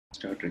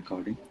Start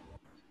recording.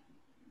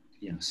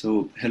 Yeah,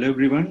 so hello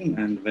everyone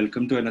and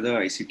welcome to another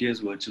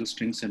ICTS virtual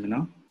string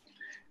seminar.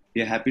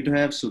 We are happy to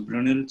have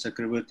Subhroneel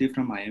Chakrabarti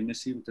from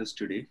IMSc with us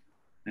today,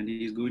 and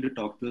he is going to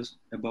talk to us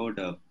about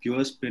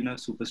pure Spinor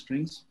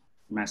Superstrings,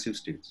 massive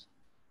states.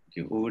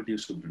 Okay, over to you,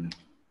 Subhroneel.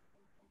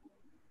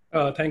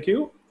 Thank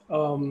you.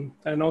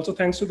 And also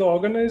thanks to the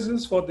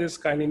organizers for this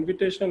kind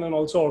invitation and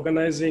also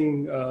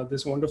organizing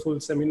this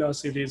wonderful seminar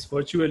series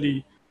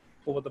virtually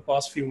over the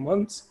past few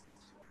months.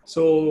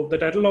 So the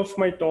title of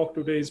my talk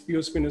today is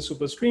Pure Spinor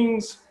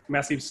Superstrings,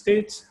 Massive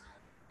States.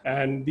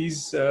 And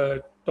these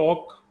there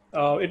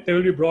will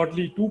be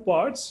broadly two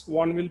parts.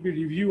 One will be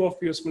review of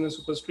Pure Spinor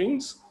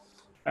Superstrings,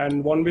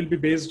 and one will be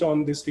based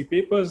on these three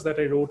papers that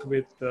I wrote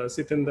with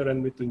Sitinder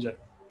and Mrityunjay.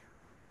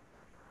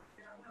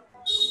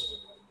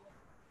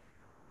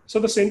 So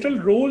the central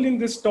role in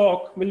this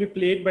talk will be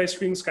played by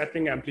string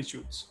scattering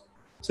amplitudes.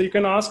 So you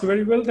can ask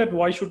very well that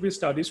why should we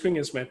study string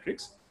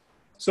S-matrix?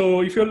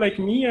 So if you're like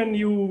me and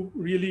you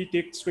really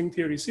take string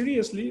theory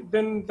seriously,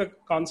 then the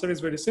answer is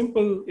very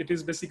simple. It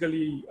is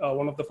basically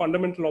one of the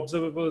fundamental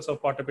observables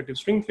of perturbative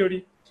string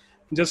theory.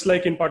 Just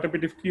like in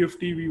perturbative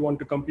QFT, we want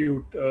to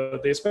compute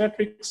the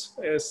S-matrix.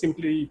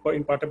 Simply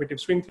in perturbative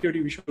string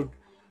theory, we should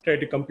try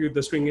to compute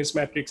the string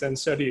S-matrix and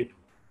study it.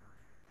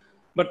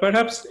 But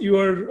perhaps you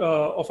are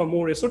of a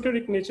more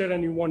esoteric nature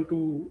and you want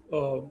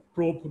to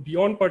probe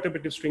beyond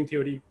perturbative string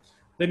theory,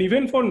 then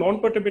even for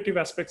non-perturbative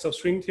aspects of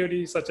string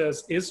theory, such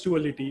as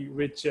S-duality,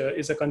 which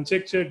is a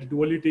conjectured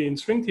duality in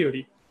string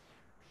theory,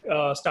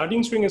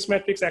 studying string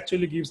S-matrix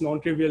actually gives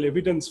non-trivial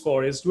evidence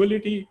for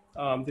S-duality.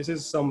 This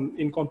is some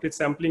incomplete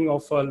sampling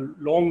of a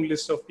long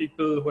list of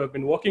people who have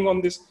been working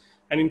on this.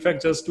 And in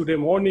fact, just today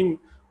morning,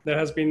 there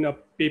has been a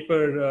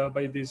paper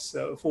by these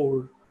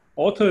four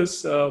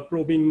authors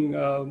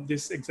probing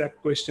these exact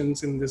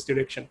questions in this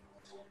direction.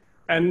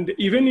 And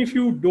even if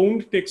you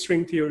don't take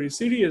string theory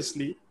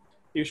seriously,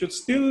 you should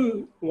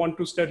still want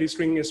to study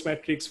string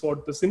S-matrix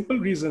for the simple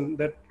reason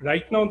that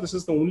right now this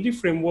is the only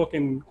framework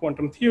in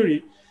quantum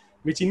theory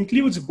which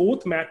includes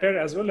both matter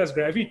as well as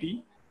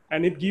gravity,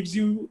 and it gives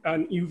you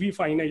an UV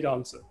finite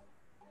answer.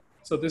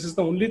 So this is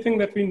the only thing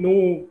that we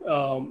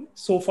know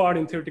so far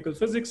in theoretical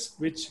physics,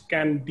 which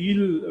can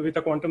deal with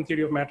a quantum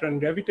theory of matter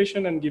and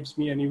gravitation and gives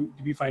me an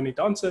UV finite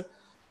answer.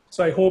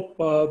 So I hope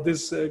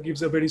this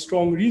gives a very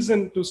strong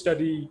reason to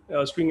study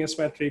string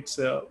S-matrix,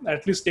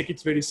 at least take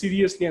it very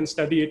seriously and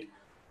study it.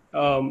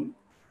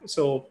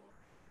 So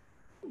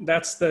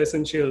that's the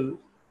essential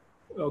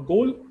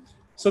goal.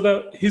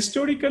 So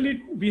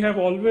historically, we have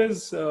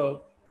always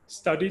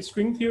studied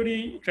string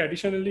theory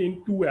traditionally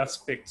in two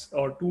aspects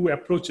or two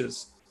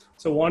approaches.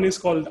 So one is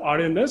called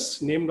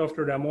RNS, named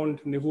after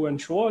Ramond, Nevu, and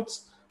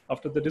Schwartz,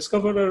 after the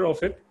discoverer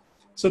of it.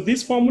 So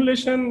this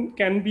formulation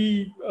can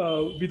be,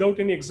 without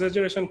any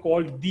exaggeration,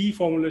 called the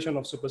formulation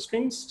of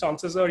superstrings.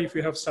 Chances are, if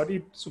you have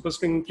studied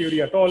superstring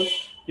theory at all,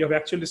 you have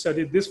actually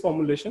studied this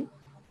formulation.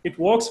 It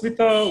works with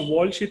a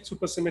worldsheet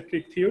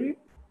supersymmetric theory,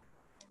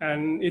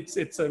 and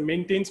it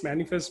maintains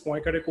manifest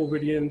Poincare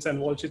covariance and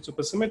worldsheet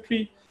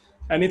supersymmetry.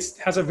 And it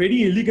has a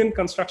very elegant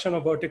construction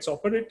of vertex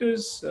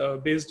operators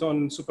based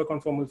on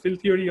superconformal field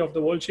theory of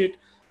the worldsheet.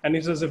 And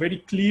it has a very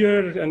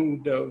clear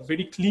and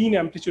very clean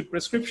amplitude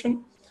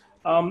prescription.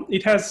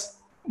 It has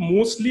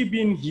mostly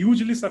been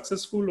hugely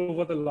successful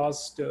over the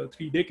last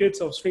 3 decades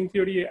of string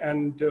theory.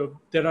 And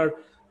there are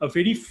a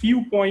very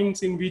few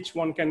points in which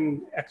one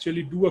can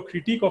actually do a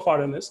critique of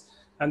RNS.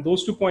 And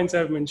those 2 points I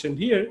have mentioned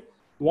here.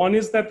 One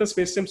is that the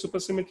space-time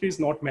supersymmetry is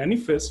not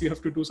manifest. You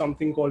have to do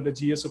something called a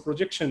GSO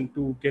projection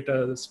to get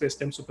a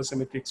space-time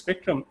supersymmetric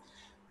spectrum.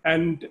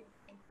 And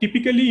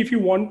typically, if you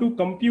want to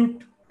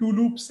compute 2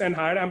 loops and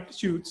higher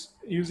amplitudes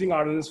using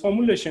RNS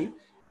formulation,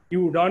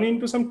 you run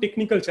into some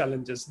technical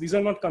challenges. These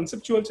are not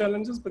conceptual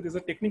challenges, but these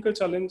are technical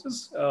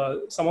challenges.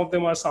 Some of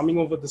them are summing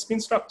over the spin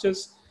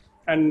structures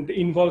and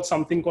involve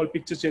something called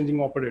picture-changing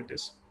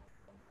operators.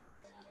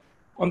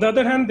 On the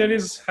other hand, there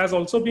has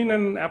also been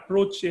an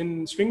approach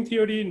in string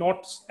theory,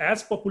 not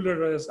as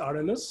popular as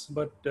RNS,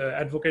 but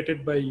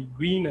advocated by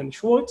Green and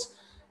Schwartz.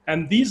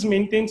 And these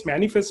maintains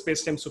manifest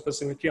spacetime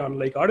supersymmetry,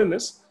 unlike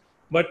RNS.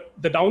 But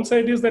the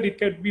downside is that it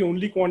can be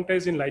only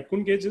quantized in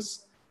Light-Kuhn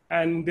gauges,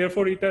 and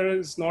therefore it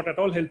is not at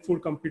all helpful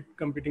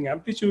computing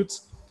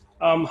amplitudes.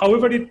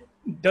 However, it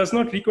does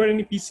not require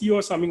any PC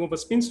or summing over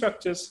spin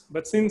structures,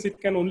 but since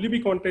it can only be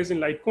quantized in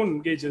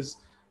Light-Kuhn gauges,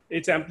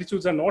 its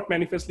amplitudes are not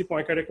manifestly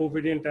Poincare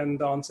covariant, and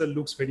the answer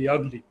looks very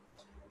ugly.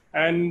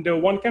 And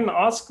one can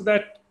ask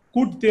that,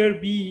 could there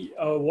be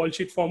a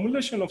worldsheet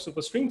formulation of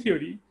superstring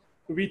theory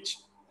which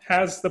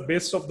has the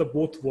best of the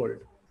both world?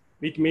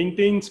 It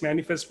maintains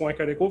manifest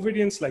Poincare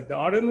covariance like the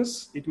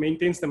RNS, it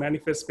maintains the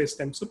manifest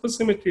spacetime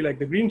supersymmetry like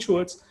the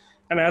Green-Schwartz,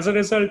 and as a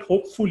result,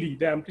 hopefully,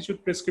 the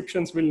amplitude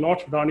prescriptions will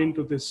not run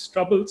into these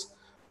troubles.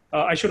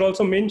 I should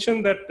also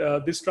mention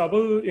that this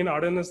trouble in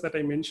RNS that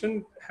I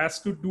mentioned has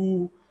to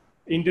do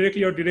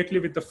indirectly or directly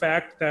with the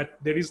fact that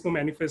there is no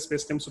manifest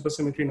spacetime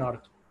supersymmetry in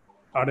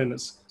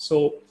RNS.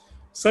 So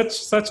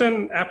Such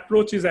an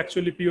approach is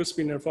actually pure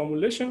Spinor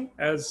formulation,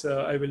 as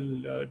I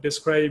will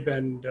describe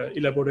and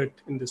elaborate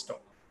in this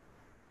talk.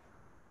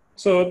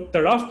 So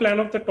the rough plan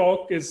of the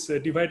talk is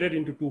divided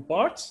into two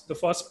parts. The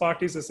first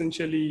part is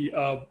essentially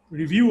a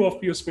review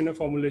of pure Spinor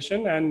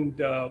formulation,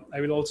 and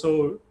I will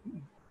also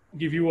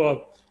give you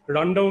a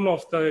rundown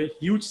of the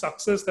huge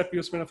success that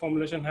pure Spinor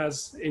formulation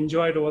has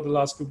enjoyed over the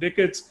last 2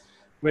 decades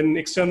when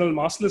external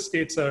massless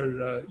states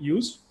are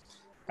used.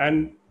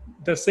 And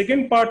the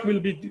second part will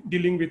be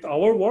dealing with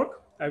our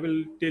work. I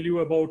will tell you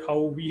about how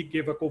we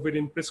gave a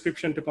covariant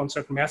prescription to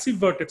construct massive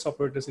vertex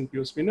operators in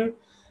pure Spinor.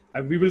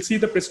 We will see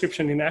the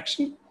prescription in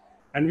action,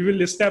 and we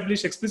will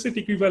establish explicit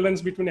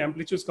equivalence between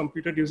amplitudes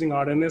computed using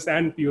RNS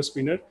and pure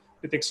Spinor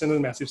with external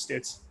massive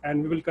states.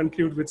 And we will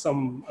conclude with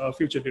some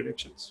future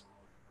directions.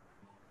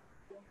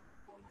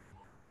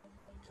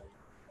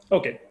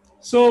 Okay,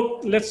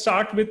 so let's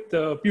start with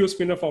the pure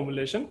Spinor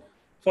formulation.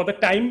 For the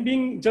time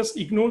being, just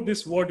ignore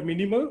this word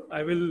minimal.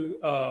 I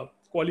will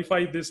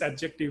qualify this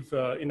adjective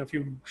in a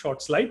few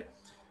short slides.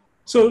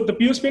 So the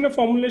pure Spinor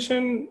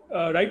formulation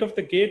right off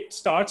the gate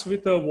starts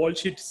with a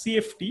worldsheet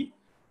CFT,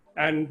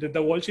 and the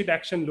worldsheet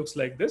action looks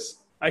like this.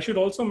 I should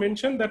also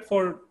mention that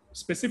for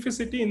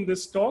specificity in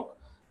this talk,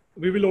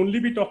 we will only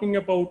be talking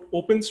about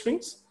open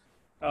strings.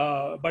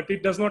 But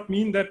it does not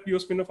mean that pure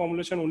Spinor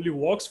formulation only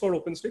works for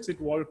open strings. It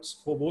works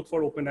for both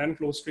for open and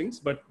closed strings.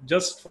 But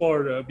just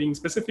for being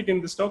specific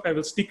in this talk, I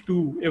will stick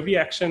to every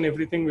action,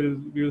 everything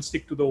we will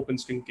stick to the open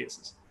string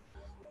cases.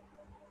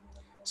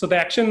 So the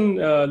action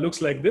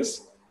looks like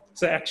this.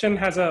 So action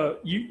has a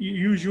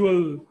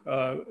usual,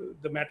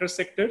 the matter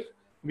sector,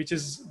 which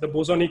is the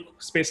bosonic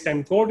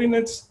space-time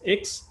coordinates,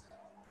 X.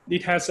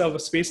 It has a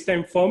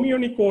space-time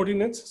fermionic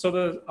coordinates.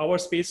 So our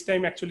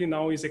space-time actually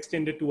now is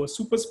extended to a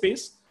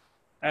superspace.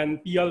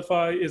 And P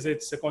alpha is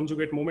its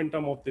conjugate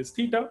momentum of this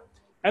theta.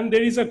 And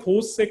there is a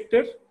host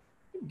sector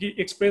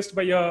expressed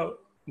by a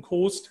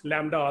host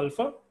lambda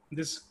alpha.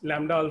 This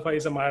lambda alpha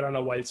is a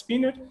Majorana wild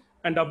spinor,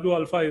 and W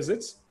alpha is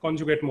its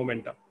conjugate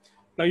momentum.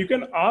 Now you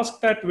can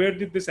ask that where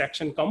did this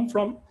action come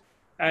from?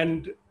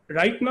 And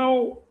right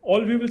now,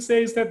 all we will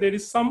say is that there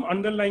is some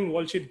underlying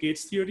worldsheet gauge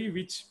theory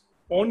which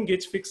on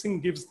gauge fixing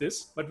gives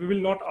this, but we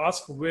will not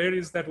ask where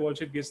is that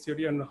worldsheet gauge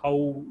theory and how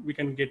we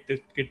can get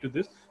to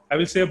this. I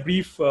will say a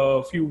brief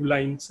few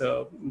lines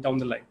down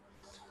the line.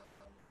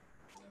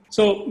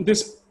 So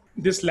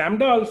this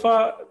lambda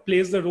alpha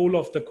plays the role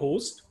of the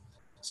host.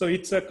 So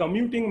it's a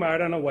commuting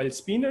Majorana wild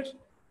spinor,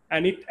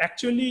 and it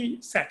actually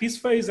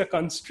satisfies a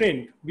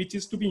constraint which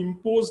is to be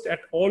imposed at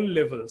all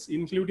levels,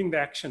 including the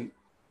action,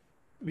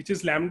 which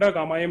is lambda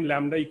gamma m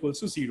lambda equals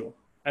to 0.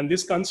 And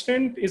this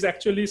constraint is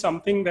actually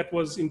something that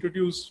was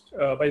introduced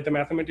by the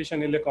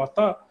mathematician Ele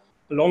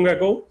long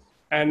ago,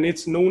 and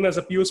it's known as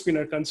a pure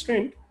Spinor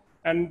constraint,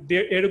 and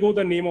ergo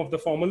the name of the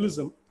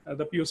formalism,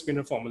 the pure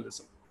Spinor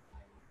formalism.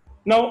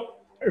 Now,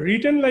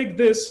 written like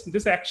this,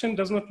 this action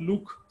does not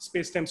look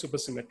space-time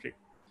supersymmetric,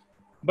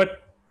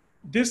 but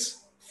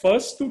this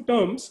first two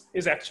terms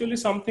is actually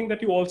something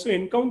that you also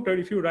encounter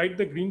if you write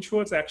the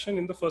Green-Schwarz action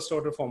in the first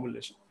order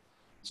formulation.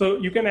 So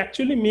you can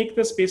actually make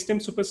the space-time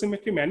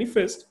supersymmetry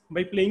manifest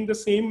by playing the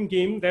same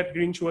game that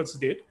Green-Schwarz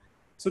did.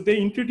 So they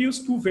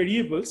introduced two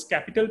variables,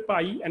 capital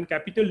pi and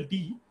capital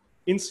D,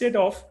 instead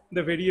of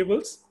the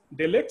variables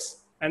del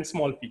x and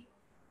small p.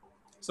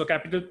 So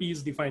capital P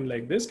is defined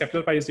like this,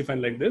 capital pi is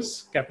defined like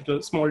this,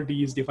 capital small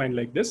d is defined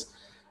like this.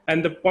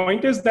 And the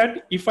point is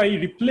that if I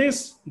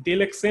replace del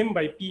xm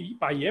by p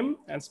pi m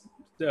and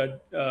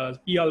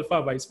p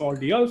alpha by small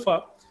d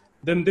alpha,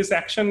 then this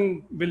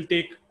action will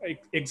take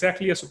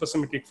exactly a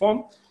supersymmetric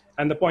form.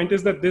 And the point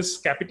is that this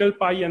capital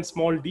pi and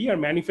small d are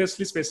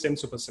manifestly space-time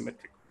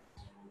supersymmetric.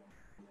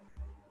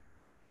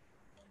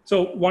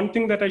 So one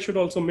thing that I should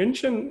also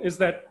mention is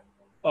that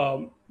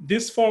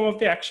this form of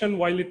the action,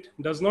 while it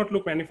does not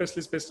look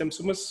manifestly space-time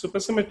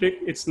supersymmetric,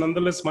 it's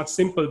nonetheless much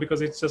simple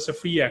because it's just a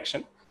free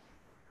action.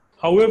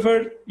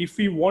 However, if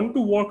we want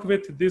to work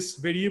with these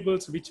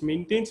variables which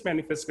maintains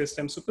manifest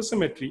space-time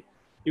supersymmetry,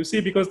 you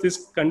see, because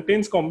this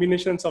contains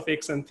combinations of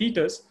x and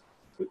thetas,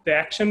 the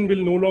action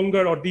will no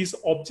longer, or these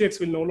objects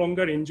will no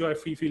longer enjoy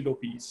free field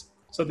OPs.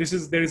 So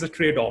there is a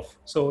trade-off.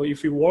 So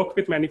if you work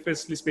with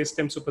manifestly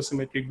space-time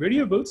supersymmetric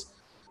variables,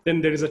 then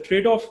there is a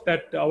trade-off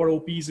that our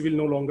OPs will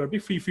no longer be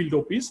free field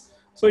OPs.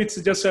 So it's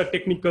just a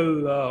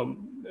technical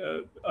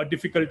a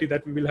difficulty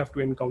that we will have to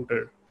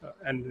encounter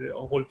and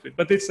hold with,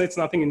 but it's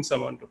nothing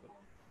insurmountable.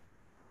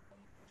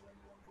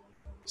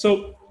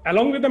 So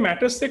along with the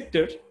matter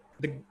sector,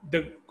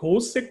 the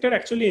host sector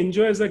actually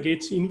enjoys a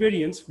gauge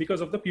invariance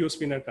because of the pure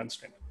Spinor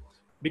constraint.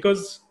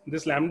 Because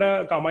this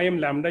lambda gamma m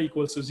lambda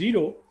equals to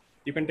 0,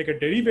 you can take a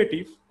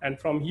derivative, and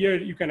from here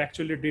you can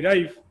actually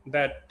derive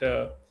that.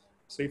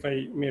 So if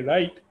I may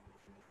write,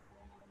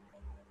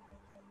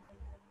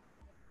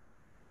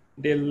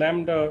 del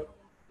lambda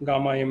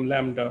gamma m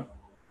lambda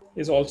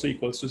is also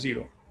equals to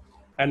 0.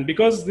 And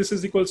because this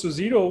is equals to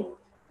 0,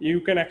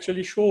 you can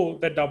actually show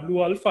that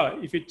W alpha,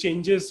 if it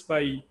changes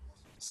by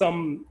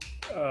some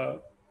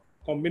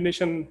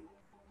combination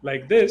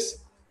like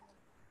this,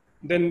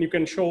 then you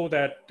can show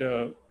that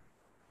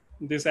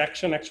this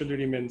action actually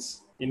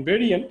remains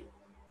invariant.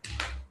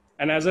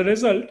 And as a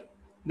result,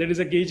 there is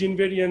a gauge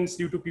invariance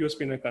due to pure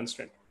Spinor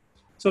constraint.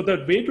 So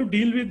the way to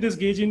deal with this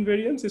gauge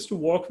invariance is to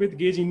work with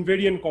gauge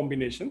invariant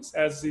combinations,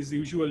 as is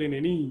usual in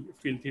any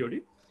field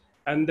theory.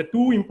 And the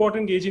two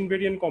important gauge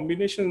invariant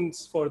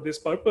combinations for this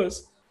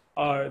purpose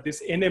are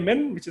this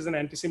NMN, which is an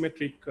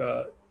antisymmetric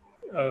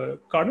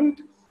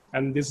current,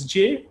 and this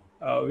J,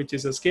 which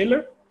is a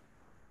scalar.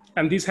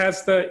 And this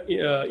has the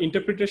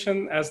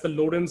interpretation as the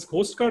Lorentz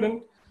ghost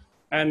current,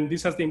 and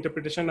this has the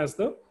interpretation as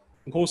the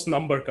ghost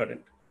number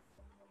current.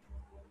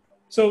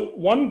 So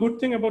one good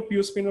thing about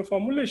pure Spinor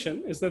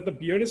formulation is that the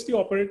BRST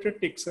operator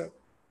takes a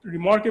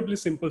remarkably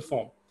simple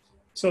form.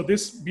 So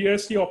this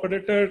BRST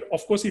operator,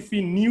 of course, if we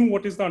knew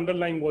what is the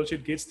underlying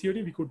worldsheet gauge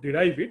theory, we could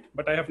derive it,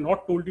 but I have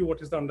not told you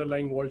what is the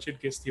underlying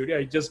worldsheet gauge theory.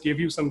 I just gave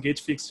you some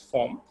gauge fixed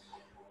form.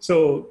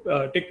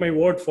 So take my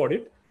word for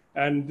it.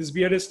 And this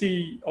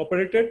BRST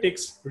operator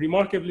takes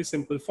remarkably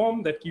simple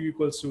form that Q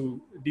equals to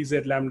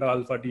dz lambda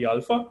alpha d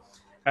alpha.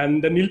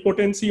 And the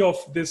nilpotency of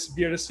this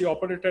BRST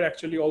operator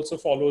actually also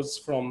follows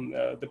from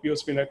the pure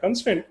Spinor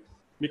constraint,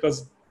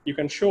 because you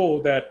can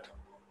show that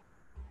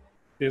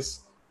this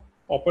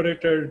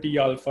operator d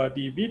alpha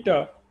d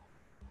beta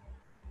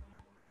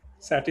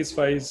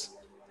satisfies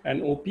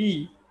an OP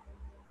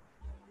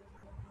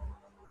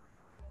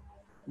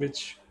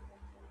which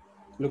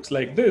looks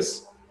like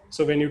this.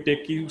 So when you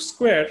take Q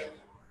square,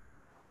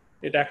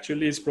 it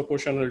actually is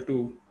proportional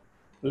to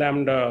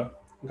lambda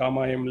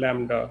gamma m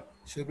lambda.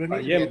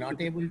 Subhroneel, we are not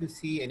able to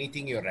see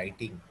anything you're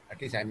writing. At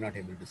least I'm not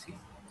able to see.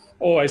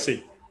 Oh, I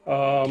see.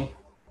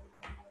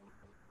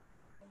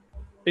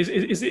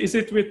 Is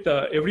it with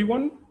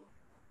everyone?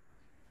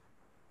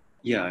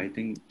 Yeah, I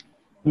think.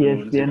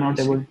 Yes, we are not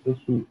able to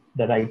see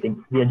the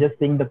writing. We are just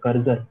seeing the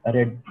cursor, a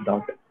red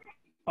dot.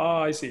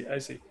 Ah, I see.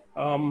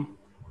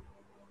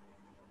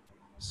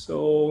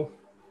 So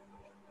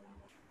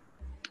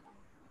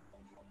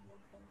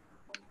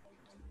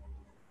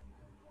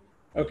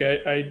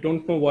okay, I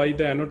don't know why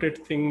the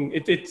annotate thing,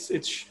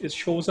 it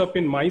shows up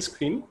in my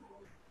screen.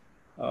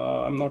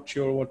 I'm not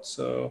sure what's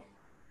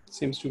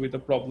seems to be the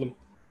problem.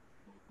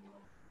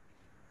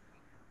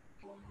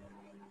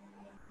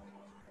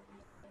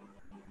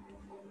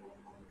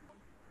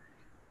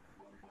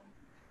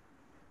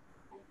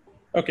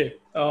 Okay,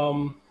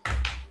 so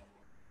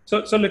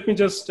let me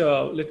just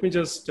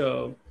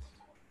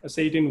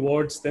say it in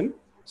words then.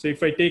 So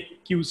if I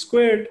take Q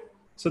squared,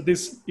 so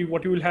this,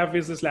 what you will have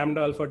is this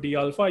lambda alpha d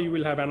alpha, you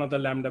will have another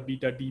lambda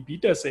beta d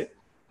beta, say,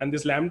 and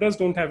these lambdas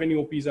don't have any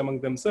OPs among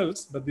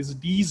themselves, but these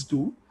Ds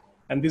do.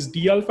 And this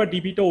d alpha d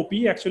beta OP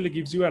actually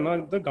gives you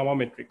another gamma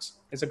matrix.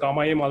 It's a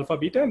gamma m alpha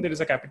beta, and there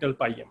is a capital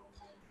pi m.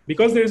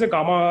 Because there is a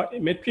gamma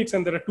matrix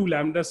and there are two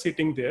lambdas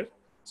sitting there,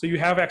 so you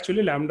have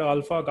actually lambda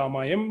alpha,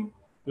 gamma m,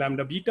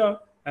 lambda beta,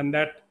 and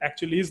that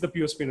actually is the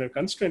pure Spinor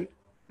constraint.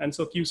 And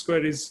so Q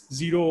square is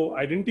 0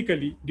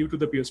 identically due to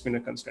the pure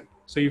Spinor constraint.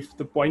 So if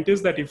the point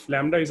is that if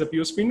lambda is a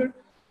pure Spinor,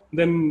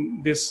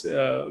 then this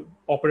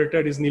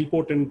operator is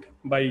nilpotent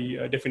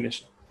by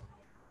definition.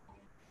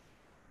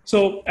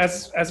 So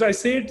as I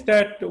said,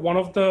 that one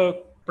of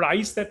the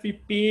price that we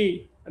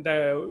pay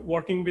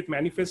working with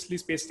manifestly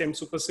space-time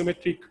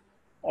supersymmetric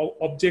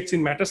objects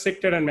in matter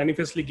sector and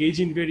manifestly gauge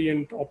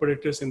invariant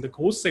operators in the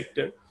ghost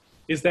sector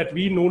is that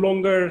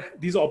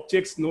these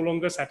objects no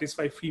longer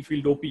satisfy free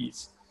field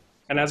OPs.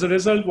 And as a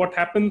result, what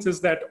happens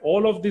is that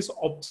all of these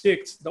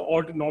objects, the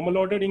normal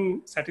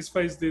ordering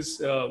satisfies this,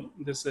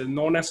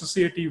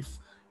 non-associative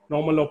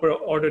normal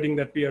ordering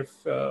that we are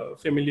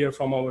familiar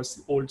from our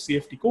old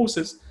CFT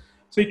courses.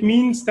 So it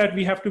means that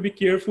we have to be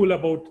careful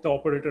about the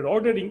operator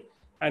ordering,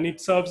 and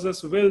it serves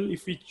us well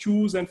if we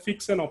choose and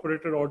fix an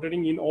operator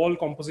ordering in all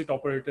composite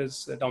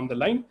operators down the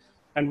line.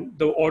 And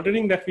the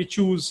ordering that we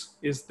choose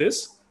is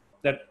this,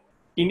 that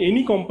in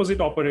any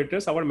composite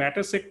operators, our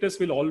matter sectors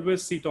will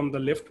always sit on the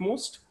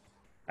leftmost,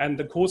 and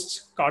the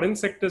ghost current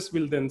sectors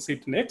will then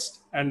sit next,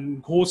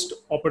 and ghost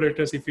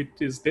operators, if it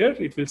is there,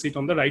 it will sit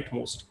on the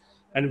rightmost.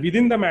 And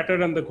within the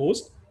matter and the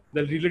ghost,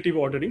 the relative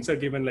orderings are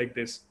given like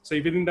this. So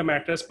within the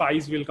matters,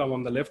 pi's will come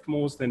on the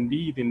leftmost, then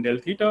d, then del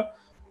theta.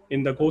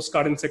 In the ghost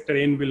current sector,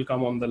 n will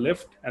come on the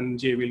left, and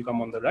j will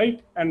come on the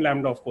right. And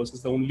lambda, of course,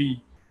 is the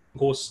only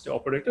ghost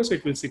operator, so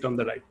it will sit on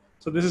the right.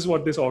 So this is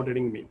what this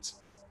ordering means.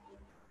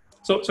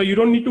 So you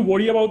don't need to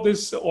worry about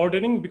this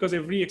ordering, because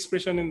every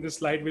expression in this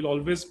slide will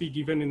always be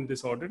given in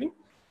this ordering.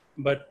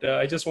 But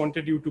I just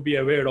wanted you to be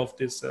aware of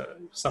this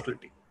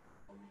subtlety.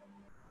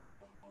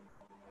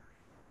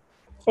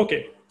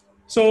 Okay,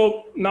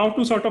 so now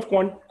to sort of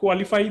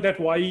qualify that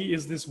why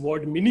is this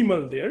word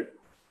minimal there.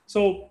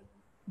 So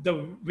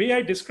the way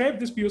I described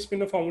this pure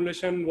Spinor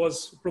formulation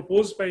was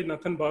proposed by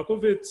Nathan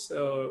Berkovits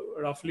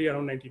roughly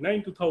around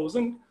 99,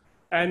 2000.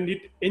 And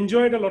it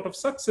enjoyed a lot of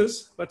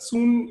success, but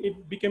soon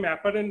it became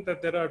apparent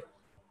that there are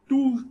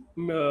two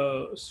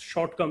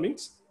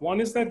shortcomings. One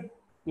is that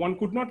one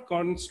could not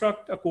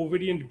construct a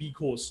covariant B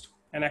ghost.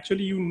 And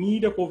actually you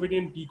need a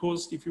covariant B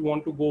ghost if you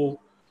want to go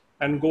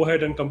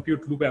ahead and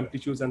compute loop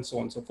amplitudes and so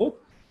on and so forth.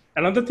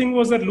 Another thing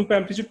was that loop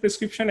amplitude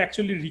prescription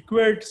actually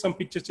required some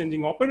picture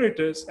changing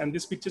operators, and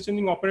these picture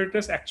changing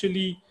operators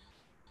actually,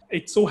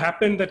 it so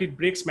happened that it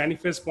breaks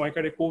manifest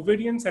Poincare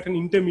covariance at an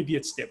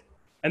intermediate step.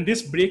 And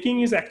this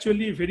breaking is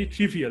actually very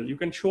trivial. You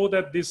can show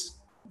that this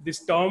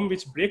term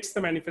which breaks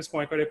the manifest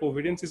Poincare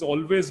covariance is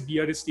always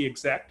BRST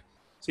exact.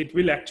 So it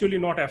will actually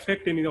not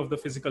affect any of the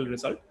physical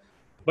result.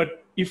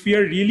 But if we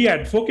are really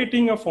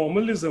advocating a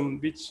formalism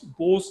which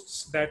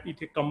boasts that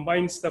it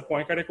combines the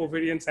Poincare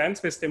covariance and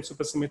space-time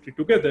supersymmetry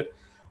together,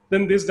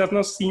 then this does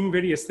not seem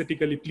very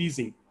aesthetically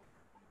pleasing.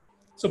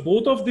 So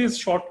both of these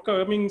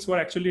shortcomings were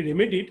actually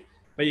remedied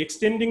by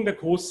extending the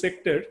ghost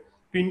sector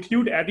to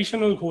include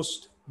additional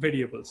ghost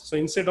variables. So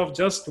instead of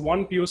just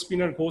one pure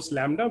spinor ghost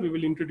lambda, we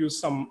will introduce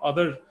some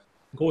other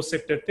ghost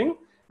sector thing.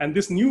 And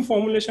this new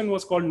formulation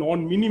was called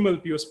non-minimal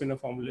pure spinor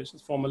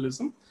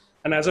formalism.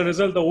 And as a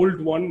result, the old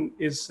one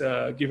is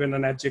given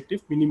an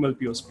adjective, minimal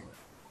pure spinor.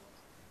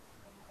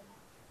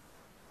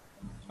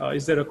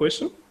 Is there a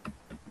question?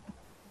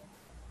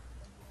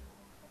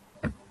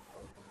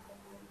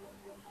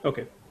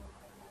 Okay.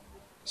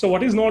 So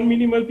what is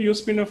non-minimal pure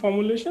spinor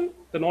formulation?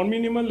 The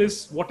non-minimal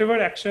is whatever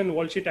action,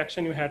 worldsheet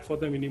action you had for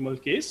the minimal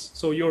case.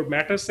 So your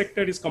matter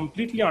sector is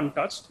completely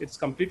untouched. It's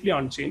completely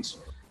unchanged.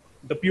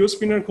 The pure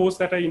spinor ghost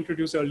that I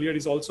introduced earlier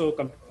is also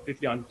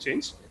completely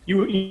unchanged.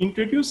 You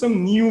introduce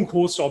some new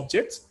ghost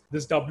objects,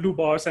 this W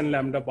bars and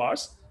lambda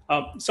bars.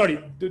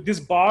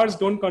 These bars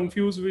don't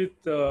confuse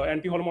with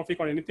anti-holomorphic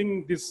or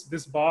anything.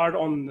 This bar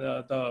on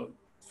the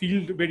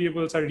field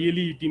variables are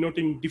really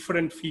denoting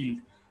different field,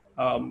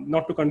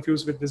 not to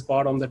confuse with this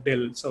bar on the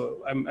del. So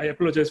I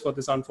apologize for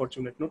this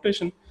unfortunate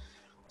notation.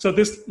 So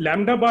this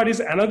lambda bar is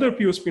another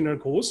pure spinor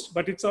ghost,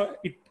 but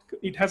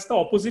it has the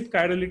opposite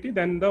chirality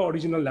than the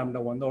original lambda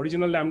one. The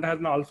original lambda has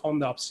an alpha on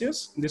the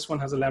upstairs. This one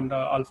has a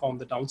lambda alpha on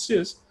the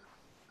downstairs.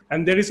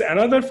 And there is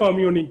another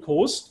fermionic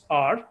ghost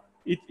R.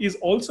 It is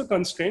also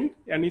constrained,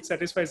 and it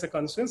satisfies the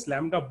constraints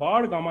lambda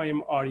bar gamma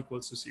m r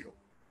equals to 0.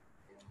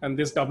 And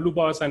this W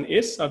bars and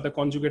S are the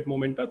conjugate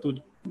momenta to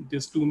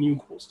these two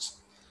new ghosts.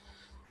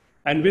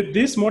 And with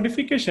this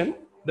modification,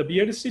 the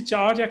BRST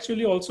charge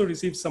actually also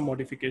receives some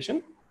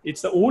modification.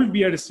 It's the old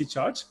BRST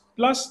charge,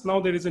 plus now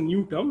there is a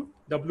new term,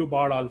 W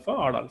bar alpha,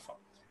 R alpha.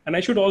 And I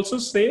should also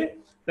say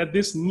that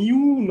this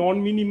new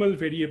non-minimal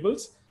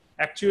variables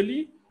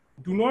actually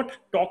do not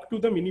talk to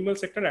the minimal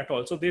sector at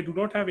all. So they do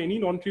not have any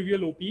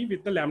non-trivial OP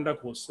with the lambda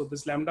ghost. So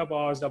this lambda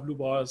bars, W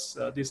bars,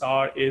 this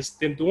R, S,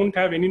 they don't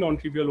have any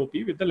non-trivial OP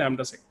with the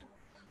lambda sector.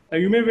 Now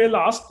you may well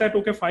ask that,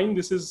 okay, fine,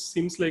 this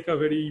seems like a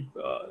very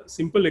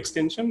simple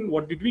extension.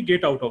 What did we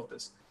get out of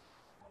this?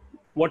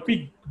 What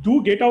we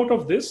do get out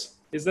of this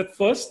is that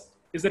first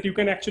is that you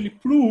can actually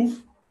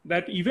prove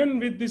that even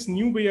with this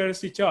new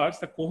BRST charge,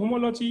 the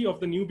cohomology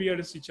of the new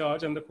BRST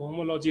charge and the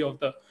cohomology of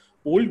the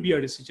old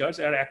BRST charge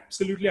are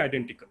absolutely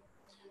identical,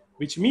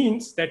 which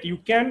means that you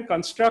can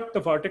construct the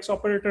vertex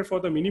operator for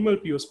the minimal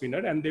pure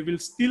spinor and they will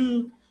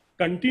still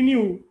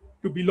continue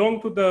to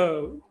belong to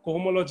the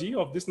cohomology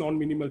of this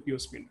non-minimal pure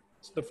spinor.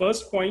 So the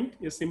first point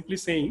is simply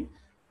saying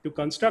to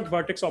construct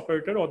vertex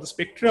operator or the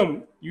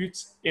spectrum,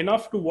 it's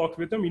enough to work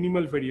with the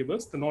minimal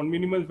variables. The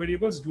non-minimal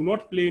variables do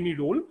not play any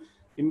role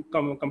in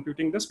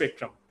computing the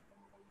spectrum.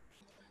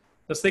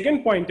 The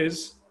second point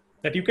is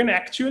that you can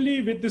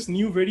actually, with this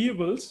new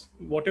variables,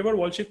 whatever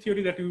worldsheet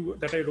theory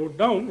that I wrote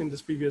down in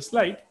this previous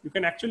slide, you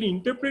can actually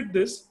interpret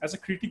this as a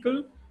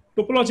critical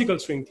topological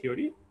string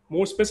theory.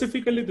 More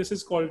specifically, this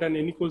is called an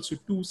n equals to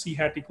 2, c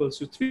hat equals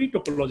to 3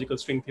 topological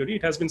string theory.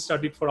 It has been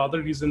studied for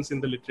other reasons in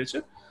the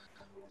literature.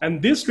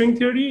 And this string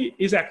theory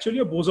is actually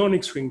a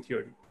bosonic string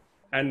theory.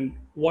 And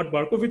what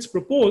Berkovits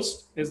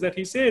proposed is that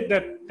he said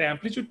that the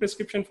amplitude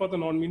prescription for the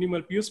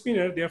non-minimal pure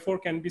spinor therefore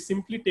can be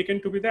simply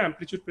taken to be the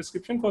amplitude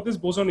prescription for this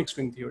bosonic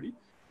string theory.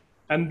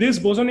 And this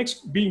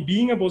bosonic,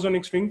 being a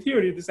bosonic string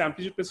theory, this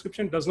amplitude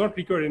prescription does not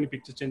require any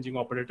picture changing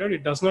operator.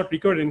 It does not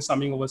require any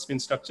summing over spin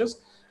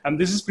structures. And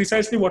this is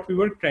precisely what we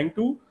were trying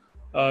to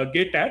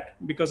get at,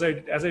 because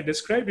as I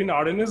described in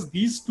RNS,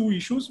 these two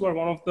issues were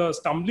one of the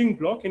stumbling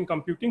block in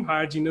computing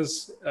higher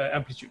genus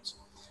amplitudes.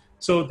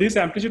 So this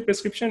amplitude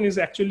prescription is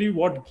actually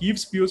what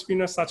gives pure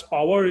spinor such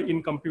power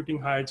in computing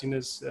higher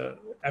genus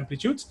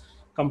amplitudes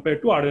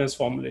compared to RNS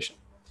formulation.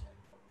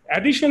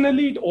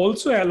 Additionally, it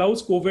also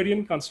allows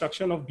covariant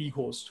construction of B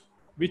host,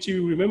 which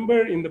you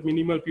remember in the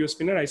minimal pure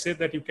spinor, I said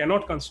that you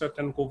cannot construct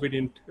a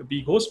covariant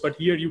B host, but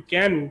here you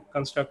can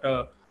construct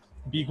a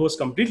B host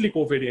completely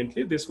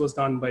covariantly. This was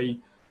done by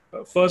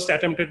first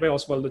attempted by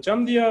Osvaldo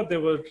Chandia. There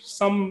were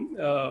some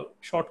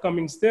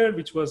shortcomings there,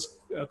 which was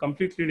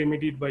completely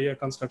remedied by a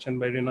construction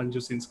by Renan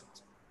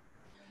Jusinskis.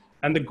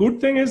 And the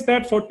good thing is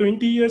that for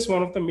 20 years,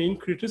 one of the main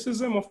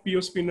criticism of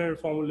pure spinor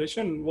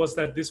formulation was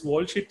that this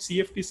worldsheet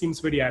CFT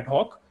seems very ad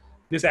hoc.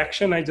 This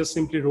action I just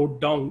simply wrote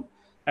down.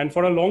 And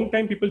for a long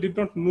time, people did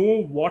not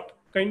know what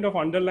kind of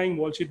underlying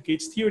worldsheet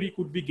gauge theory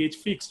could be gauge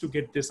fixed to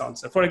get this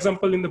answer. For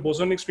example, in the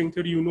bosonic string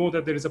theory, you know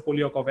that there is a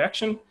Polyakov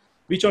action,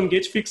 which on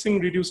gauge fixing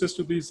reduces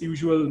to this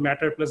usual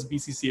matter plus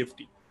BC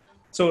CFT.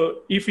 So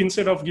if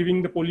instead of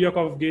giving the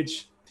Polyakov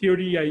gauge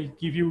theory, I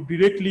give you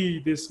directly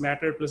this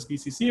matter plus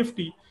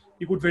BCCFT,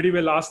 you could very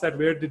well ask that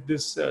where did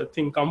this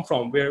thing come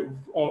from? Where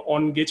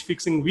on gauge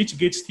fixing, which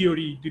gauge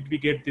theory did we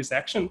get this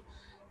action?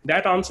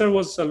 That answer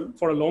was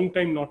for a long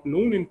time not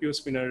known in pure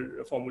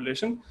spinor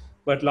formulation.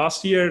 But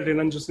last year,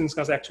 Renan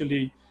Jusinskas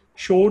actually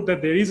showed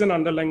that there is an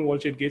underlying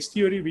worldsheet gauge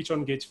theory, which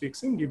on gauge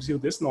fixing gives you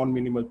this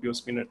non-minimal pure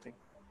spinor thing.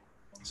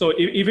 So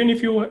even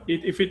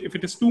if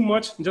it is too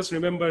much, just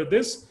remember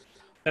this,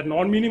 that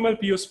non-minimal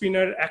pure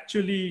spinor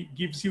actually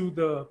gives you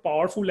the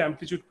powerful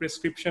amplitude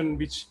prescription,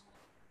 which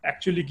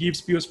actually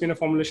gives pure spinor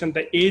formulation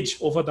the edge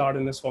over the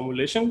RNS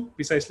formulation,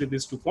 precisely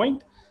these 2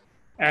 points.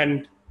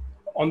 And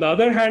on the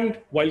other hand,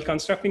 while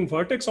constructing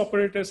vertex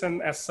operators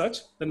and as such,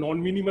 the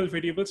non-minimal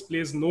variables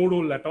plays no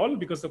role at all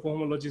because the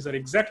cohomologies are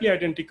exactly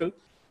identical.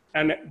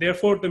 And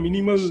therefore, the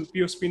minimal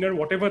pure spinor,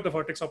 whatever the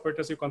vertex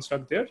operators you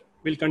construct there,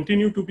 will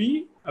continue to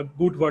be a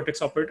good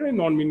vertex operator in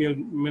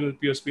non-minimal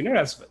pure spinor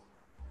as well.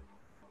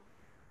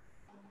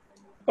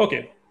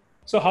 Okay,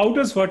 so how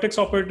does vertex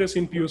operators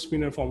in pure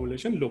spinor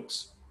formulation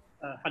looks?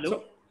 Hello.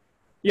 So,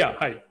 yeah,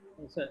 hi.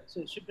 So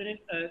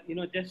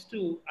Subhroneel, just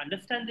to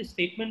understand the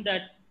statement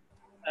that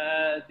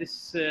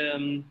this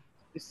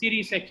theory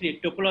is actually a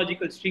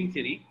topological string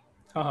theory.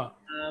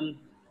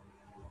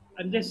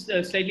 I'm just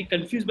slightly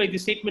confused by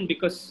this statement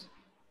because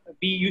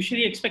we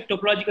usually expect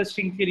topological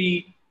string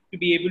theory to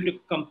be able to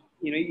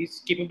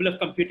is capable of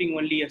computing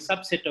only a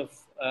subset of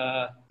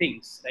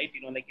things, right?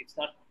 Like it's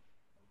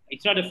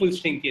not a full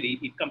string theory.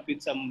 It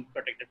computes some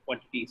protected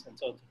quantities and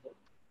so on and so forth.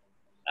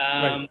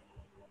 Right.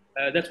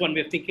 That's one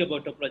way of thinking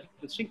about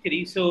topological string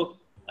theory. So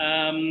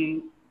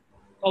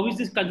how is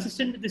this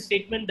consistent with the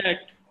statement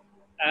that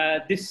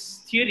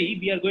this theory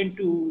we are going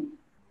to,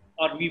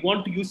 or we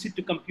want to use it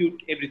to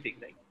compute everything,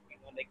 like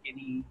like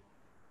any?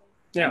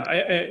 Yeah,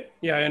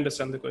 I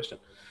understand the question.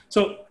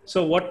 So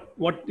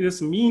what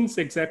this means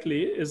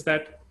exactly is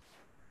that,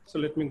 so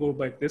let me go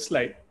back this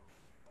slide.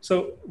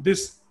 So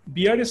this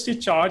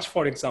BRST charge,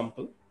 for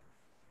example,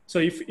 so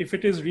if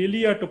it is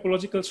really a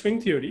topological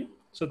string theory,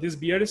 so this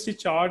BRST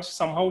charge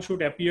somehow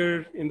should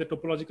appear in the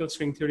topological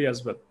string theory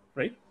as well,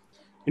 right?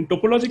 In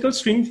topological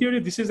string theory,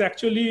 this is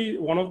actually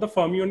one of the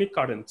fermionic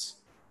currents.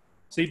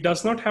 So it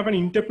does not have an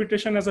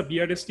interpretation as a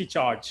BRST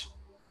charge.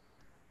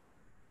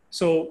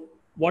 So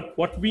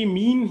what we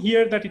mean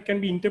here that it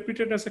can be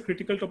interpreted as a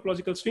critical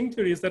topological string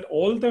theory is that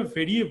all the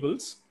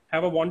variables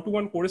have a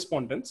one-to-one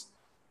correspondence.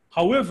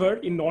 However,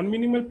 in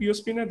non-minimal pure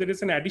spinor, there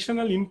is an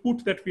additional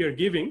input that we are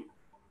giving,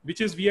 which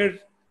is we are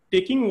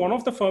taking one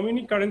of the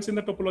fermionic currents in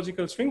the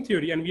topological string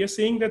theory, and we are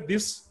saying that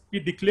this, we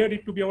declare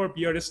it to be our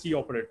BRST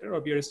operator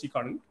or BRST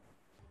current.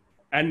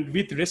 And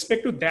with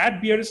respect to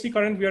that BRST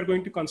current, we are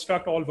going to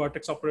construct all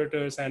vertex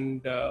operators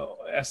and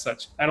as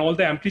such, and all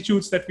the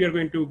amplitudes that we are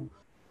going to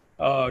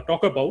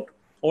talk about,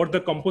 or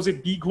the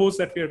composite D-goes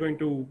that we are going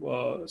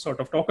to sort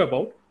of talk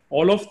about,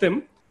 all of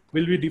them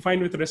will be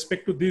defined with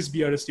respect to this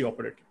BRST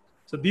operator.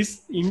 So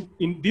this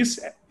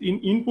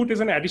input is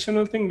an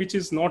additional thing which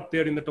is not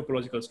there in the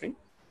topological string.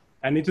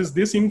 And it is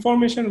this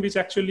information which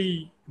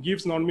actually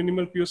gives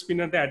non-minimal pure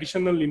spinor the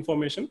additional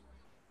information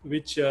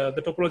which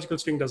the topological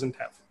string doesn't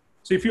have.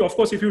 So if you, of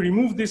course, if you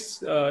remove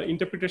this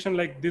interpretation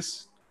like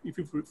this,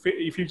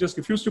 if you just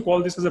refuse to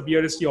call this as a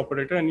BRST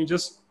operator and you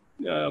just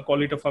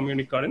call it a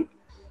fermionic current,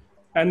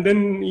 and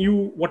then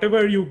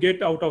whatever you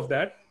get out of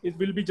that, it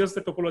will be just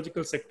the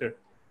topological sector.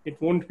 It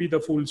won't be the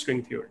full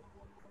string theory.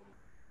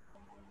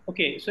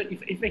 Okay, so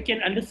if I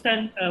can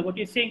understand what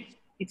you're saying,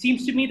 it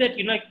seems to me that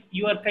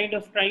you are kind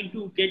of trying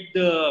to get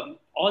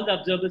all the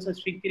observables of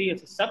string theory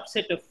as a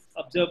subset of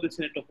observables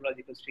in a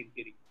topological string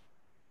theory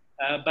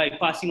by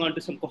passing on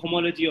to some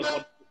cohomology of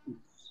what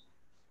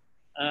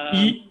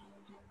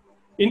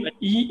in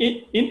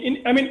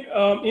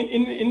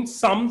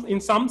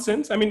some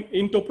sense, I mean,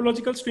 in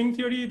topological string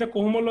theory, the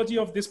cohomology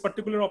of this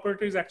particular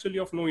operator is actually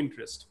of no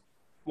interest.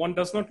 One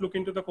does not look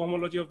into the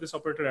cohomology of this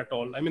operator at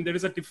all. I mean, there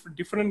is a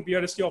different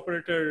BRST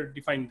operator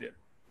defined there.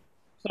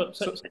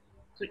 So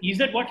is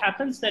that what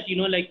happens that,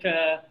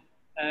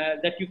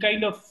 that you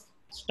kind of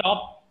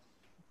stop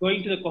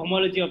going to the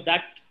cohomology of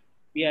that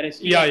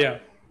BRST?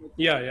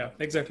 Yeah,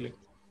 exactly.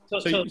 So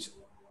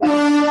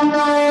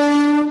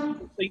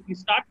you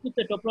start with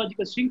the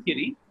topological string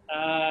theory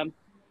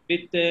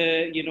with,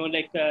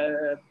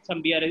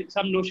 some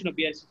notion of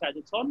BRST charge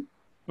and so on,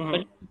 but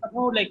you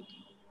somehow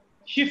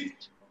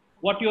shift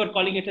what you are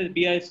calling it as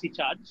BRST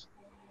charge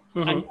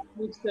and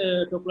makes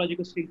the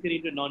topological string theory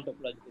into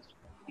non-topological string.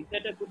 Is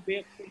that a good way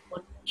of saying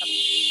what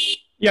happens?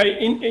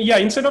 Yeah,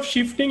 instead of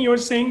shifting, you're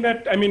saying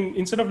that, I mean,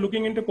 instead of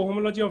looking into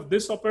cohomology of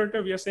this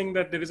operator, we are saying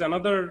that there is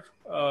another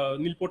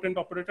nilpotent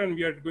operator and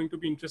we are going to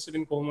be interested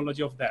in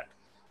cohomology of that.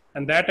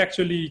 And that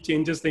actually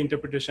changes the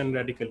interpretation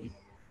radically.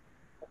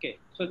 Okay,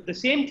 so the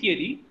same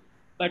theory,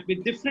 but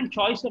with different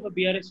choice of a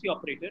BRST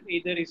operator,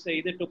 either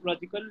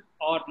topological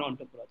or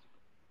non-topological.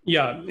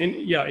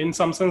 In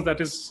some sense, that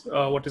is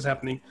what is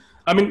happening.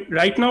 I mean,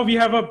 right now we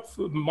have a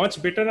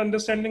much better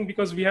understanding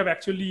because we have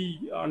actually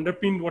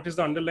underpinned what is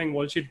the underlying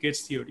worldsheet gauge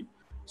theory.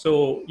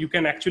 So you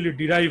can actually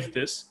derive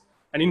this.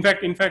 And in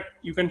fact,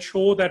 you can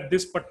show that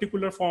this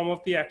particular form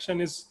of the action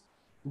is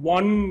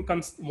one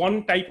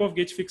type of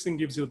gauge fixing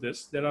gives you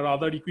this. There are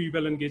other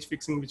equivalent gauge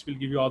fixing which will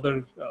give you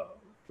other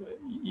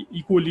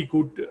equally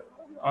good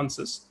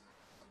answers.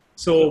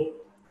 So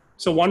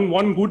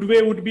one good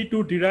way would be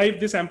to derive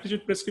this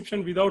amplitude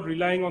prescription without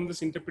relying on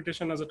this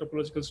interpretation as a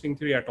topological string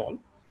theory at all.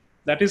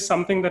 That is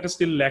something that is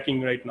still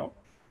lacking right now,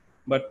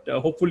 but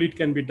hopefully it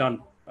can be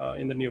done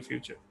in the near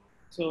future.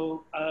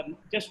 So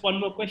just one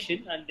more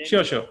question, and then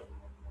Sure.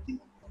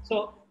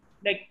 So,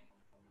 like,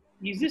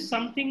 is this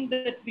something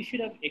that we should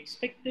have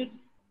expected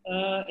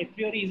a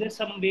priori? Is there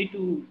some way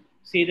to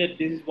say that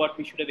this is what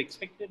we should have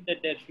expected,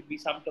 that there should be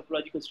some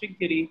topological string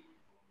theory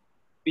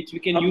which we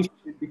can use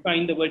to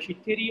define the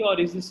worldsheet theory, or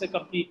is this a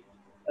complete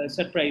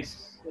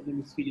surprise and a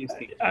mysterious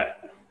thing?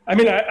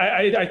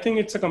 I think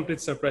it's a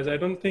complete surprise. I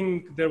don't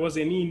think there was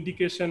any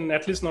indication,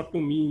 at least not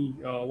to me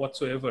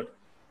whatsoever,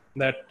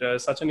 that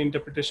such an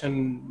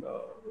interpretation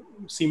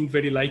seemed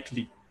very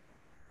likely,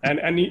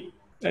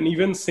 and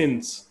even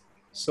since.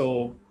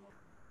 So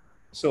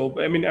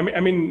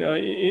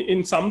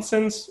in some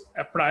sense,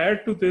 prior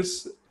to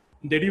this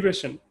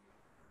derivation,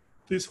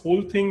 this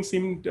whole thing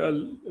seemed a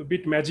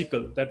bit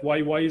magical. That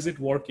why is it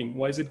working?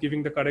 Why is it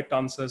giving the correct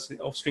answers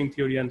of string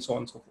theory and so on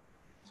and so forth?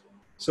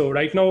 So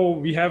right now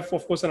we have,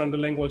 of course, an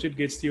underlying worldsheet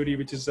gauge theory,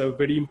 which is a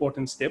very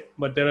important step,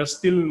 but there are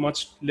still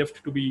much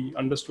left to be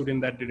understood in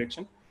that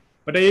direction.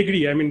 But I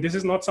agree. I mean, this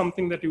is not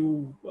something that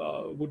you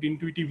would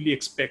intuitively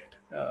expect,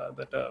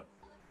 that a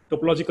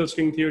topological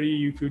string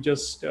theory, if you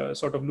just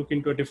sort of look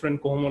into a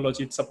different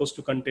cohomology, it's supposed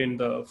to contain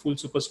the full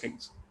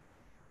superstrings.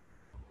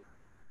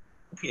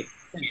 Okay,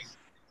 thanks.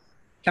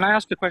 Can I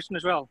ask a question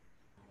as well?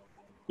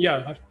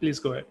 Yeah, please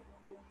go ahead.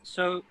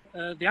 So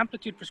the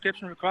amplitude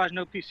prescription requires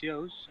no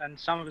PCOs and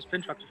some of the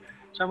spin structures.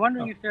 So I'm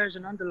wondering if there's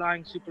an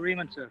underlying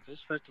super-Riemann surface,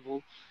 first of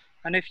all,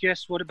 and if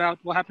yes, what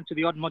happened to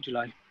the odd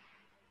moduli?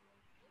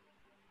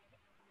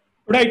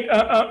 Right.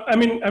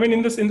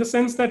 In the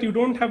sense that you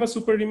don't have a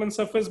super-Riemann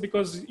surface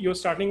because you're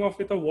starting off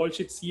with a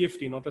worldsheet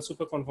CFT, not a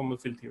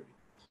super-conformal field theory.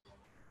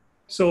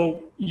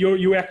 So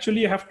you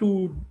actually have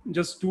to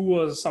just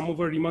do a sum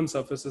over Riemann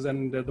surfaces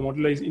and the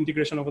moduli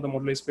integration over the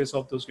moduli space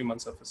of those Riemann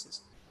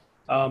surfaces.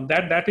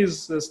 That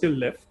is still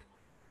left.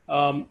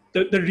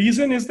 The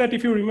reason is that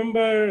if you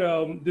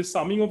remember, this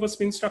summing over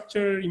spin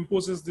structure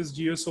imposes this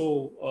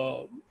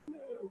GSO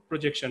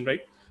projection,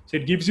 right? So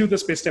it gives you the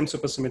space-time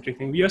supersymmetric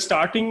thing. We are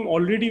starting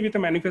already with a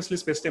manifestly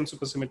space-time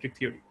supersymmetric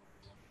theory.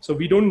 So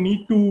we don't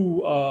need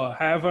to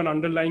have an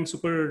underlying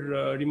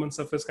super Riemann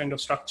surface kind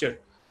of structure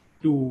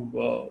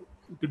to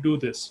do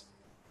this.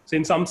 So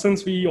in some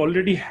sense, we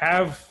already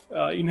have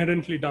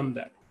inherently done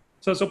that.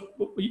 So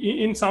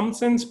in some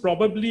sense,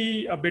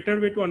 probably a better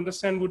way to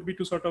understand would be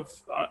to sort of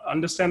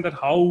understand that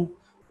how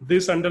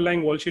this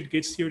underlying worldsheet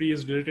gauge theory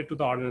is related to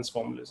the RNS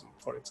formalism,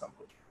 for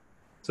example.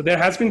 So there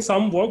has been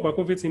some work.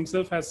 Berkovits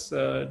himself has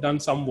done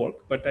some work,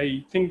 but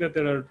I think that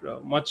there are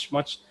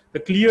the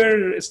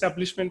clear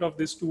establishment of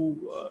these two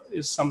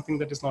is something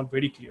that is not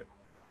very clear.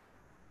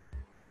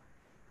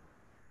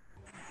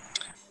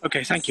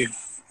 Okay, thank you.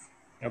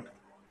 Okay.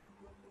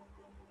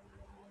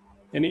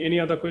 Any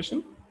other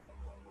question?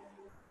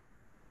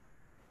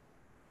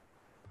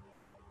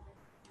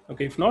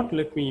 Okay, if not,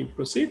 let me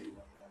proceed.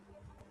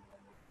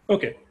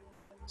 Okay,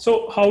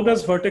 so how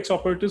does vertex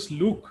operators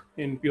look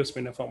in pure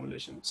Spinor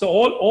formulation? So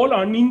all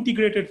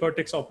unintegrated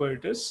vertex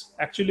operators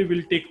actually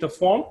will take the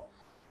form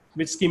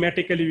which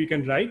schematically we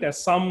can write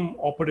as some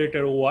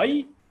operator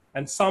OI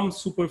and some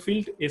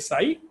superfield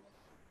SI,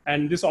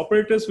 and these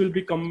operators will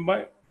be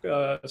combined,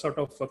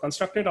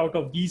 constructed out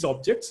of these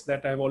objects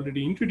that I've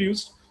already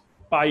introduced: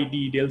 pi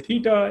d del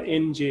theta,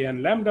 n, j,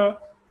 and lambda,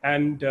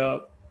 and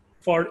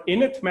for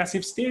nth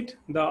massive state,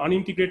 the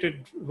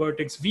unintegrated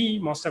vertex V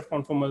must have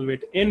conformal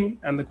weight n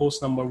and the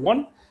ghost number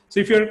 1. So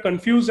if you're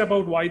confused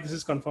about why this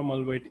is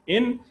conformal weight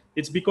n,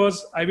 it's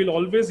because I will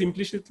always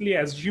implicitly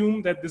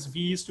assume that this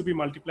V is to be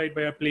multiplied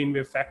by a plane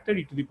wave factor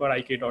e to the power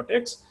ik dot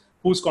x,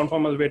 whose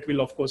conformal weight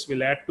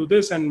will add to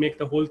this and make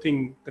the whole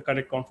thing the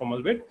correct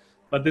conformal weight.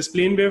 But this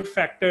plane wave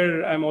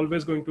factor, I'm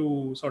always going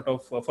to sort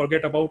of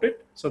forget about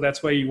it. So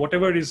that's why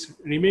whatever is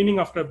remaining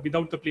after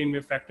without the plane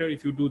wave factor,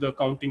 if you do the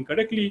counting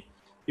correctly,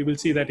 you will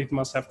see that it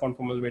must have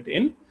conformal weight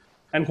n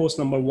and host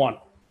number 1.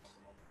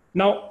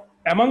 Now,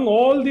 among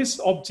all these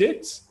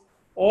objects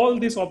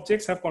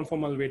have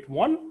conformal weight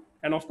 1.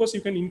 And of course, you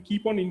can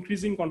keep on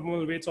increasing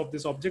conformal weights of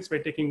these objects by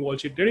taking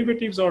worldsheet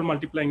derivatives or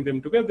multiplying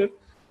them together.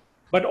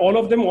 But all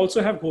of them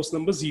also have host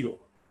number 0.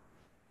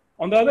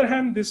 On the other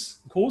hand, this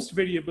ghost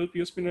variable,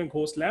 pure Spinor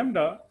ghost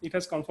lambda, it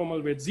has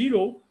conformal weight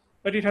 0,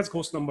 but it has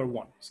host number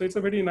 1. So it's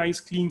a very nice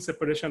clean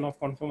separation of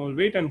conformal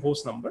weight and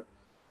host number.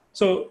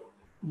 So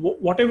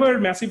whatever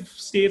massive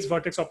states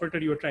vertex operator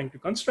you are trying to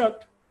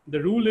construct, the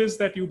rule is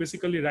that you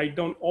basically write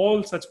down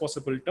all such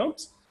possible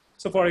terms.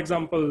 So for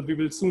example, we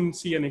will soon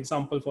see an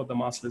example for the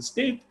massless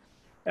state,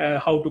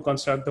 how to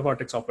construct the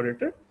vertex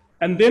operator.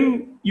 And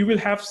then you will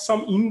have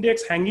some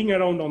index hanging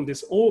around on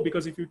this O,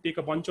 because if you take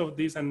a bunch of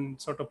these and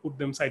sort of put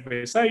them side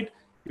by side,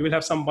 You will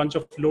have some bunch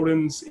of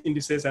Lorentz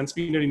indices and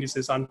Spinor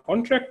indices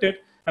uncontracted,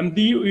 and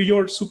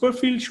your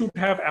superfield should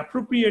have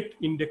appropriate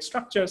index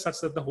structure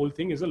such that the whole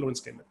thing is a Lorentz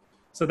tangent.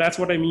 So that's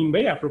what I mean by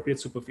appropriate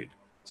superfield.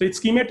 So it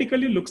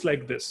schematically looks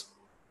like this.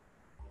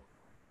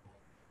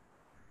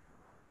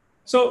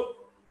 So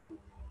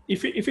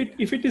if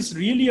it is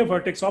really a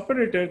vertex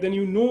operator, then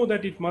you know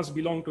that it must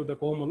belong to the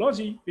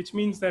cohomology, which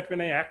means that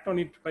when I act on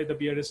it by the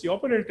BRST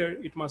operator,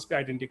 it must be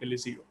identically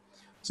 0.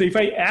 So if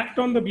I act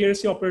on the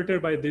BRST operator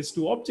by these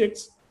two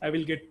objects, I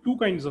will get two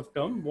kinds of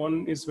term.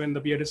 One is when the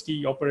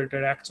BRST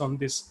operator acts on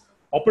this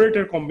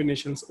operator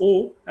combinations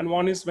O, and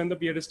one is when the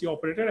BRST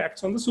operator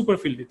acts on the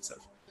superfield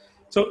itself.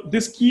 So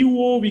this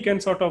QO we can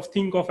sort of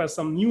think of as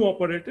some new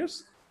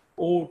operators,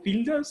 O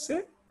tilde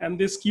say, and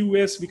this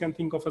QS we can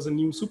think of as a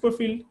new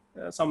superfield,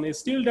 some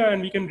S tilde,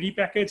 and we can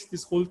repackage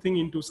this whole thing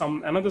into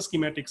some another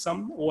schematic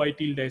sum, OI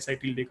tilde, SI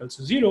tilde equals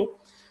to 0.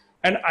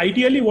 And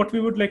ideally what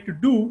we would like to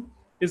do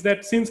is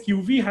that since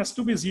QV has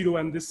to be 0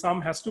 and this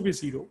sum has to be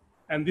 0,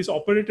 and these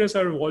operators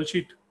are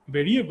worldsheet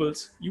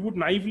variables, you would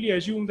naively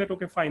assume that,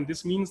 okay, fine,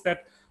 this means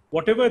that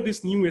whatever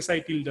this new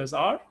SI tildes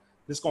are,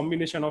 this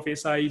combination of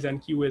SIs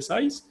and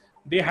QSIs,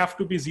 they have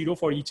to be 0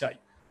 for each I.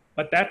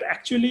 But that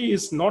actually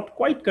is not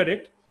quite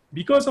correct.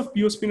 Because of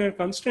pure Spinor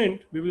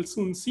constraint, we will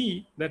soon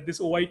see that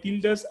these OI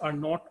tildes are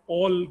not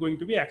all going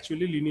to be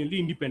actually linearly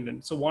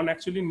independent. So one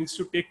actually needs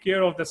to take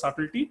care of the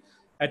subtlety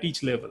at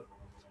each level.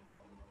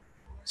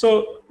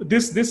 So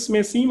this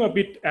may seem a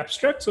bit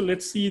abstract. So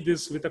let's see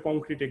this with a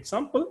concrete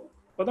example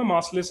for the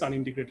massless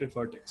unintegrated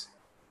vertex.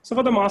 So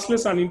for the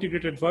massless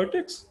unintegrated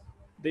vertex,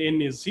 the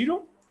n is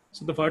 0.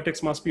 So the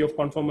vertex must be of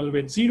conformal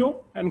weight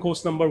 0 and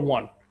host number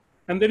 1.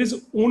 And there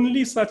is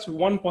only such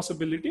one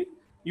possibility.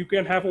 You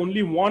can have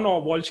only one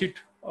worldsheet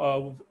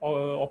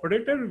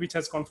operator which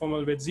has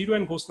conformal weight 0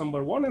 and host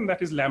number 1, and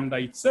that is lambda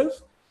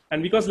itself.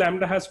 And because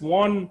lambda has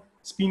one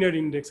Spinor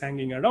index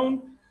hanging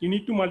around, you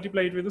need to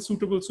multiply it with a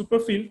suitable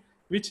superfield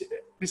which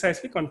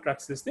precisely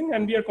contracts this thing,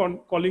 and we are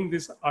calling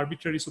this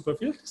arbitrary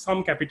superfield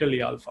some capital A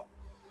alpha.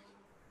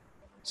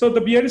 So the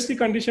BRST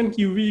condition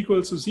QV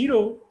equals to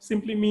 0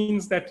 simply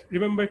means that,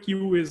 remember,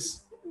 Q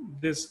is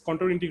this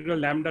contour integral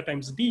lambda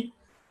times d.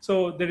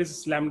 So there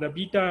is lambda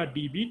beta,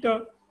 d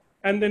beta,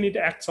 and then it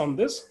acts on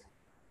this.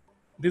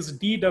 This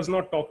d does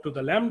not talk to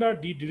the lambda,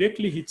 d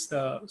directly hits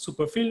the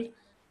superfield.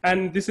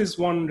 And this is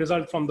one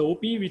result from the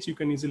OP, which you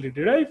can easily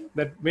derive,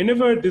 that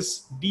whenever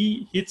this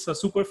d hits a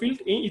superfield,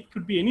 it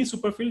could be any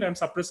superfield, I'm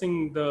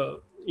suppressing the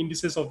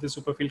indices of the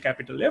superfield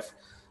capital F,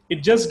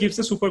 it just gives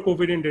a super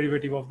covariant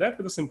derivative of that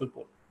with a simple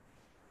pole.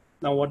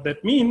 Now what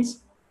that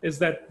means is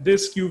that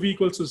this QV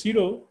equals to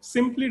 0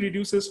 simply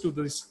reduces to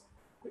this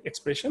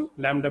expression,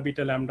 lambda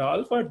beta lambda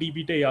alpha, d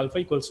beta A alpha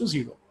equals to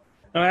 0.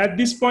 Now at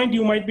this point,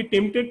 you might be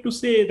tempted to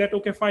say that,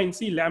 okay, fine,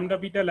 see, lambda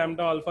beta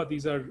lambda alpha,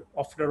 these are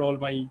after all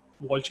my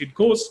worldsheet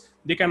ghosts,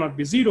 they cannot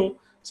be 0.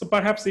 So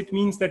perhaps it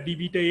means that d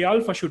beta A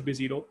alpha should be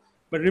 0.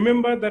 But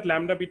remember that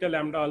lambda beta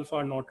lambda alpha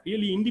are not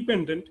really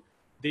independent.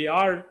 They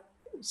are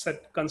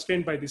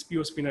constrained by this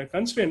pure Spinor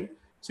constraint.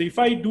 So if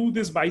I do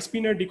this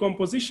bi-Spinor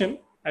decomposition,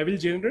 I will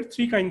generate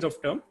three kinds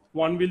of term.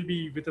 One will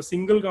be with a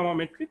single gamma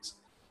matrix,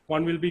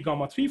 one will be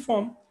gamma 3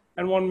 form,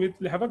 and one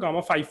will have a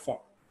gamma 5 form.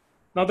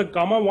 Now the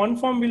gamma 1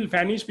 form will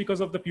vanish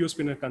because of the pure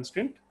Spinor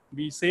constraint.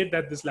 We said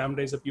that this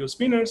lambda is a pure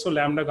Spinor, so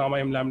lambda gamma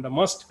m lambda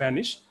must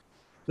vanish.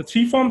 The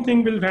 3 form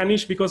thing will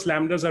vanish because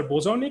lambdas are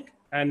bosonic,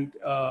 and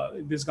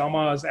this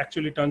gamma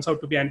actually turns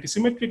out to be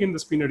antisymmetric in the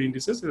Spinor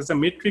indices. As a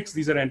matrix,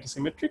 these are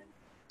antisymmetric.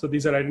 So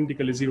these are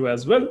identically 0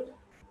 as well.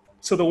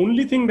 So the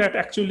only thing that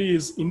actually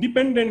is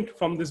independent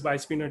from this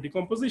bi-Spinor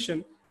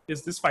decomposition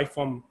is this 5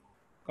 form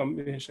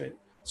combination.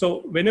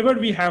 So whenever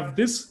we have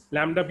this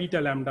lambda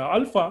beta lambda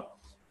alpha,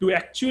 to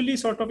actually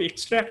sort of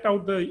extract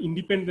out the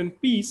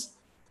independent piece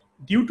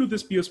due to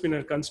this pure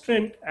Spinor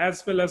constraint,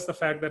 as well as the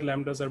fact that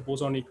lambdas are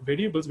bosonic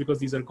variables because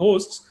these are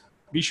ghosts,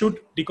 we should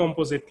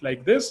decompose it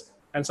like this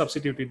and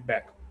substitute it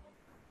back.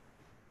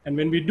 And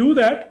when we do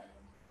that,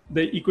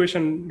 the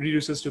equation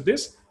reduces to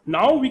this.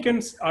 Now we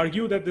can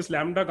argue that this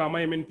lambda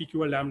gamma mn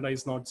pq lambda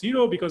is not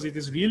 0 because it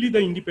is really the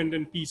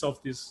independent piece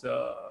of this,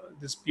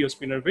 this pure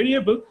Spinor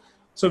variable.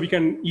 So we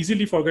can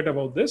easily forget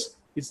about this.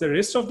 It's the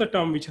rest of the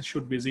term which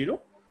should be 0.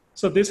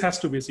 So this has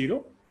to be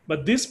 0.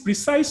 But this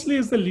precisely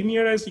is the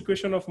linearized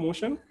equation of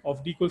motion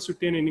of d equals to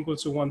 10, n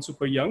equals to 1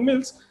 super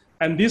Young-Mills.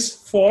 And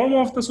this form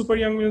of the super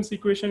Young-Mills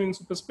equation in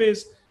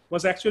superspace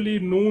was actually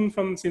known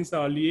from since the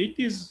early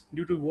 80s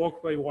due to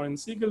work by Warren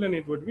Siegel and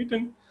Edward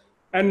Witten.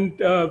 And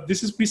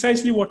this is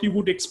precisely what you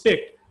would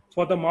expect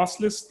for the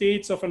massless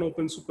states of an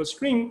open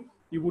superstring.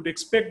 You would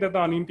expect that the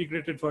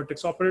unintegrated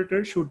vertex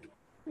operator should,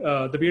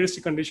 the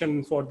BRST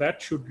condition for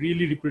that should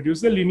really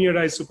reproduce the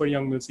linearized super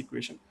Young-Mills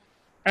equation.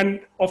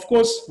 And of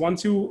course,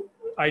 once you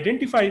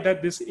identify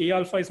that this A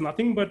alpha is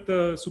nothing but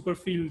the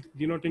superfield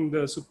denoting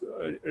the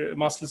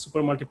massless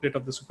supermultiplet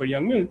of the super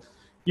Young-Mills,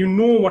 you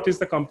know what is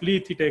the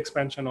complete theta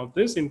expansion of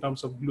this in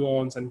terms of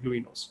gluons and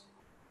gluinos.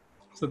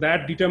 So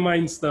that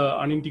determines the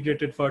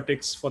unintegrated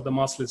vertex for the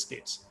massless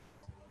states.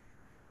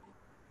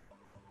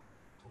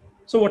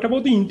 So what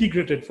about the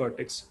integrated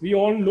vertex? We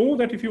all know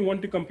that if you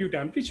want to compute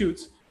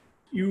amplitudes,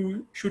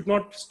 you should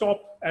not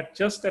stop at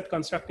just at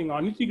constructing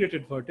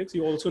unintegrated vertex.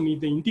 You also need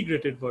the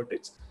integrated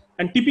vertex.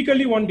 And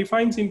typically one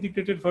defines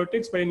integrated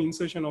vertex by an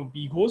insertion of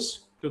B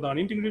host to the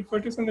unintegrated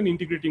vertex and then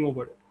integrating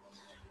over it.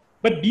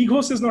 But B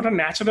host is not a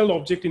natural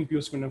object in pure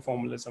Spinor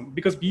formalism,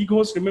 because B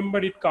host, remember,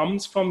 it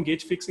comes from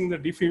gauge fixing the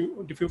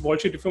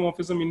worldsheet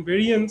diffeomorphism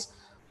invariance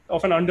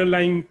of an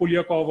underlying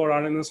Polyakov or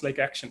RNS-like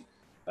action.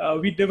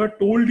 We never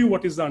told you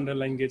what is the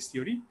underlying gauge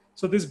theory.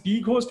 So this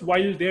B host,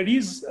 while there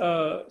is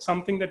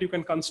something that you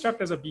can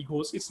construct as a B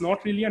host, it's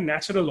not really a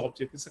natural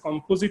object. It's a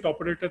composite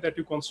operator that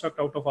you construct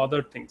out of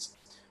other things.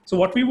 So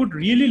what we would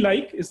really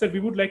like is that we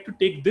would like to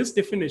take this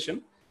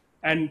definition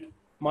and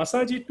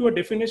massage it to a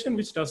definition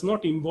which does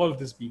not involve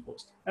this B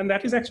host. And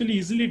that is actually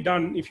easily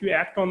done if you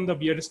act on the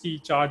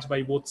BRST charge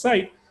by both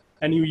sides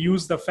and you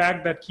use the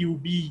fact that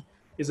QB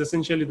is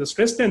essentially the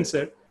stress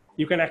tensor.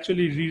 You can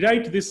actually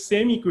rewrite this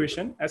same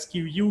equation as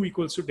QU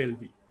equals to del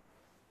V.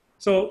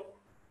 So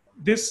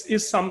this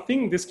is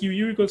something, this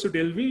QU equals to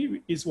del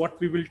V is what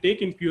we will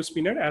take in pure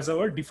Spinor as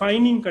our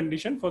defining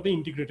condition for the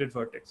integrated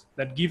vertex.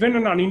 That given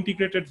an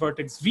unintegrated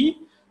vertex V,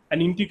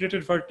 an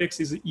integrated vertex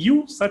is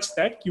U such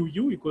that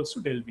QU equals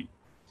to del V.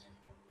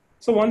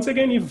 So once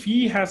again, if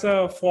V has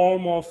a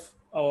form of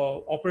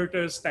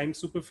operators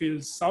times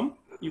superfields sum,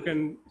 you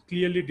can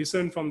clearly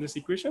discern from this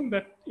equation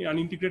that an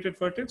integrated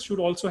vertex should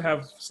also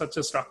have such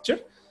a structure.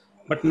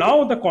 But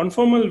now the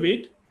conformal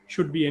weight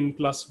should be n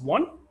plus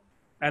 1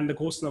 and the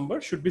ghost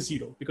number should be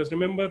 0. Because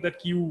remember that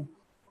Q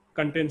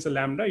contains a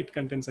lambda, it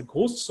contains a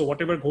ghost. So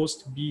whatever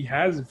ghost V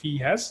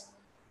has,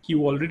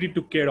 Q already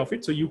took care of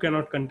it. So you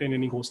cannot contain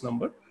any ghost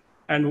number.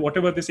 And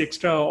whatever this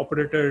extra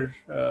operator,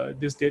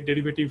 this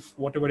derivative,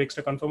 whatever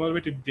extra conformal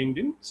weight it brings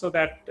in, so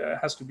that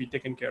has to be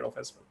taken care of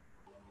as well.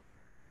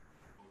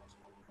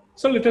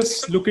 So let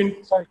us look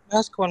in. Sorry, can I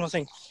ask one more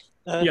thing?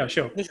 Yeah,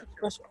 sure. This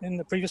expression in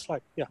the previous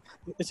slide, yeah.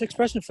 This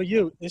expression for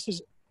you, this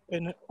is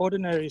an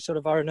ordinary sort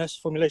of RNS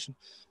formulation.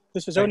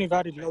 This is only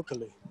valid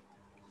locally.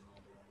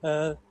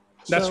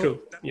 That's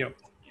true, yeah.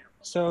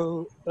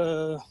 So,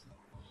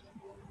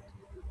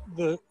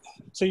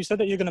 so you said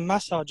that you're going to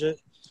massage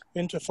it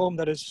into a form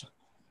that is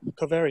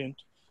covariant.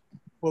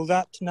 Will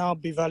that now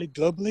be valid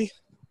globally?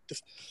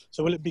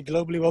 So will it be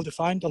globally well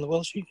defined on the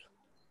worldsheet?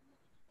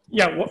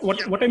 Yeah,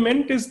 what I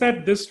meant is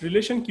that this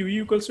relation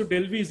QE equals to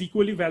del V is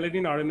equally valid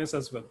in RNS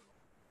as well.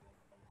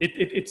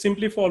 It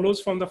simply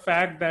follows from the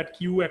fact that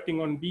Q acting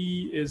on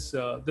B is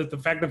the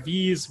fact that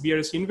V is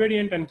BRS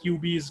invariant and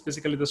QB is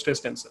basically the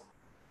stress tensor.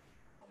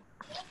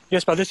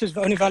 Yes, but this is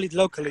only valid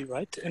locally,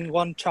 right? In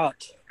one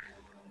chart.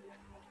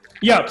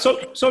 Yeah, so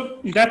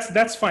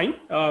that's fine.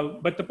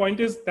 But the point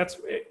is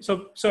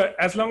so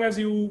as long as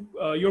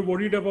you're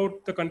worried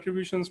about the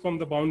contributions from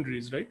the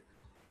boundaries, right?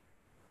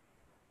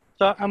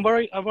 So I'm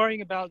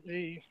worrying about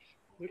the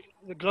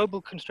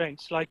global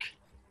constraints, like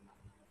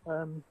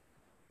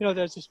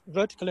there's this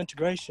vertical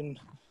integration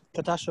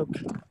that Ashok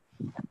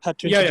had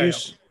to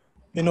introduce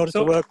in order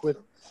to work with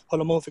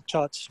holomorphic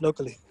charts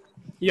locally.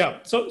 Yeah.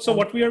 So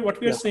what we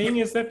are saying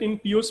is that in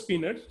pure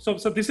Spinor, so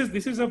this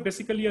is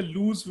basically a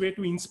loose way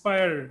to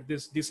inspire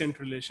this descent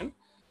relation.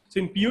 So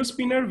in pure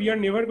Spinor, we are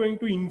never going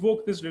to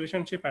invoke this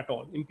relationship at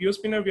all. In pure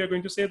Spinor, we are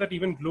going to say that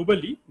even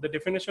globally, the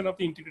definition of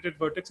the integrated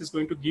vertex is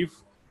going to be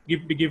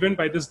given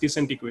by this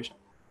descent equation.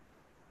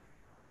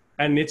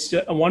 And it's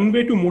one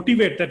way to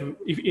motivate that.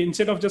 If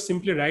instead of just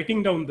simply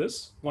writing down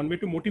this, one way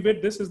to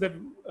motivate this is that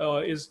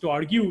is to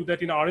argue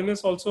that in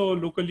RNS also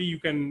locally you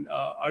can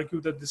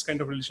argue that this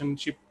kind of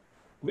relationship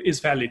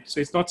is valid. So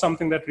it's not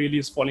something that really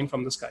is falling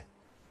from the sky.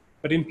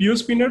 But in pure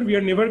Spinor, we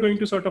are never going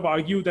to sort of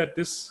argue that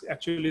this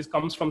actually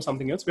comes from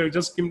something else. We're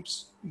just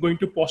going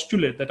to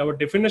postulate that our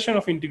definition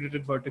of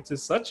integrated vertex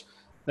is such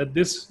that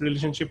this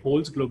relationship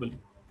holds globally.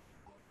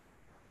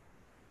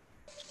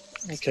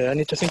 Okay, I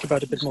need to think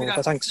about it a bit more,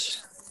 but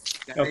thanks.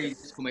 Can I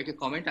just make a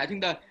comment? I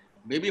think that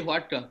maybe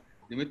what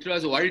Dimitra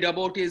is worried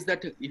about is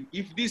that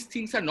if these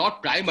things are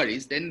not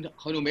primaries, then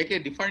when you make a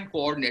different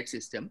coordinate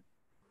system,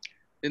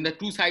 then the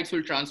two sides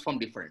will transform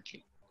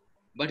differently.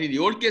 But in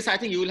your case, I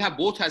think you will have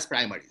both as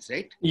primaries,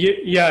 right?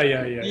 Yeah.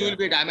 You will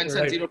be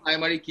dimension 0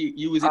 primary,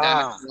 U is a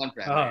dimension 1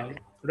 primary.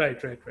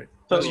 Right.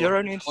 So you're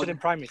only interested in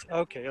primaries.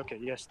 Okay,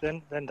 yes,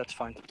 then that's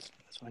fine.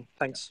 That's fine.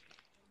 Thanks.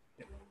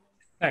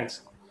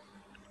 Thanks.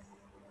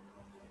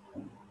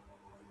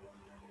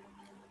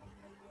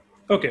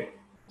 Okay,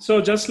 so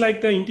just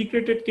like the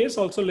integrated case,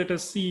 also let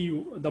us see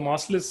the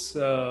massless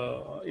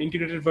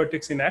integrated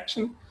vertex in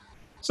action.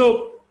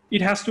 So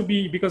it has to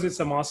be, because it's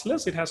a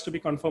massless, it has to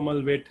be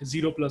conformal weight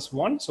 0 plus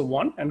 1, so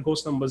 1, and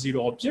ghost number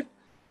 0 object.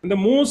 And the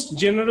most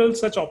general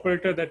such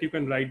operator that you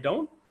can write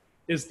down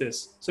is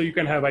this. So you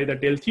can have either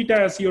del theta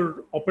as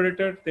your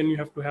operator, then you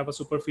have to have a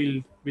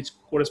superfield which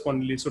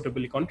correspondingly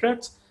suitably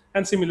contracts,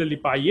 and similarly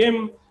pi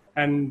m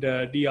and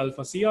d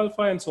alpha c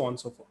alpha and so on and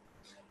so forth.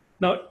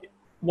 Now,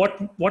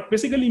 what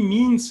basically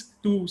means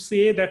to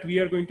say that we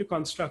are going to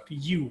construct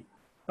U.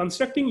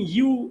 Constructing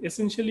U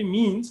essentially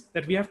means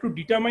that we have to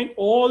determine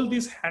all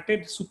these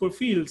hatted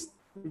superfields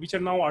which are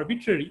now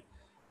arbitrary,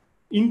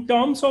 in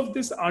terms of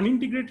this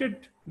unintegrated,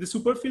 the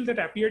superfield that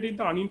appeared in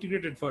the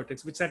unintegrated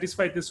vertex, which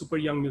satisfied the super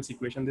Young-Mills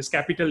equation, this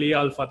capital A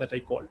alpha that I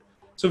called.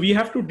 So we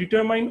have to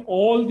determine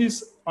all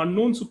these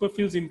unknown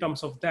superfields in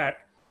terms of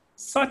that,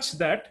 such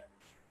that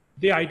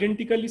they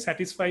identically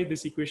satisfy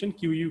this equation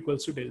QU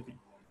equals to del V.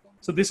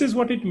 So this is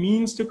what it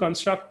means to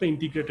construct the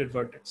integrated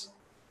vertex.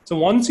 So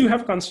once you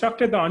have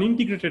constructed the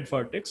unintegrated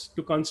vertex,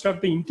 to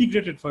construct the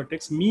integrated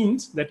vertex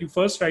means that you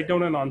first write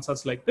down an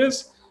answers like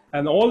this,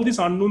 and all these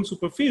unknown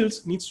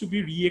superfields needs to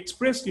be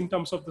re-expressed in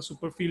terms of the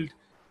superfield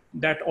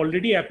that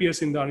already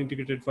appears in the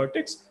unintegrated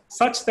vertex,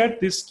 such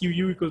that this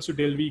QU equals to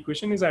del V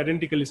equation is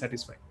identically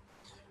satisfied.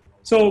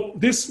 So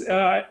this,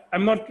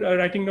 I'm not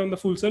writing down the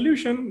full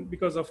solution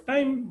because of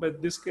time,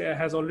 but this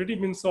has already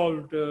been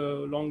solved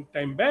a long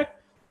time back.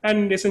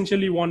 And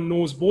essentially one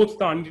knows both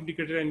the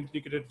unintegrated and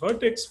integrated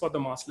vertex for the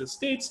massless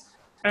states.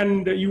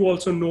 And you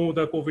also know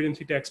the covariant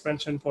theta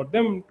expansion for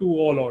them to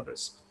all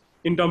orders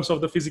in terms of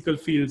the physical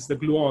fields, the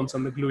gluons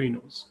and the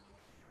gluinos.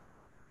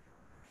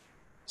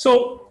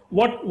 So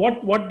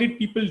what did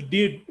people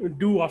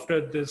do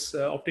after this,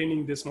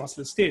 obtaining this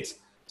massless states?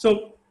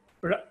 So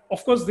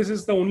of course, this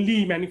is the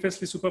only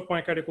manifestly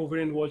super-Poincare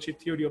covariant worldsheet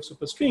theory of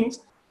superstrings.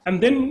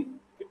 And then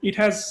it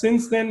has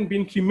since then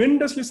been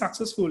tremendously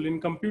successful in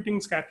computing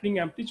scattering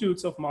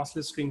amplitudes of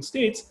massless string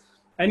states.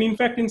 And in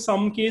fact, in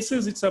some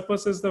cases, it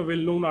surpasses the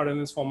well-known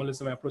RNS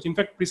formalism approach. In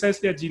fact,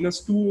 precisely at genus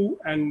 2,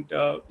 and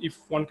if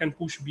one can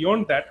push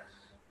beyond that,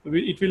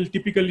 it will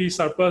typically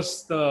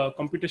surpass the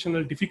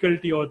computational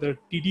difficulty or the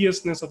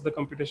tediousness of the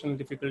computational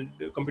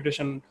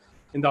computation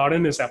in the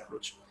RNS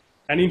approach.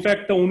 And in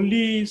fact,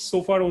 the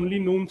so far only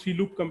known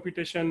 3-loop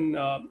computation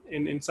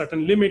in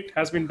certain limit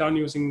has been done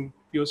using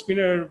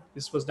Spinor.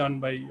 This was done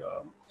by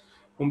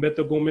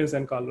Humberto Gomez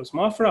and Carlos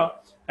Mafra.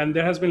 And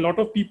there has been a lot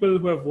of people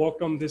who have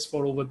worked on this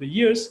for over the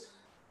years.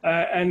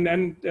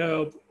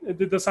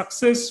 The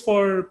success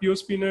for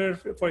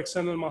Spinor for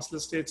external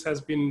massless states has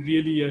been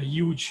really a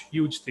huge,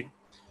 huge thing.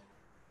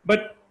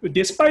 But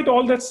despite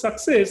all that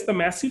success, the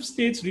massive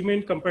states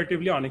remain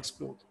comparatively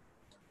unexplored.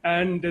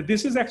 And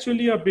this is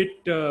actually a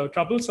bit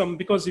troublesome,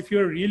 because if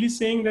you're really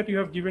saying that you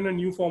have given a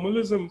new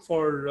formalism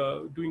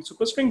for doing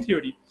superstring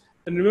theory,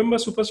 then remember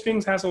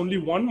superstrings has only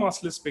one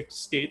massless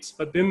states,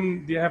 but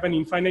then they have an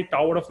infinite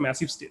tower of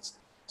massive states.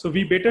 So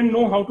we better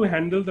know how to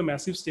handle the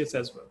massive states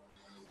as well.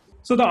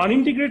 So the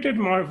unintegrated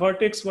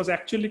vertex was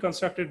actually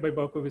constructed by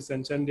Berkovits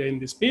and Chandia in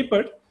this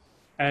paper,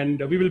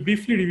 and we will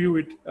briefly review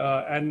it.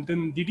 And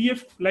then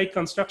DDF-like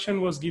construction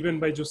was given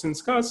by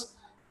Josinskas.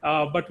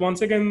 But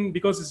once again,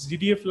 because it's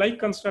DDF-like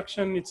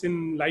construction, it's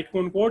in light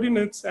cone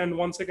coordinates, and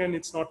once again,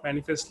 it's not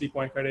manifestly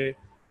Poincare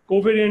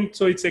covariant.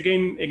 So it's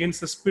again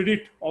against the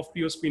spirit of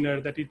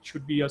Spinor that it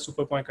should be a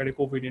super-Poincare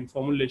covariant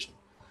formulation.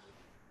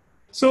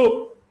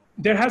 So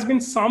there has been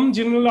some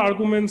general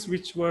arguments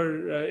which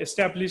were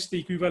established the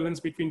equivalence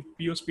between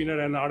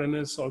Spinor and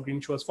RNS or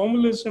Green-Schwarz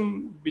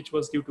formalism, which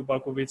was due to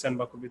Berkovits and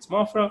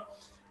Berkovits-Mafra.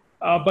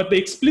 But the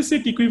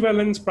explicit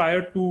equivalence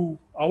prior to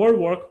our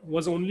work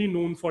was only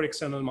known for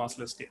external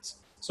massless states.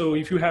 So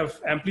if you have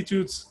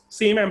amplitudes,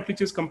 same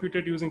amplitudes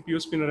computed using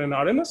Spinor and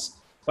RNS,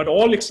 but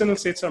all external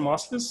states are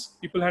massless,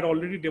 people had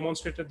already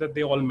demonstrated that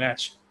they all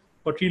match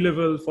for tree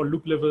level, for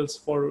loop levels,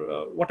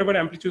 for whatever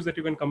amplitudes that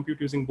you can compute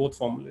using both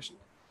formulation.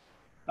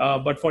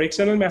 But for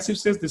external massive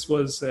states, this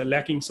was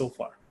lacking so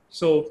far.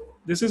 So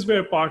this is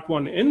where part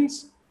 1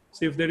 ends.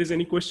 So if there is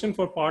any question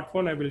for part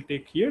 1, I will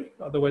take here.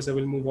 Otherwise, I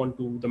will move on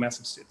to the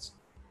massive states.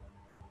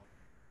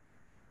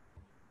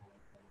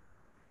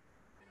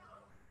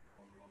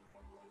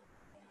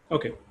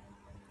 Okay,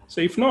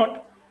 so if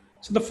not,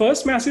 so the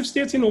first massive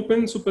states in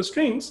open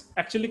superstrings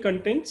actually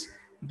contains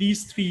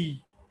these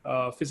 3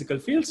 physical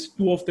fields.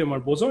 2 of them are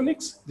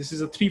bosonics. This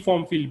is a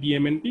 3-form field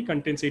BMNP,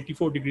 contains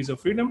 84 degrees of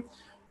freedom.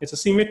 It's a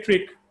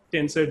symmetric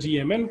tensor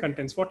GMN,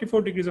 contains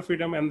 44 degrees of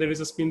freedom, and there is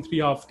a spin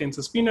 3/2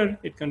 tensor Spinor.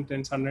 It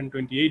contains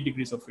 128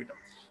 degrees of freedom.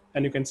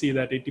 And you can see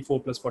that 84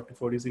 plus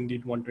 44 is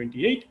indeed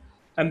 128.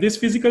 And this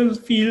physical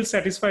field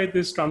satisfies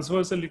this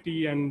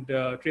transversality and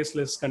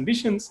traceless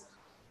conditions.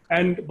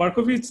 And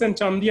Berkovits and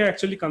Chandia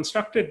actually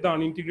constructed the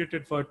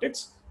unintegrated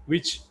vertex,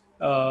 which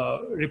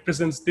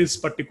represents this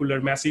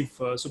particular massive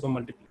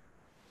supermultiplier.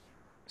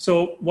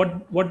 So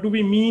what do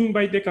we mean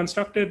by they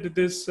constructed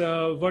this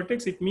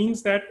vertex? It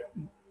means that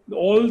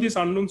all these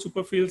unknown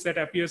superfields that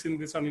appears in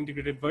this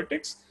unintegrated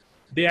vertex,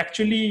 they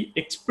actually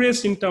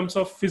express in terms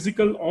of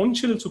physical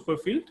on-shell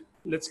superfield,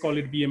 let's call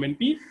it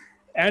BMNP,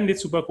 and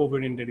its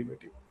supercovariant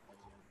derivative.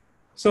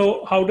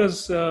 So how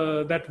does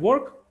that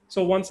work?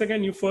 So once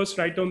again, you first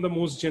write down the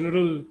most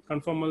general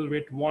conformal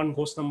with one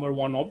host number,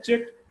 one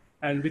object,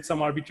 and with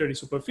some arbitrary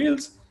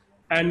superfields.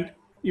 And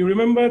you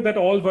remember that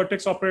all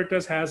vertex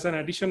operators has an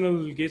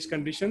additional gauge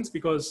conditions,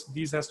 because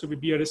these has to be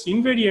BRST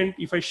invariant.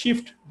 If I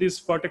shift this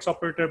vertex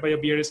operator by a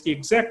BRST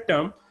exact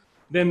term,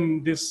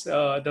 then this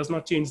does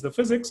not change the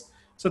physics.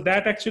 So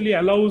that actually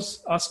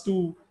allows us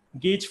to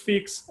gauge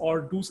fix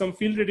or do some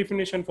field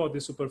redefinition for the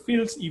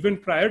superfields even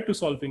prior to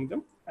solving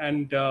them.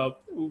 And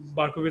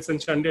Berkovits and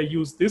Chandia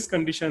use these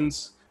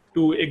conditions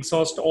to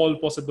exhaust all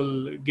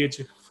possible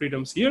gauge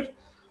freedoms here.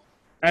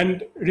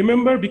 And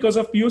remember, because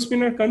of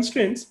Spinor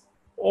constraints,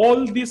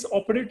 all these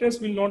operators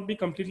will not be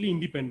completely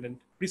independent.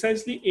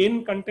 Precisely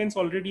n contains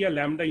already a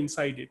lambda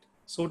inside it.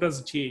 So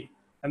does j.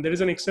 And there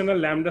is an external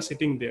lambda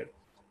sitting there.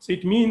 So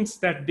it means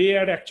that they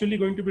are actually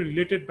going to be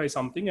related by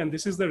something. And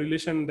this is the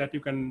relation that you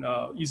can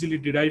easily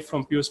derive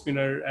from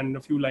Spinor and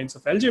a few lines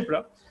of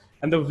algebra.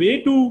 And the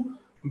way to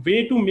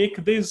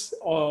make these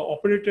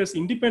operators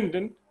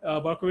independent,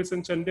 Berkovits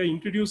and Chandra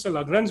introduced a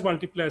Lagrange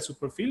multiplier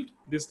superfield.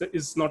 This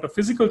is not a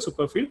physical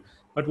superfield,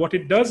 but what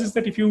it does is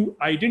that if you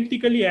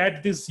identically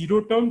add this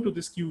zero term to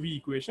this QV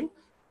equation,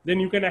 then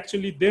you can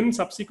actually then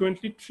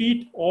subsequently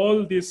treat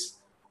all these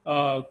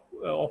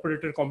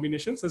operator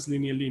combinations as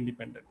linearly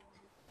independent.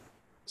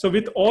 So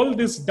with all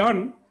this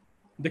done,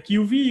 the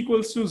QV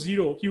equals to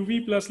 0,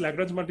 QV plus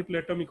Lagrange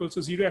multiplier term equals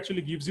to 0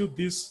 actually gives you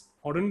this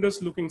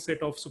horrendous looking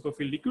set of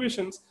superfield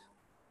equations,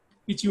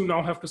 which you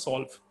now have to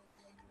solve.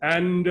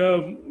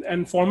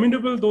 And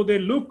formidable though they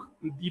look,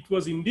 it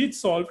was indeed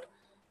solved.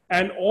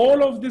 And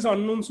all of these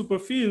unknown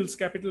superfields,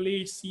 capital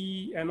H,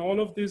 C, and all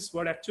of these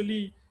were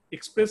actually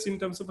expressed in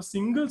terms of a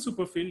single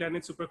superfield and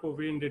its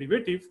supercovariant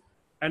derivative.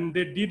 And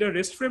they did a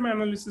rest frame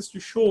analysis to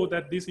show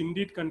that this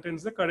indeed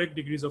contains the correct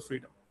degrees of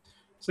freedom.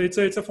 So it's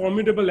a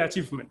formidable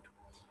achievement.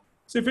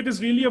 So if it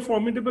is really a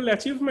formidable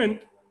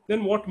achievement,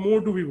 then what more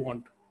do we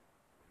want?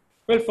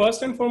 Well,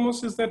 first and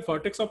foremost is that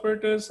vertex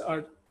operators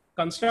are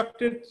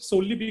constructed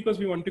solely because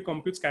we want to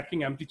compute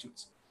scattering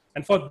amplitudes.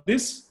 And for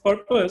this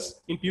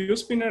purpose, in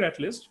Spinor at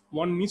least,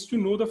 one needs to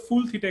know the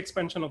full theta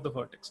expansion of the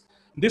vertex.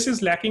 This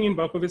is lacking in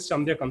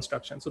Berkovits-Chandra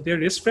construction. So their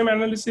rest frame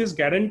analysis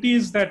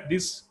guarantees that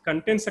this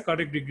contains the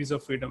correct degrees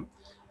of freedom.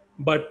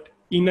 But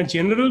in a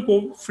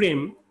general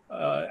frame,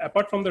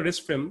 apart from the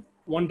rest frame,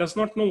 one does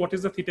not know what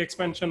is the theta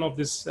expansion of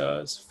this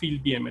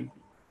field BMNP.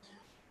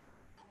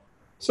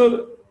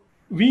 So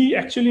we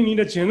actually need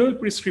a general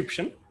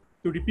prescription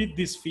to repeat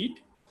this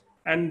feat.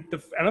 And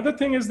another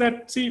thing is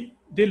that, see,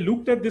 they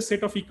looked at this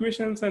set of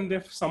equations and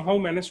they've somehow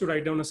managed to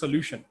write down a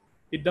solution.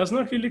 It does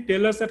not really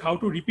tell us that how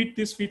to repeat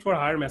this feat for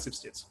higher massive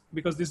states,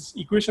 because these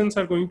equations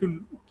are going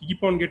to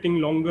keep on getting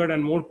longer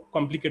and more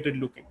complicated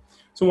looking.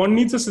 So one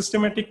needs a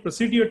systematic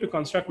procedure to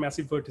construct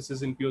massive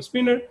vertices in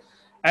Spinor.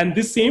 And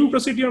this same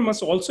procedure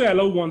must also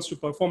allow ones to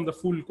perform the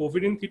full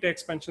covariant theta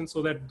expansion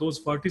so that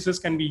those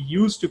vertices can be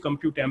used to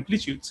compute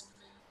amplitudes.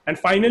 And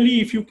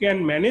finally, if you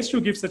can manage to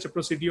give such a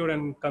procedure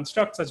and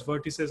construct such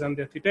vertices and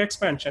their theta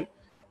expansion,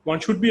 one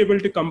should be able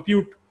to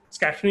compute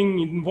scattering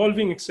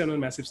involving external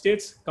massive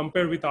states,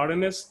 compare with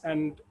RNS,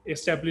 and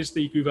establish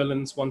the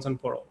equivalence once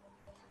and for all.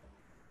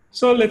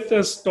 So let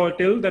us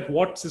tell that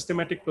what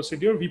systematic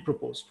procedure we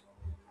proposed.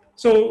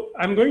 So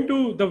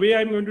the way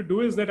I'm going to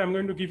do is that I'm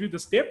going to give you the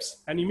steps,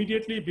 and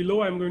immediately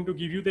below I'm going to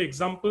give you the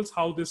examples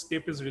how this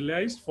step is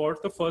realized for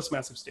the first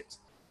massive states.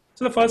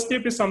 So the first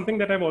step is something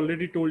that I've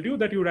already told you,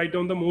 that you write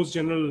down the most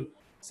general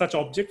such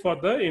object for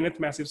the nth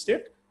massive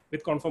state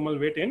with conformal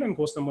weight n and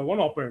ghost number 1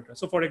 operator.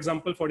 So for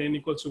example, for n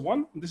equals to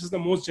 1, this is the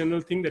most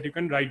general thing that you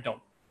can write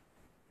down.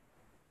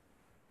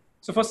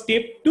 So for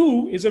step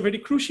 2 is a very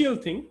crucial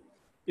thing,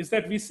 is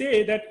that we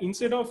say that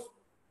instead of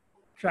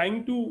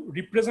trying to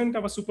represent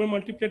our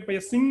supermultiplet by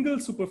a single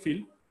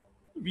superfield,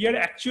 we are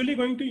actually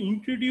going to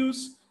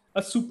introduce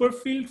a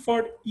superfield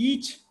for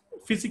each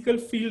physical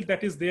field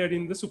that is there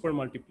in the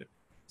supermultiplet.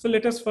 So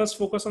let us first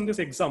focus on this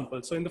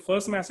example. So in the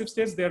first massive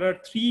states, there are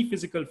 3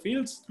 physical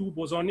fields, 2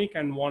 bosonic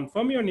and 1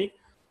 fermionic.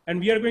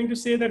 And we are going to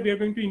say that we are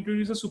going to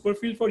introduce a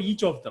superfield for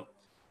each of them.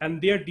 And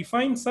they are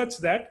defined such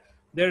that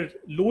their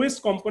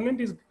lowest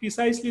component is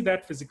precisely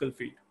that physical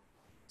field.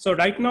 So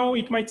right now,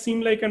 it might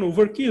seem like an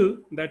overkill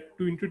that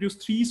to introduce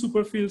 3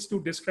 superfields to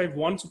describe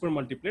 1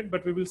 supermultiplet,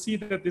 but we will see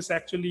that this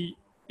actually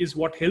is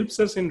what helps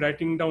us in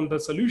writing down the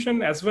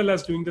solution as well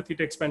as doing the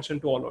theta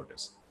expansion to all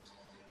orders.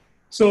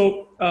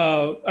 So,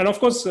 and of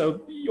course,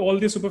 all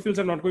these superfields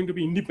are not going to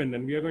be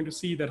independent. We are going to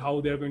see that how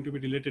they are going to be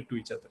related to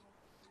each other.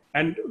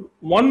 And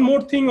one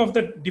more thing of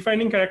the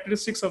defining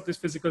characteristics of this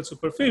physical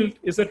superfield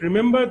is that,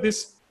 remember,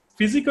 this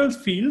physical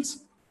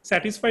fields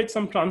satisfied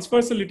some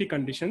transversality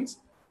conditions.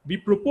 We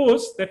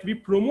propose that we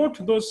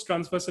promote those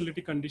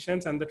transversality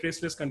conditions and the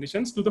traceless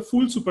conditions to the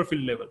full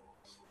superfield level.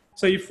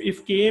 So if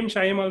Km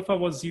psi m alpha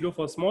was 0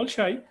 for small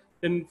psi,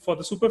 then for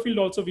the superfield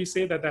also we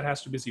say that that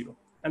has to be 0.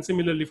 And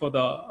similarly for the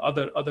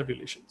other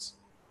relations.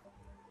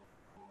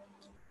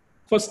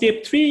 For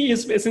step 3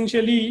 is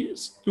essentially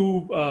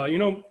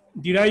to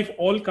derive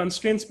all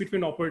constraints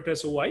between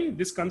operators OI.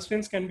 These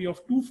constraints can be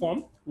of 2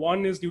 forms.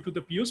 One is due to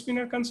the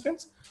Spinor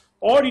constraints,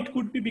 or it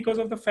could be because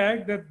of the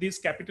fact that these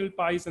capital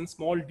Pi's and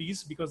small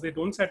d's, because they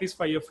don't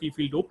satisfy a free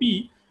field OP,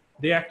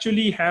 they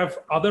actually have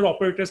other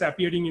operators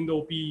appearing in the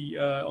OP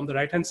on the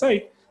right-hand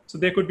side. So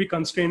there could be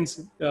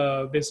constraints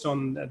based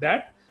on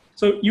that.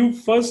 So you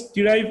first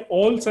derive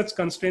all such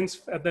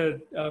constraints at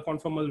the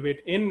conformal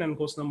weight n and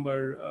ghost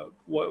number,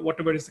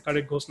 whatever is the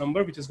correct ghost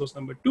number, which is ghost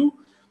number 2.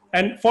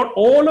 And for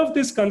all of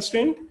this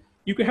constraint,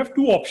 you can have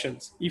 2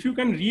 options. If you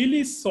can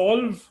really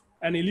solve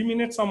and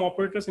eliminate some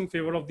operators in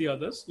favor of the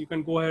others, you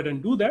can go ahead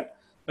and do that.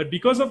 But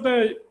because of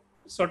the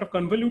sort of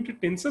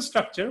convoluted tensor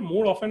structure,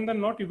 more often than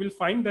not, you will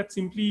find that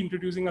simply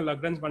introducing a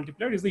Lagrange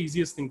multiplier is the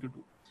easiest thing to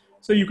do.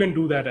 So you can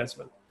do that as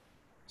well.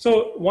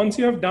 So once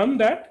you have done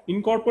that,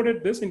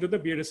 incorporate this into the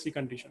BRST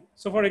condition.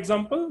 So for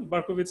example,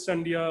 Berkovits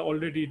and Dia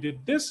already did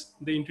this.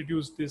 They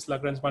introduced this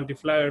Lagrange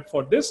multiplier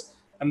for this,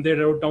 and they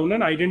wrote down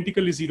an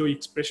identically zero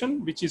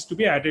expression, which is to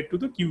be added to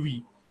the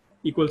QV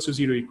equals to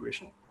 0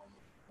 equation.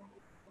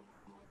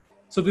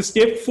 So the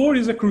step 4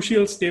 is a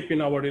crucial step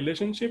in our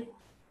relationship,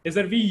 is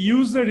that we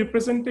use the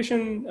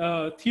representation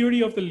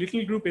theory of the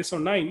little group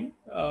SO9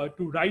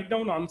 to write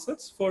down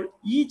answers for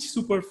each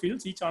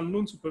superfields, each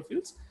unknown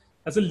superfields,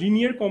 as a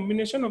linear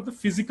combination of the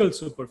physical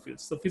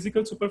superfields. The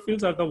physical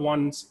superfields are the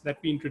ones that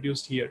we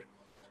introduced here,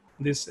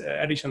 these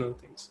additional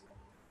things.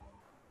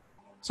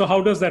 So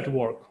how does that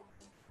work?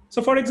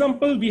 So for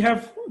example, we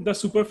have the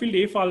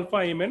superfield F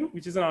alpha Mn,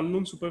 which is an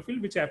unknown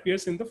superfield, which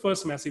appears in the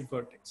first massive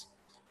vertex.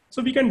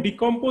 So we can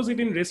decompose it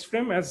in rest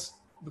frame as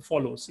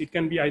follows. It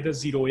can be either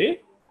 0A.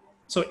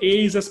 So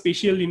A is a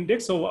spatial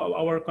index. So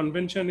our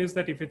convention is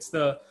that if it's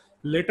the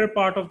later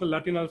part of the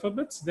Latin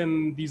alphabets,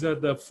 then these are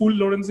the full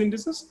Lorentz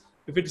indices.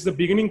 If it's the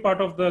beginning part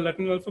of the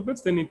Latin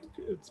alphabets, then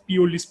it's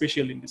purely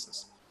spatial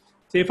indices.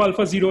 So F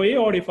alpha 0A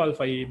or F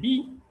alpha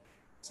AB.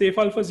 So F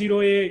alpha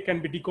 0A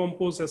can be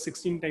decomposed as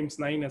 16 times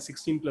 9 as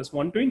 16 plus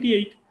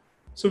 128.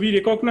 So we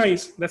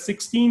recognize that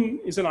 16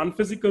 is an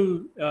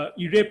unphysical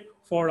irrep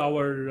for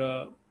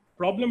our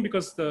problem,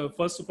 because the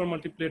first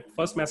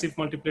first massive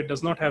multiplet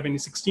does not have any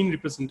 16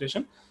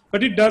 representation,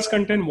 but it does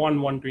contain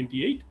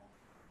 128.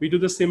 We do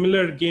the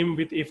similar game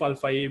with F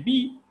alpha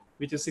AB,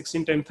 which is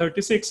 16 times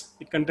 36.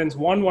 It contains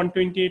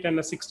 128 and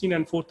a 16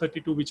 and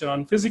 432, which are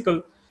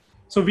unphysical.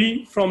 So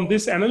from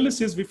this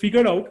analysis, we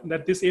figured out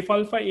that this F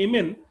alpha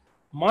Mn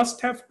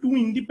must have two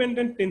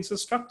independent tensor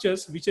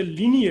structures which are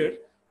linear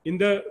in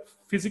the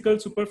physical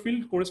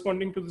superfield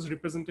corresponding to this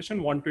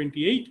representation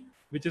 128,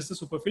 which is the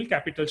superfield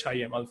capital Chi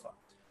M alpha.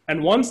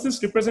 And once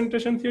this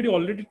representation theory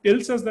already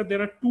tells us that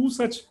there are two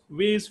such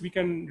ways we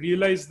can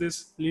realize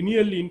this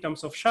linearly in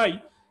terms of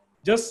Chi,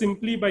 just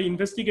simply by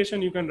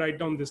investigation, you can write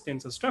down these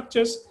tensor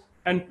structures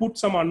and put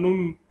some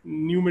unknown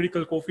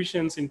numerical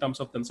coefficients in terms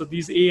of them. So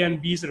these A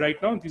and B's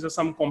right now, these are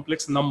some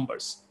complex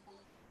numbers.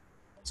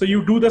 So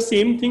you do the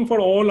same thing for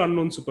all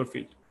unknown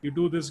superfield. You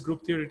do this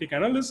group theoretic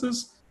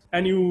analysis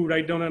and you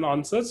write down an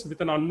answers with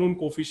an unknown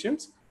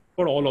coefficients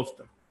for all of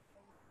them.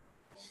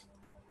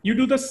 You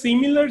do the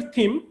similar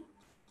thing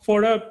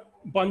for a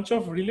bunch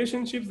of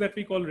relationships that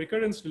we call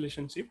recurrence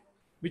relationship,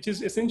 which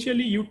is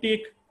essentially you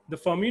take the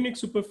fermionic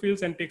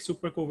superfields and take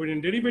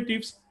supercovariant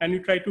derivatives and you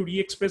try to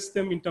re-express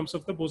them in terms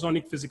of the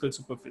bosonic physical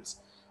superfields.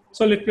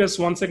 So let us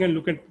once again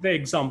look at the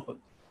example.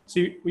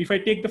 So if I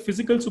take the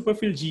physical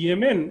superfield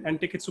GMN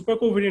and take its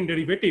supercovariant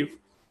derivative,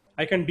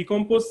 I can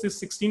decompose this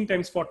 16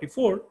 times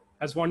 44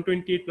 as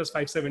 128 plus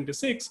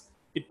 576.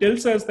 It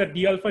tells us that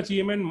d alpha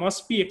GMN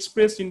must be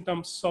expressed in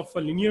terms of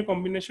a linear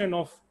combination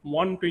of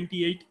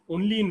 128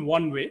 only in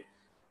one way.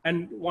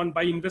 And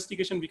by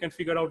investigation, we can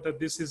figure out that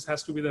this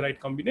has to be the right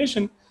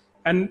combination.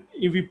 And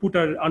if we put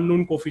an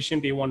unknown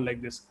coefficient A1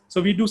 like this.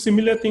 So we do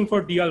similar thing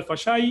for d alpha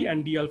Chi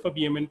and d alpha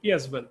BMNP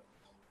as well.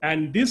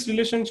 And this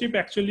relationship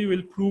actually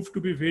will prove to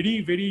be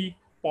very, very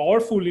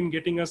powerful in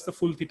getting us the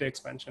full theta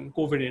expansion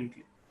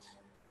covariantly.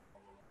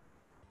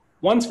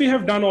 Once we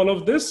have done all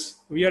of this,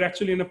 we are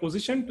actually in a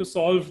position to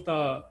solve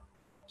the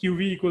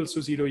QV equals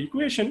to 0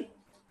 equation.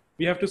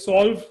 We have to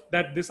solve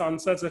that these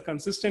answers are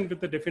consistent with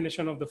the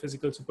definition of the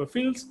physical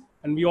superfields.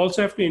 And we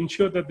also have to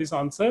ensure that these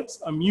answers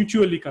are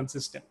mutually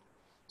consistent.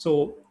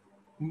 So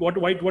what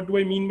do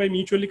I mean by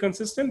mutually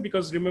consistent?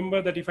 Because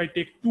remember that if I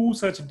take two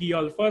such d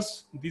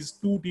alphas, these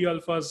two d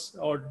alphas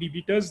or d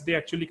betas, they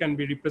actually can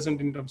be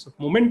represented in terms of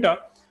momenta.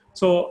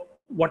 So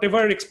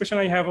whatever expression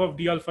I have of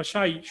d alpha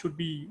Chi should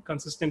be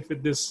consistent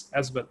with this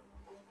as well.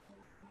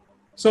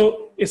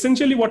 So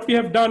essentially what we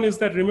have done is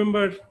that,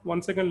 remember,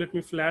 once again, let me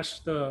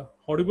flash the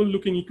horrible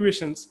looking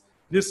equations.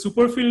 This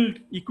superfield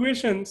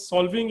equation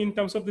solving in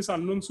terms of this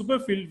unknown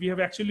superfield, we have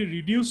actually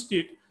reduced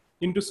it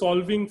into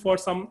solving for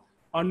some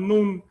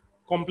unknown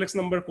complex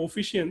number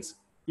coefficients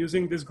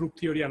using this group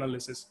theory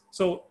analysis.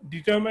 So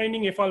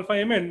determining F alpha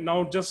Mn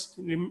now just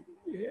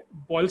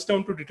boils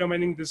down to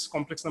determining this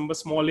complex number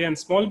small a and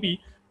small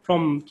b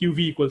from QV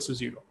equals to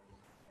 0.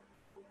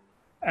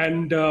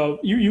 And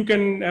you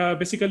can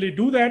basically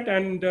do that,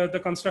 and the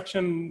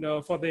construction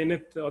for the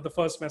nth or the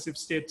first massive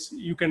states,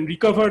 you can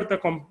recover the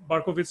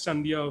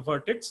Berkovits-Chandia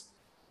vertex,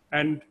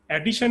 and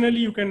additionally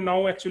you can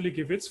now actually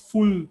give its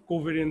full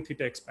covariant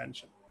theta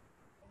expansion.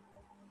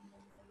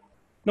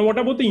 Now what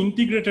about the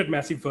integrated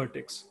massive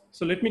vertex?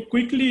 So let me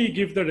quickly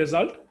give the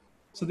result.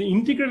 So the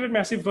integrated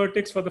massive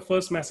vertex for the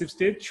first massive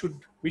state,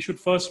 we should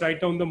first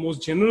write down the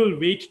most general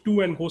weight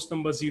 2 and host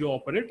number 0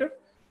 operator.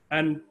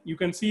 And you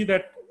can see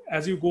that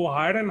as you go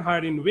higher and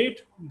higher in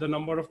weight, the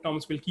number of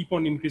terms will keep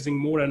on increasing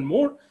more and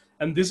more.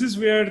 And this is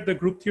where the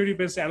group theory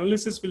based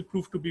analysis will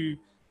prove to be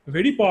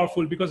very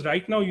powerful, because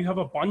right now you have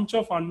a bunch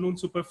of unknown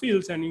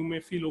superfields and you may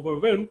feel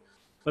overwhelmed.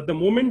 But the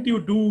moment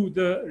you do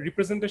the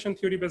representation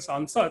theory based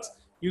ansatz,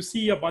 you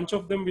see a bunch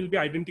of them will be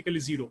identically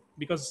 0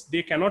 because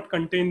they cannot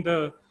contain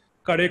the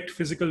correct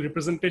physical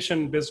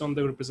representation based on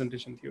the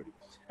representation theory.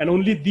 And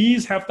only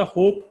these have the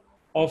hope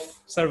of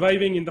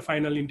surviving in the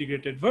final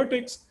integrated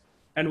vertex.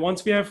 And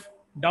once we have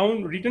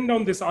written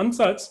down this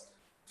ansatz,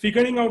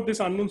 figuring out this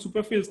unknown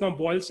superfields now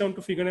boils down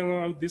to figuring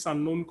out this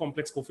unknown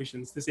complex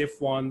coefficients, this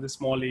F1, the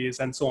small a's,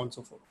 and so on and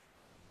so forth.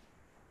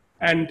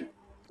 And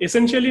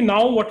essentially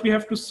now what we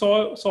have to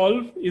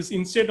solve is,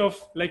 instead of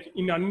like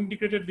in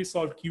unintegrated, we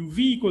solve QV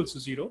equals to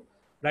 0.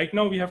 Right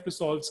now we have to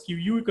solve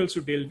QU equals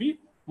to del V.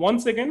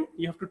 Once again,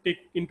 you have to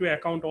take into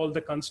account all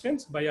the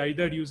constants by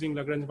either using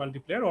Lagrange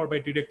multiplier or by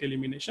direct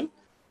elimination.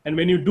 And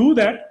when you do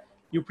that,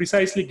 you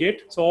precisely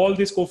get, so all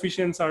these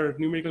coefficients are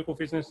numerical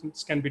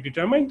coefficients can be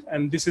determined,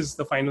 and this is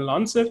the final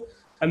answer.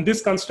 And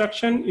this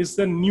construction is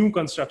the new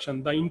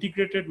construction. The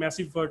integrated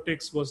massive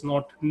vertex was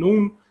not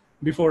known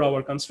before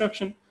our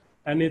construction,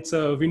 and it's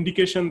a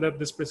vindication that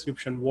this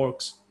prescription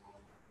works.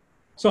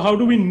 So how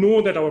do we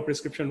know that our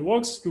prescription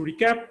works? To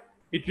recap,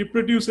 it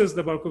reproduces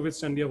the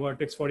Berkovits-Chandia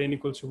vertex for n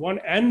equals to 1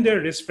 and their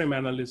rest frame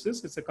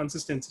analysis. It's a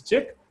consistency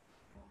check.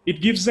 It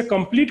gives a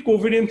complete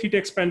covariant theta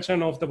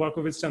expansion of the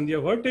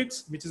Berkovits-Chandia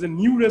vertex, which is a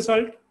new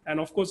result. And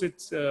of course,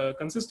 it's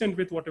consistent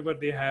with whatever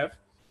they have.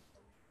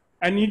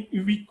 And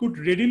we could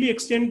readily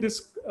extend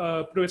this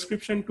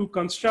prescription to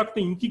construct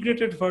the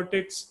integrated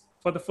vertex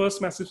for the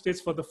first massive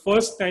states for the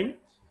first time.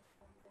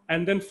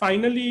 And then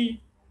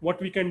finally,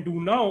 what we can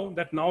do now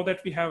that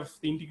we have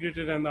the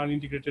integrated and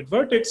unintegrated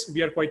vertex,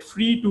 we are quite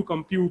free to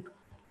compute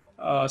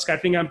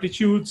scattering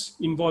amplitudes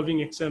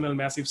involving external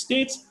massive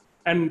states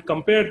and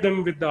compare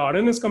them with the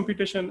RNS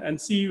computation and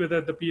see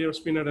whether the Pierre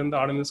Spinor and the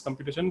RNS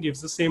computation gives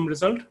the same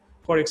result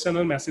for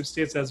external massive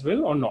states as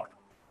well or not.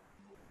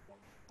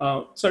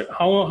 Sorry,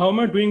 how am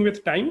I doing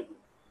with time?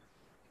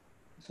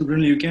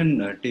 Subhroneel, you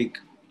can take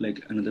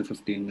like another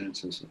 15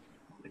 minutes or so.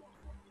 Like,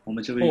 how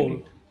much of it you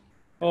need?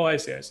 Oh, I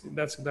see.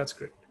 That's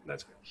great.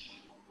 That's great.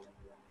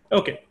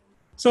 Okay.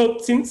 So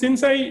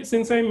since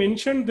I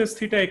mentioned this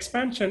theta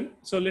expansion,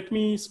 so let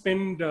me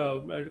spend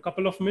a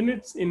couple of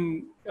minutes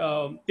in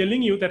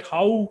telling you that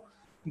how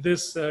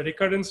this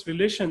recurrence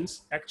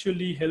relations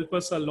actually help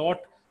us a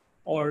lot,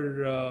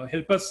 or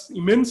help us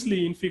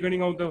immensely in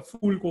figuring out the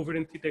full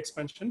covariant theta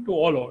expansion to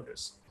all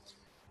orders.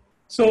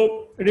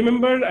 So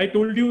remember, I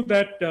told you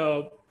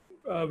that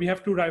we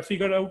have to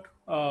figure out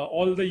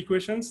all the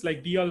equations,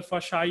 like d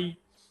alpha psi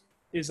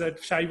is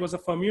that psi was a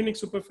fermionic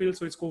superfield,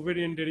 so its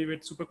covariant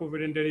derivative,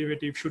 supercovariant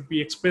derivative should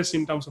be expressed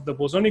in terms of the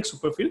bosonic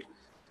superfield.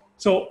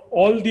 So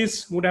all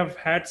these would have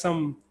had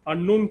some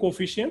unknown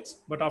coefficients,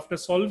 but after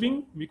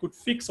solving, we could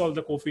fix all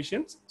the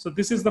coefficients. So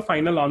this is the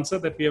final answer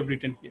that we have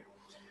written here.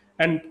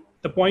 And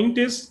the point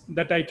is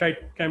that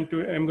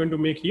I'm going to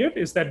make here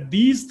is that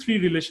these three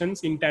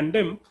relations in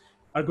tandem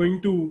are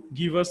going to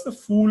give us the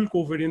full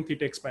covariant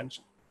theta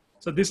expansion.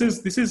 So this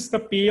is the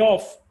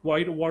payoff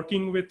while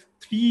working with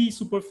three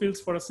superfields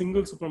for a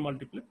single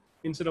supermultiplet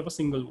instead of a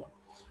single one.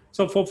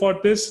 So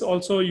for this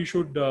also you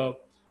should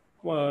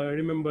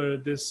remember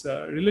this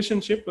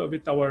relationship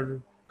with our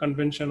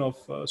convention of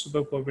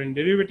supercovariant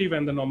derivative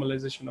and the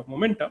normalization of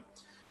momenta.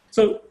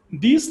 So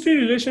these three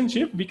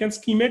relationships we can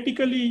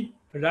schematically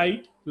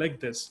write like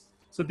this.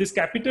 So this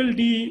capital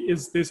D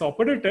is this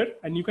operator,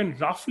 and you can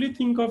roughly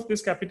think of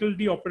this capital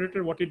D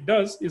operator. What it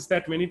does is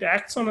that when it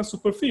acts on a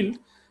superfield,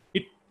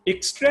 it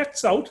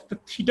extracts out the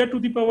theta to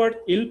the power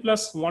L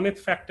plus 1th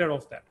factor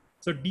of that.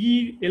 So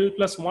D L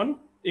plus 1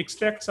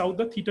 extracts out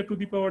the theta to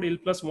the power L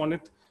plus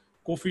 1th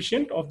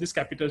coefficient of this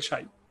capital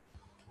psi.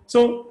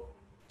 So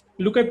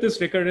look at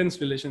this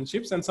recurrence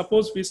relationships, and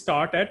suppose we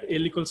start at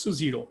L equals to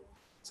 0.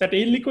 So at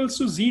L equals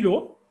to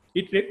 0,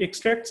 it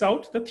extracts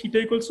out the theta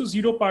equals to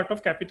 0 part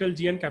of capital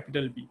G and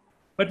capital B.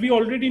 But we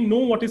already know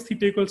what is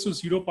theta equals to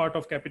 0 part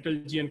of capital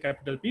G and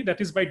capital B. That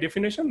is by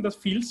definition the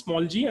field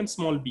small g and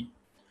small b.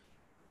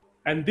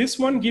 And this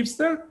one gives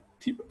the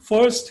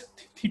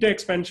first theta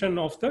expansion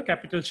of the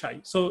capital psi.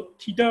 So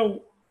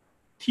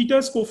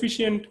theta's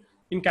coefficient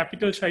in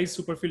capital psi's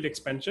superfield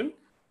expansion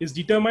is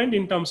determined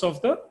in terms of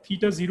the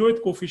theta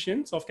 0th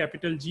coefficients of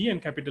capital G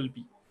and capital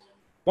B.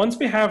 Once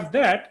we have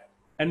that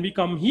and we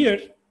come here,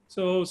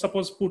 so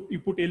suppose you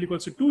put L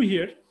equals to 2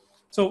 here.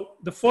 So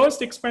the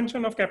first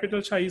expansion of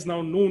capital psi is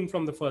now known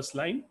from the first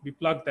line. We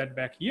plug that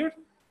back here.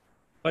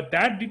 But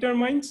that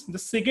determines the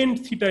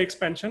second theta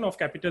expansion of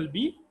capital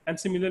B, and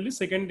similarly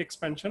second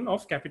expansion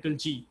of capital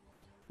G.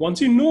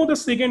 Once you know the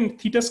second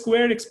theta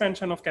squared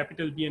expansion of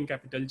capital B and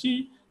capital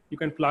G, you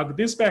can plug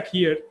this back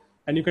here,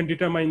 and you can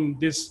determine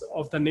this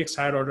of the next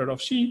higher order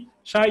of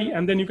psi,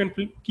 and then you can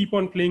keep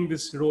on playing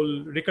this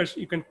role.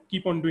 You can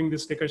keep on doing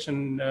this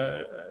recursion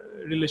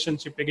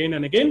relationship again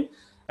and again.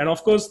 And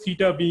of course,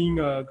 theta being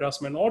a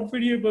Grassmann odd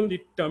variable,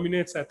 it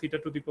terminates at theta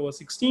to the power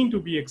 16 to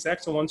be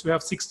exact. So once you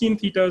have 16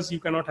 thetas, you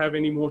cannot have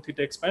any more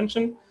theta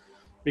expansion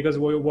because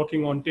we're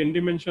working on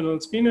 10-dimensional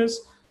spinors.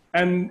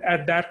 And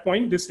at that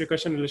point, this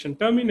recursion relation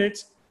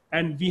terminates.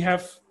 And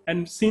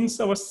since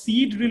our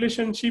seed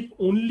relationship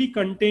only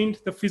contained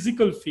the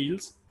physical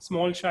fields,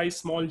 small psi,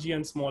 small g,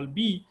 and small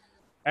b,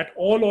 at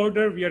all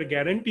order, we are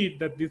guaranteed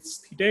that this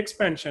theta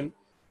expansion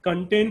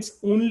contains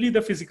only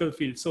the physical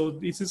field. So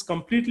this is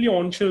completely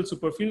on-shell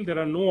superfield. There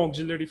are no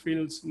auxiliary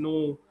fields,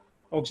 no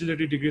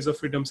auxiliary degrees of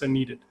freedoms are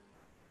needed.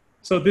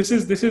 So this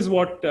is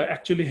what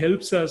actually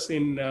helps us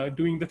in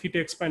doing the theta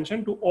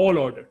expansion to all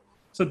order.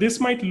 So this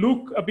might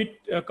look a bit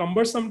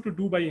cumbersome to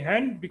do by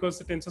hand because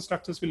the tensor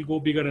structures will go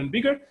bigger and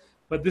bigger.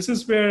 But this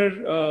is where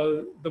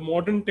the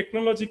modern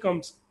technology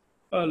comes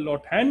a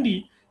lot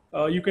handy.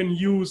 You can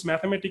use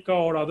Mathematica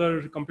or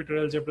other computer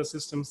algebra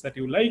systems that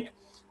you like,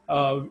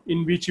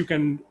 in which you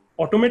can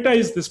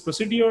automatize this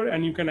procedure,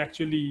 and you can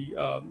actually,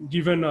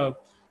 given a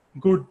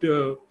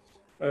good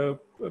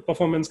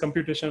performance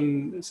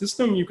computation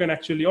system, you can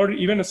actually, or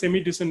even a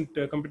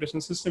semi-decent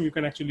computation system, you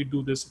can actually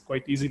do this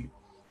quite easily.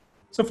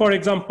 So for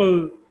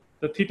example,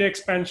 the theta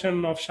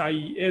expansion of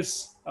psi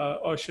s,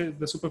 or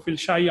the superfield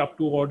psi up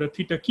to order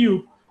theta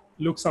cube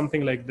looks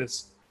something like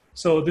this.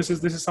 So this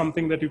is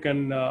something that you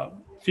can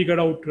figure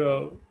out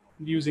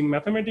using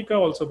Mathematica,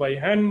 also by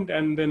hand,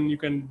 and then you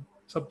can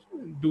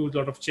do a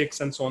lot of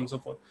checks and so on and so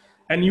forth.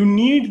 And you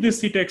need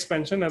this theta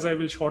expansion, as I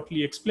will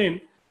shortly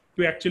explain,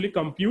 to actually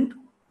compute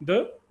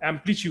the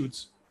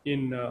amplitudes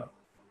in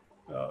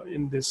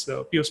this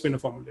pure Spinor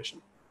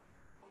formulation.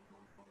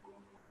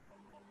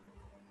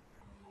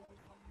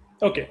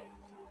 Okay,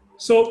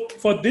 so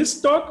for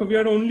this talk, we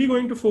are only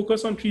going to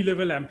focus on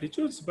tree-level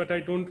amplitudes, but I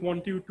don't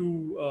want you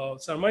to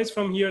surmise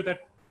from here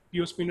that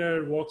pure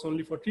Spinor works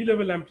only for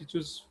tree-level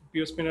amplitudes.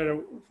 Pure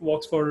Spinor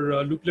works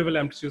for loop-level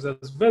amplitudes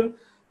as well,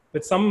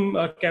 with some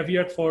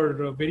caveat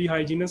for very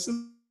high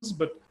genuses,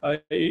 but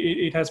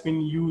it has been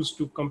used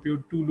to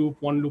compute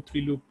 2-loop, 1-loop,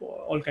 3-loop,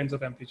 all kinds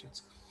of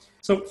amplitudes.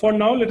 So for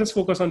now, let us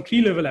focus on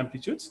tree-level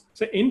amplitudes.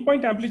 So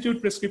endpoint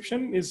amplitude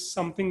prescription is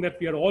something that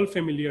we are all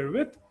familiar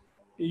with.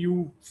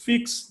 You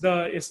use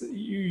the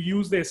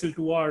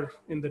SL2R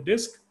in the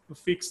disk to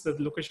fix the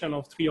location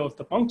of 3 of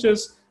the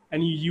punctures,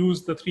 and you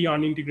use the 3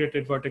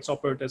 unintegrated vertex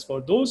operators for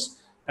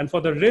those, and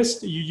for the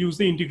rest, you use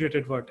the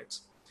integrated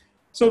vertex.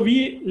 So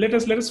let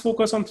us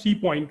focus on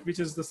 3-point, which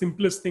is the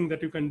simplest thing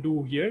that you can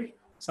do here,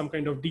 some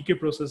kind of decay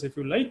process if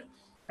you like.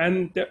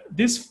 And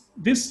this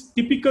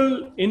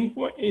typical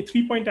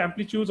 3-point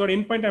amplitudes or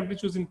endpoint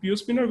amplitudes in pure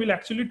Spinor will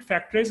actually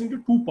factorize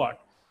into 2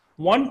 parts.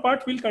 One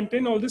part will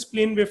contain all these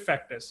plane wave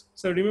factors.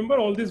 So remember,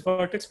 all these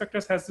vertex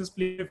factors has this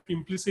plane wave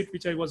implicit,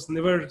 which I was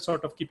never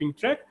sort of keeping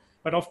track.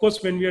 But of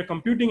course, when we are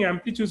computing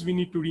amplitudes, we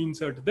need to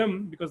reinsert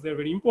them because they're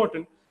very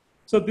important.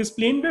 So this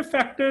plane wave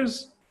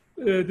factors,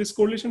 this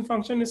correlation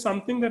function is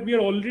something that we are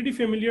already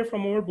familiar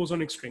from our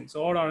bosonic strings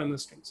or RNS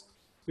strings,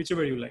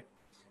 whichever you like.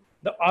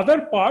 The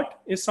other part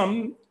is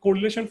some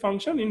correlation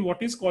function in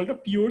what is called a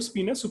pure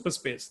Spinor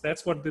superspace.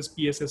 That's what this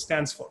PSS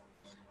stands for.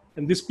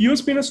 And this pure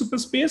Spinor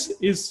superspace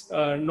is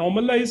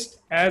normalized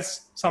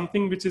as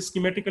something which is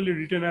schematically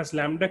written as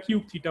lambda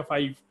cube theta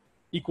 5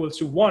 equals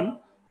to 1.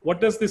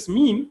 What does this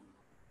mean?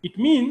 It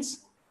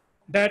means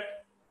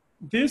that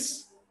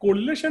this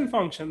correlation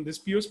function, this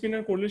pure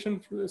Spinor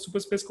correlation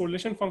superspace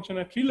correlation function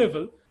at tree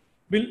level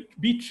will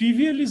be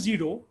trivially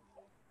 0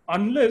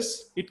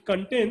 unless it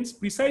contains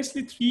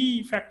precisely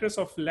 3 factors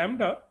of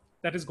lambda,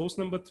 that is Gauss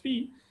number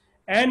 3,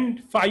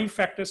 and 5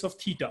 factors of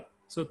theta.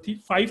 So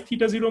 5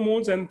 theta 0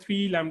 modes and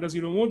 3 lambda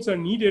 0 modes are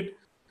needed.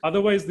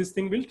 Otherwise, this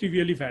thing will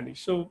trivially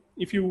vanish. So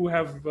if you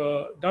have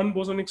done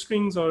bosonic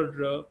strings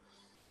or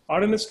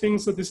RNS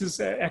strings, so this is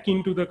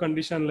akin to the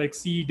condition like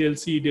C del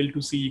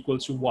 2C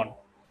equals to 1.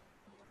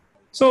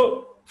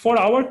 So for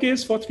our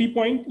case, for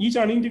 3-point, each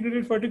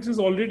unintegrated vertex is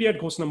already at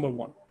Gauss number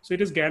 1. So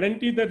it is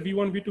guaranteed that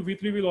V1, V2,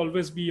 V3 will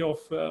always be of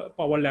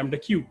power lambda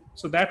cube.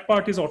 So that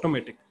part is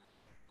automatic.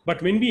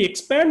 But when we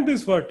expand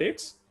this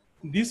vertex,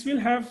 this will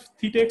have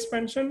theta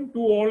expansion to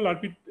all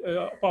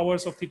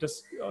powers of theta.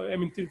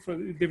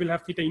 They will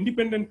have theta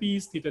independent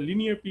piece, theta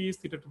linear piece,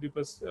 theta to the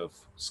power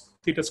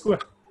theta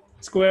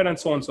square, and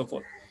so on and so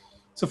forth.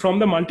 So from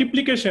the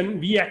multiplication,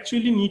 we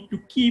actually need to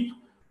keep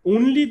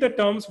only the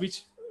terms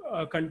which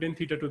contain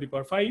theta to the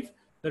power 5.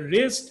 The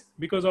rest,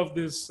 because of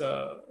this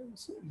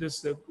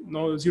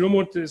zero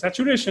mode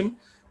saturation,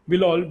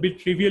 will all be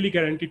trivially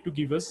guaranteed to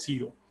give us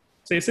 0.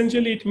 So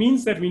essentially, it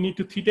means that we need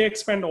to theta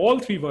expand all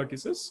 3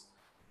 vertices,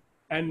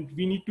 and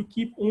we need to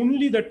keep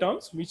only the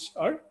terms which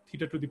are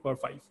theta to the power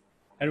 5.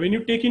 And when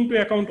you take into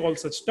account all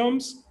such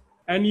terms,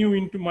 and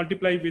you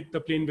multiply with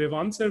the plane wave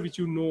answer, which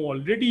you know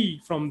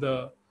already from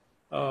the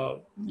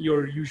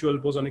your usual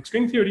bosonic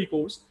string theory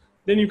course,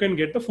 then you can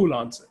get the full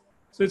answer.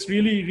 So it's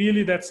really,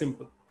 really that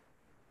simple.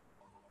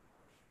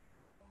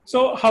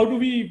 So how do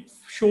we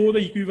show the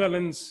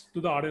equivalence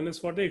to the RNS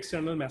for the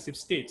external massive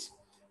states?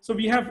 So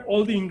we have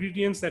all the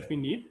ingredients that we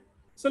need.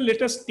 So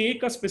let us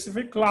take a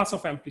specific class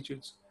of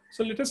amplitudes.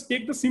 So let us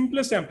take the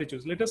simplest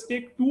amplitudes. Let us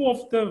take 2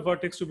 of the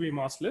vertex to be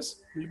massless,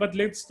 but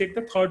let's take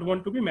the third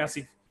one to be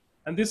massive.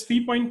 And these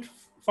 3-point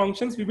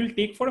functions we will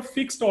take for a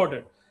fixed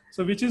order,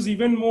 so which is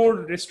even more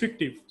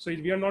restrictive. So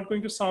we are not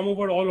going to sum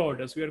over all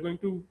orders. We are going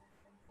to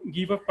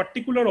give a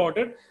particular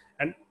order,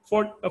 and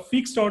for a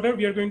fixed order,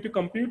 we are going to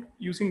compute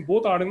using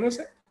both RNS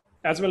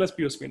as well as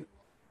pure Spinor.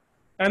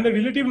 And the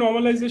relative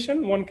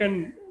normalization, one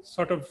can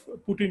sort of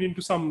put it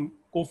into some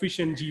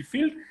coefficient G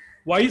field.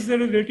 Why is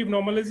there a relative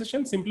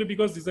normalization? Simply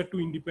because these are two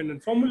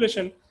independent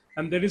formulations,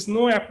 and there is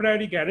no a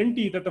priori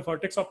guarantee that the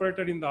vertex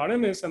operator in the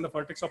RNS and the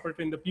vertex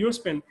operator in the pure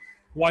spin,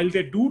 while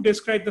they do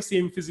describe the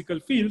same physical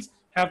fields,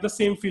 have the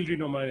same field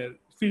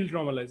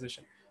normalization.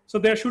 So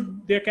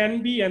there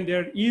can be, and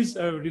there is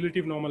a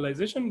relative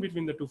normalization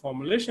between the two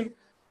formulations.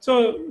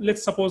 So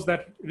let's suppose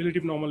that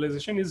relative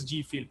normalization is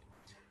G field.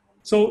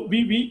 So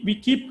we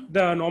keep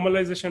the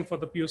normalization for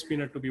the pure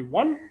spinner to be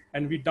 1,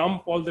 and we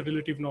dump all the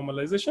relative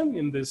normalization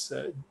in this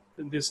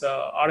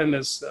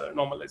RNS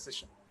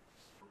normalization.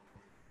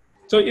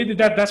 So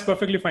that's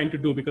perfectly fine to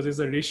do because it's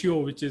a ratio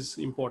which is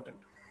important,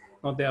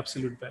 not the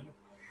absolute value.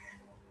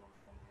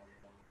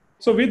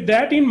 So with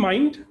that in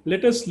mind,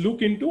 let us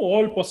look into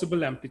all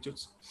possible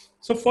amplitudes.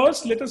 So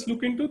first, let us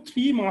look into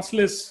 3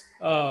 massless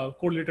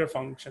correlator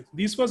functions.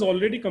 This was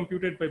already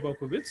computed by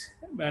Berkovits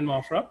and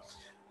Mafra.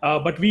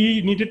 But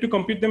we needed to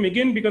compute them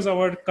again because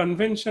our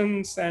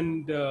conventions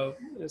and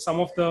some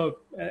of the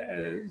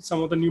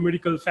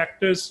numerical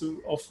factors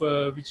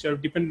of which are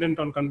dependent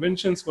on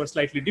conventions were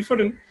slightly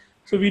different.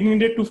 So we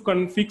needed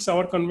to fix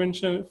our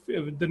convention,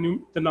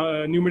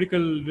 the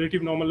numerical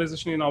relative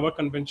normalization in our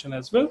convention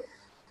as well.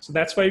 So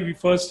that's why we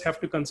first have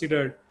to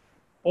consider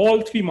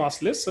all 3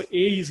 massless. So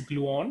A is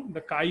gluon,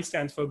 the chi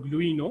stands for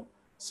gluino,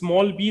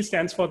 small b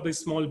stands for the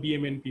small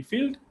BMNP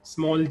field,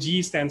 small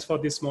g stands for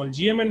the small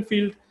GMN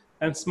field,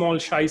 and small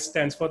chi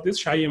stands for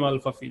this chi M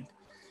alpha field.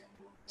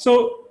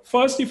 So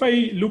first, if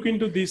I look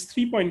into these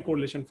 3-point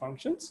correlation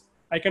functions,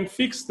 I can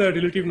fix the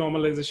relative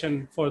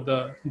normalization for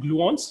the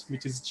gluons,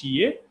 which is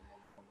GA.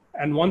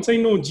 And once I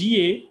know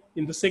GA,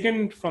 in the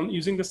second, from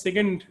using the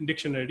second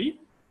dictionary,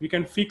 we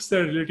can fix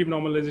the relative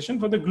normalization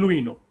for the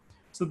gluino.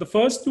 So the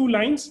first 2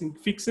 lines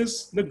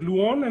fixes the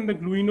gluon and the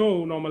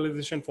gluino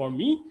normalization for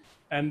me.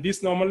 And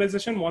this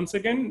normalization, once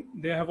again,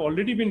 they have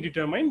already been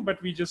determined,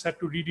 but we just had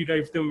to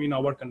rederive them in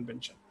our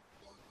convention.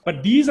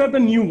 But these are the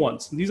new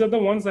ones. These are the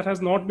ones that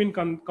has not been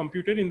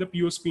computed in the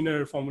pure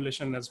spinner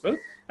formulation as well.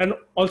 And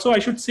also I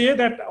should say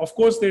that, of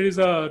course, there is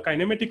a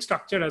kinematic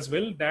structure as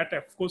well that,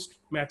 of course,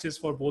 matches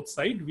for both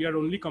sides. We are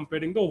only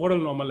comparing the overall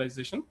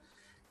normalization.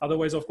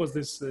 Otherwise, of course,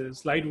 this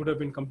slide would have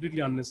been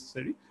completely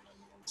unnecessary.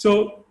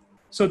 So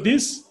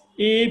this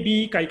A,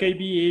 B, chi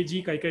B, A,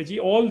 G, chi G,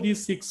 all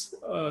these 6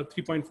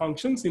 3-point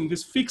functions in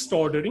this fixed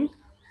ordering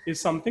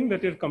is something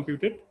that are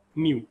computed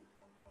new.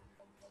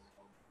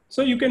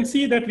 So you can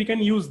see that we can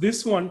use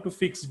this one to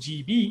fix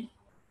GB,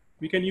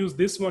 we can use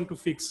this one to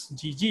fix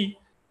GG,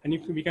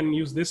 and we can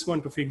use this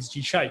one to fix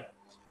G chi.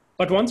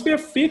 But once we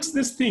have fixed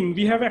this thing,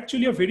 we have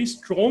actually a very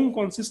strong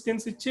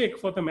consistency check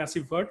for the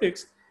massive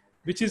vertex,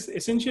 which is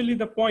essentially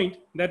the point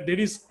that there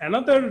is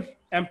another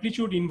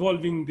amplitude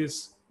involving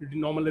this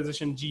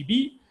normalization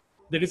GB,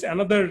 there is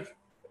another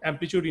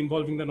amplitude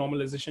involving the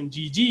normalization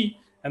GG,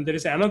 and there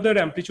is another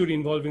amplitude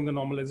involving the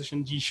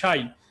normalization G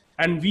chi.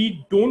 And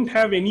we don't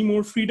have any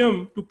more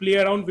freedom to play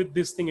around with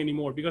this thing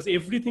anymore because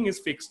everything is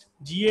fixed.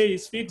 GA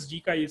is fixed, G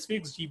chi is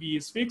fixed, GB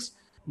is fixed,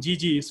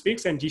 GG is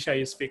fixed, and G chi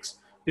is fixed.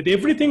 With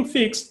everything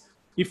fixed,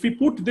 if we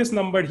put this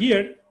number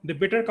here, they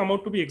better come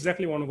out to be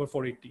exactly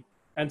 1/480.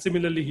 And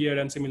similarly here,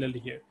 and similarly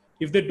here.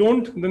 If they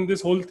don't, then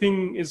this whole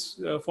thing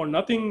is for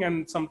nothing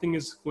and something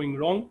is going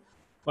wrong.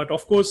 But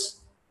of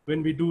course,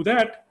 when we do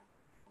that,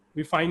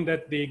 we find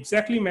that they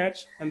exactly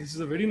match. And this is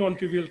a very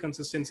non-trivial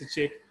consistency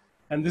check.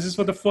 And this is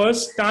for the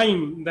first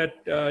time that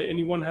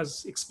anyone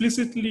has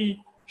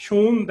explicitly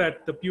shown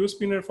that the pure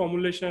spinner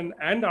formulation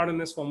and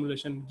RNS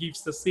formulation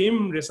gives the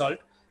same result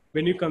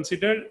when you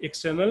consider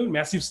external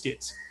massive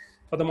states.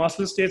 For the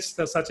massless states,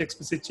 such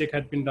explicit check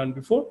had been done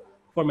before.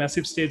 For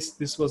massive states,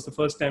 this was the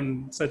first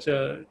time such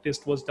a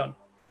test was done.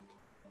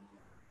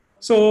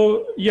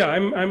 So yeah,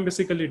 I'm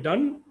basically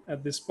done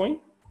at this point.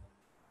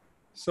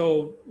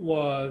 So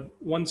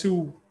once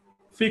you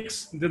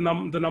fix the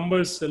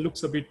numbers,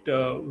 looks a bit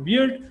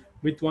weird.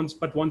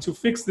 But once you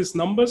fix these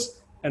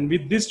numbers, and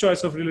with this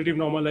choice of relative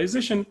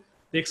normalization,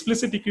 the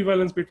explicit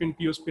equivalence between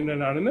pure spinner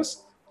and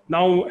RNS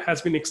now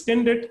has been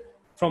extended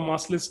from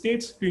massless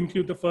states to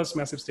include the first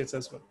massive states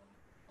as well.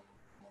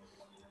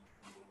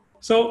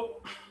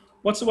 So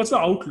what's the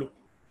outlook?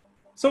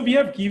 So we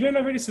have given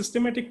a very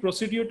systematic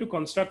procedure to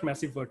construct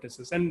massive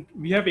vertices, and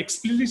we have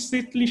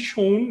explicitly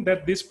shown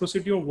that this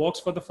procedure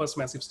works for the first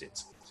massive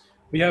states.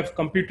 We have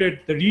computed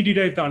the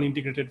rederived the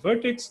unintegrated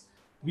vertex.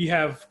 We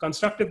have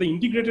constructed the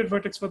integrated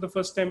vertex for the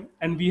first time,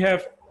 and we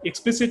have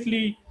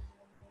explicitly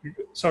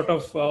sort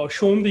of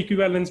shown the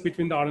equivalence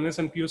between the RNS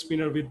and pure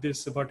spinner with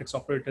this vertex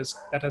operators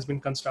that has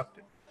been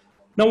constructed.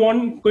 Now,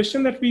 one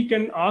question that we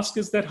can ask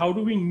is that how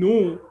do we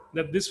know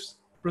that this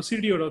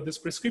procedure or this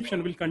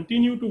prescription will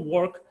continue to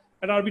work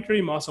at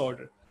arbitrary mass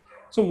order?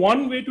 So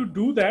one way to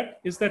do that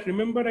is that,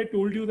 remember I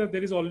told you that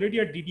there is already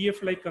a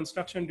DDF-like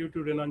construction due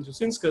to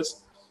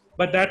Renan-Jusinskas.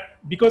 But that,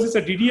 because it's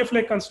a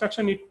DDF-like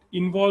construction, it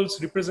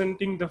involves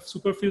representing the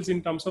superfields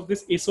in terms of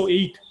this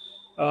SO8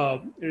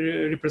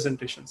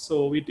 representation.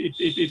 So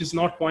it is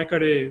not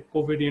Poincare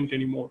covariant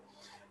anymore.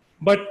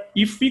 But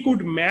if we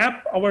could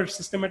map our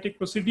systematic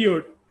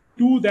procedure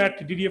to that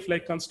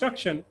DDF-like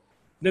construction,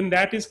 then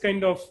that is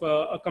kind of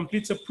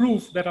completes a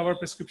proof that our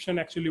prescription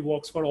actually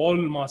works for all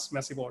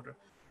massive order.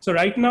 So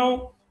right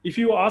now, if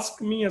you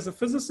ask me as a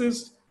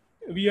physicist,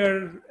 we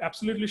are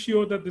absolutely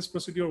sure that this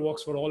procedure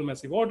works for all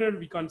massive order.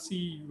 We can't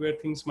see where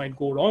things might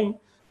go wrong.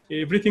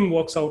 Everything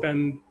works out,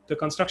 and the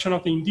construction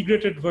of the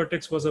integrated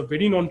vertex was a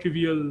very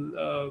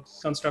non-trivial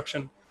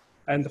construction.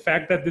 And the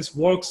fact that this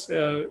works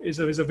is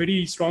a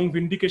very strong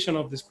vindication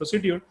of this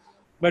procedure.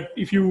 But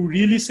if you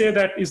really say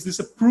that, is this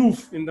a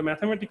proof in the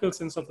mathematical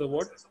sense of the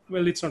word?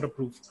 Well, it's not a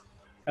proof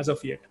as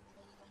of yet.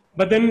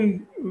 But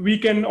then we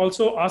can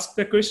also ask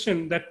the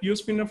question that pure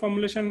spinor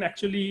formulation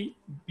actually,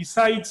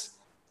 besides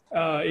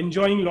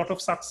enjoying a lot of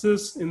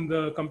success in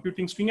the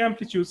computing string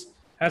amplitudes,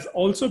 has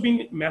also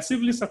been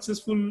massively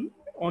successful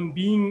on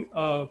being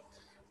a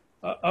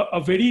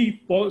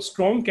very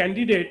strong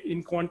candidate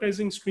in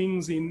quantizing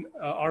strings in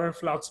RR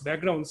flux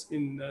backgrounds,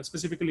 in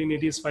specifically in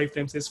ADS 5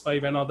 times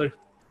S5 and other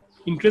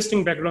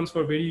interesting backgrounds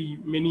for very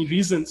many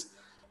reasons.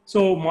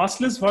 So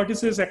massless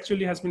vertices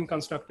actually has been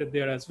constructed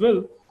there as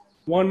well.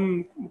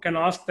 One can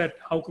ask that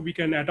how we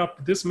can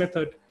adopt this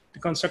method to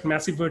construct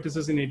massive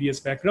vertices in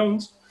ADS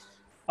backgrounds.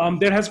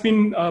 There has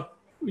been a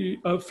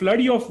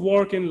flurry of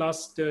work in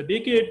last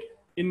decade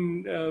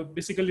in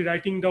basically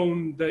writing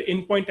down the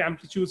endpoint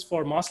amplitudes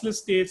for massless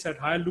states at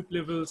higher loop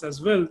levels as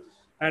well.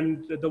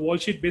 And the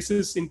worldsheet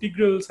basis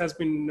integrals has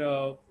been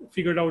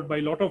figured out by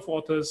a lot of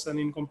authors, and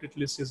incomplete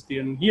list is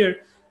there and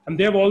here. And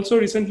they have also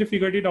recently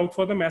figured it out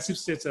for the massive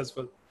states as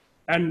well.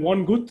 And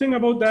one good thing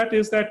about that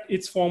is that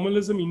it's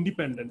formalism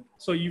independent.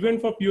 So even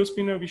for pure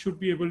spinor, we should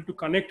be able to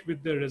connect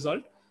with the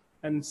result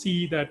and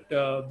see that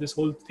this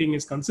whole thing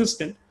is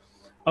consistent.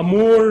 A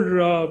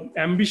more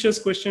ambitious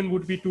question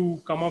would be to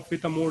come up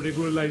with a more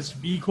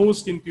regularized big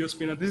host in pure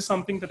spinor. This is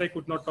something that I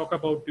could not talk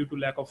about due to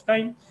lack of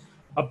time.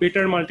 A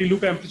better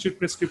multi-loop amplitude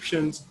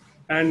prescriptions,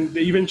 and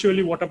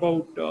eventually what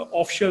about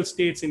off-shell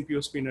states in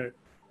pure spinor,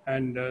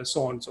 and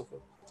so on and so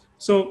forth.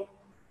 So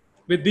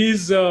with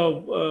these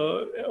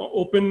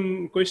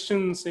open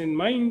questions in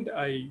mind,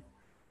 I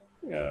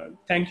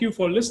thank you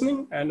for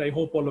listening, and I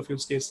hope all of you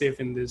stay safe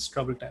in these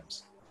troubled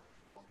times.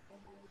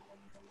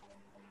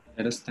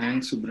 Let us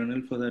thank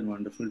Subhroneel for that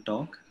wonderful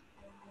talk.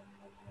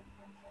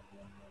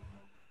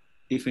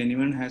 If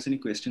anyone has any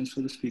questions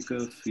for the speaker,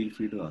 feel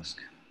free to ask.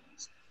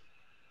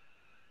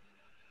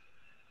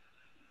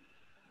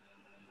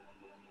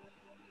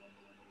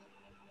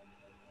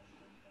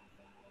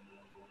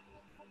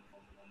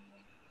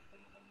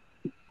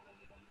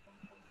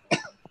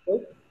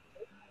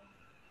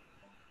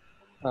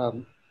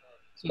 So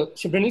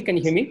Subhroneel, can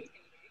you hear me?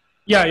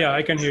 Yeah,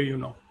 I can hear you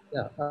now.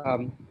 Yeah,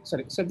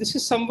 sorry. So this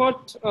is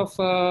somewhat of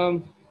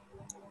a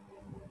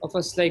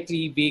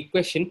slightly vague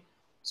question.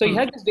 So you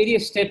had these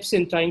various steps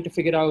in trying to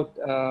figure out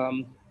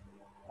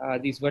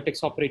these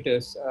vertex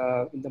operators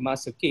in the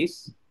massive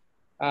case.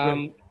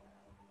 I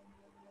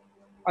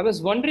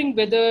was wondering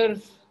whether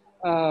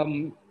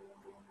do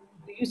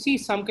you see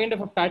some kind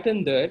of a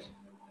pattern there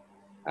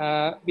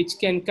which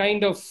can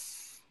kind of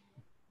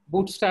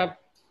bootstrap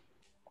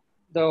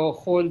the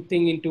whole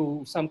thing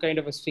into some kind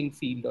of a string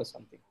field or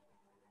something?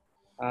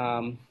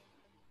 Can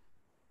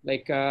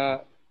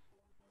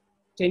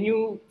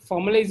you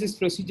formalize this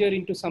procedure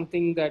into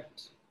something that,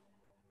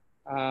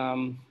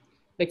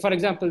 like for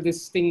example,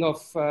 this thing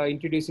of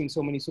introducing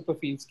so many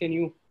superfields, can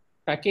you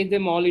package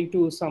them all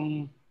into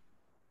some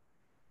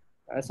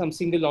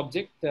single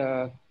object?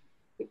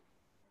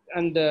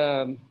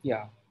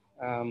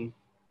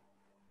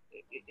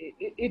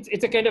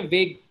 It's a kind of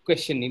vague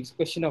question. It's a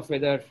question of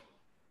whether.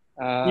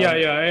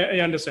 I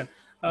understand.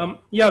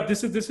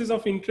 This is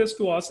of interest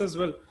to us as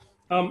well.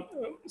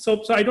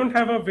 So I don't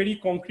have a very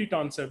concrete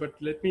answer, but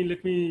let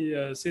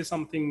me say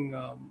something.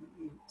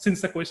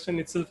 Since the question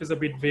itself is a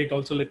bit vague,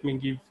 also let me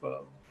give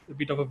a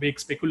bit of a vague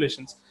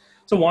speculations.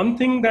 So one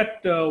thing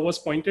that was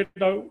pointed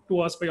out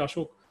to us by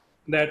Ashok,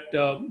 that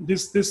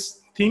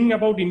this thing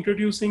about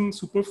introducing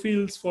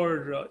superfields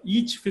for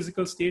each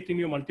physical state in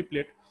your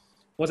multiplet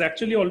was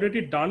actually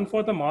already done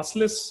for the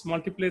massless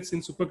multiplets in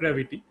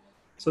supergravity.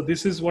 So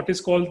this is what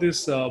is called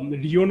this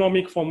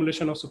rheonomic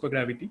formulation of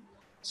supergravity.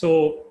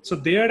 So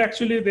there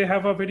actually they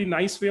have a very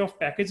nice way of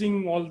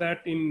packaging all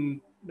that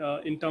in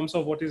terms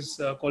of what is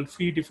called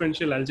free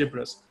differential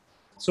algebras.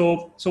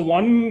 So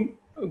one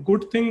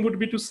good thing would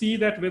be to see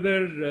that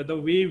whether the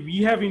way we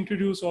have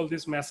introduced all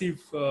these massive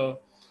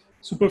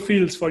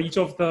superfields for each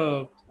of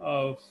the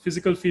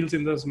physical fields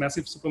in this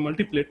massive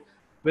supermultiplet,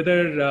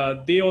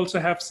 whether they also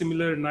have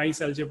similar nice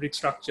algebraic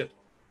structure.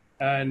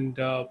 And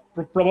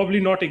probably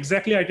not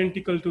exactly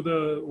identical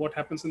to what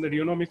happens in the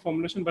rheonomic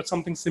formulation, but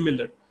something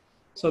similar.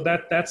 So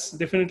that's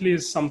definitely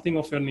is something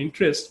of an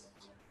interest.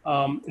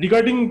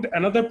 Regarding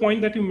another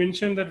point that you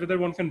mentioned, that whether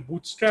one can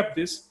bootstrap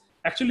this,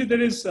 actually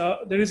there is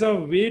a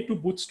way to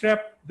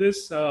bootstrap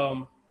this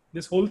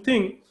this whole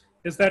thing.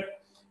 Is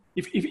that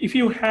if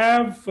you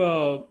have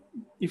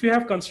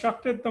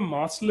constructed the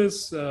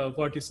massless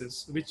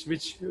vertices,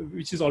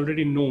 which is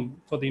already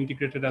known for the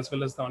integrated as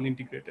well as the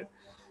unintegrated.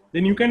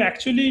 then you can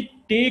actually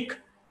take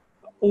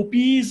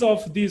OPs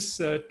of these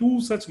two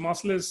such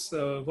massless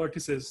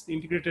vertices,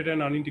 integrated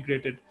and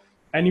unintegrated,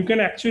 and you can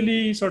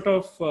actually sort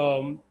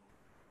of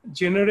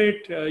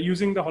generate,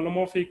 using the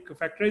holomorphic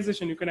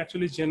factorization, you can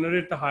actually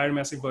generate the higher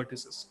massive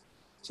vertices.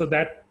 So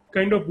that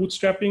kind of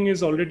bootstrapping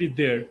is already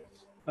there.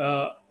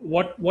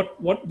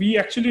 What we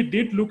actually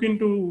did look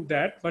into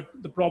that, but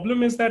the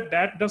problem is that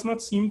that does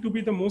not seem to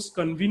be the most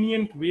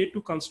convenient way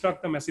to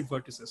construct the massive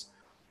vertices.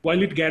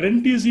 While it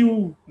guarantees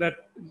you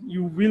that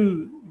you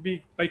will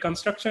be, by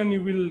construction,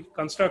 you will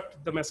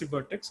construct the massive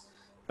vertex,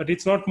 but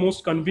it's not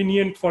most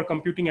convenient for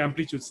computing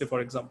amplitudes, say,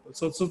 for example.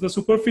 So the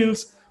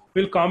superfields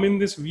will come in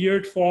this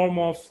weird form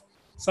of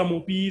some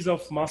OPs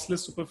of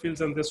massless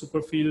superfields and the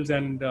superfields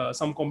and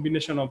some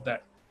combination of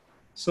that.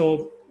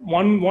 So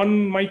one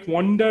might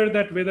wonder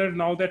that whether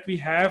now that we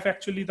have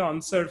actually the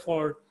answer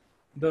for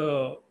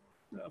the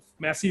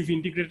massive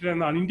integrated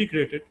and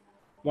unintegrated,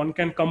 one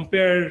can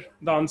compare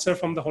the answer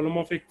from the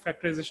holomorphic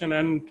factorization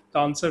and the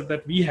answer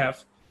that we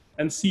have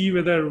and see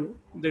whether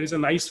there is a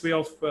nice way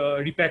of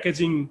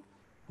repackaging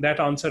that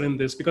answer in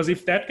this. Because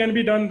if that can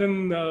be done,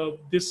 then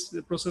this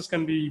process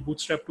can be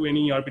bootstrapped to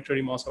any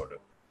arbitrary mass order.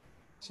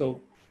 So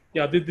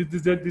yeah,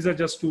 these are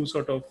just two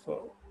sort of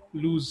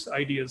loose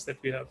ideas that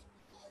we have.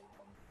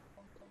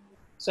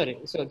 Sorry,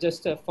 so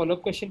just a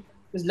follow-up question.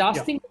 This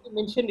last thing that you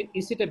mentioned,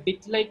 is it a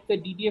bit like the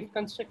DDF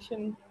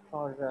construction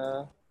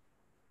or?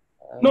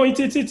 No,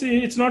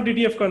 it's not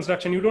DDF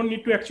construction. You don't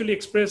need to actually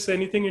express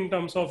anything in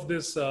terms of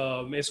this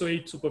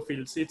SO8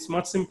 superfields. It's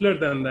much simpler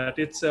than that.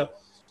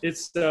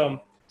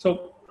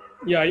 So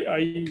yeah,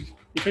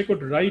 if I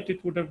could write,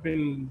 it would have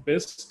been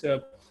best.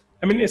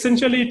 I mean,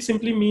 essentially, it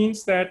simply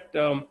means that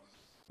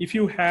if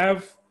you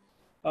have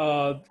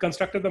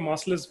constructed the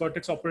massless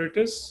vertex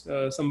operators,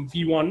 some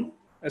V1,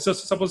 so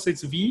suppose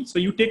it's V, so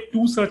you take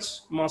two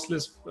such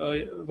massless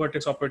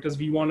vertex operators,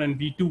 V1 and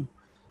V2,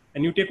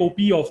 and you take OP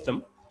of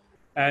them.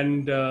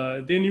 And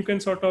then you can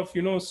sort of,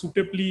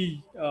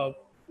 suitably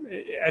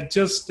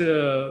adjust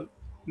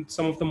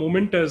some of the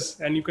momenters,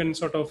 and you can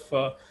sort of,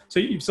 so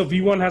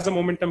V1 has a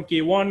momentum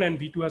K1 and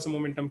V2 has a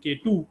momentum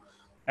K2.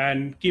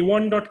 And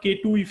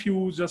K1.K2, if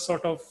you just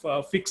sort of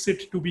fix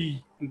it to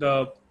be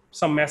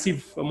some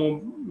massive,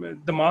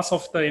 the mass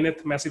of the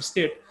nth massive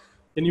state,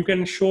 then you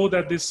can show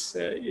that this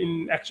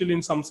actually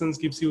in some sense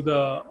gives you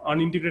the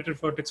unintegrated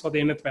vertex for the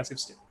nth massive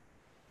state.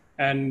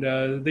 And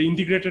the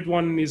integrated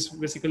one is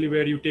basically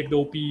where you take the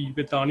OP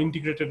with the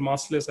unintegrated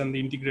massless and the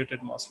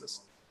integrated massless.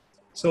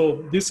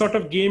 So this sort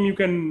of game you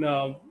can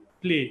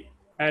play,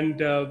 and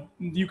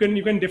you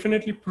can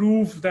definitely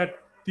prove that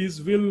these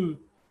will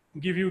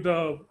give you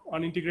the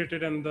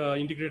unintegrated and the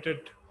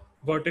integrated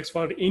vertex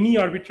for any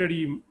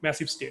arbitrary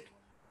massive state.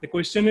 The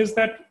question is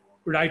that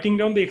writing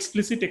down the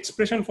explicit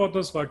expression for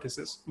those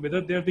vertices,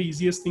 whether they're the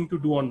easiest thing to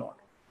do or not.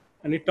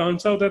 And it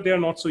turns out that they are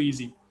not so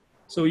easy.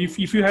 So if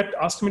you had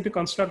asked me to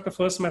construct the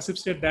first massive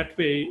state that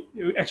way,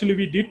 actually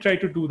we did try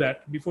to do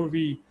that before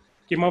we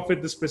came up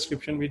with this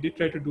prescription. We did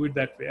try to do it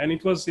that way, and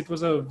it was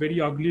a very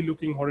ugly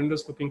looking,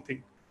 horrendous looking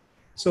thing.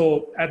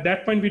 So at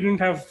that point we didn't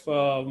have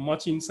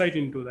much insight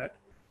into that.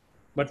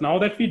 But now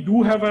that we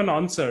do have an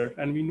answer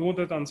and we know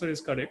that the answer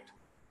is correct,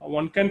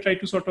 one can try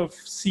to sort of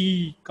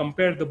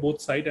compare the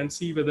both sides and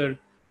see whether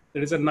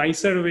there is a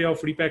nicer way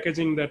of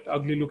repackaging that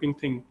ugly looking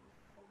thing,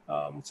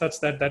 such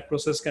that that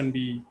process can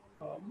be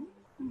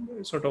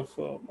sort of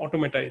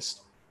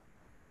automatized.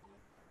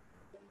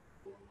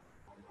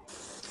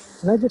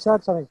 Can I just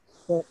add something?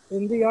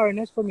 In the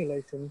RNS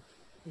formulation,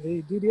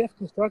 the DDF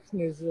construction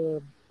is,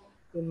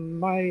 in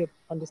my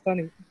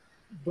understanding,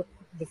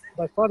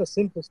 by far the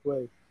simplest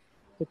way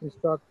to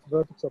construct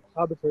vertex of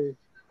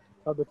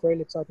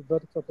arbitrarily excited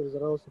vertex operators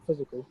that are also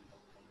physical.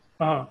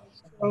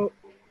 So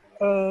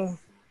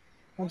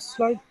I'm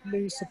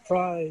slightly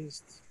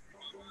surprised.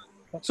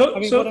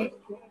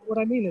 What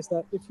I mean is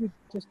that if you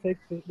just take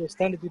the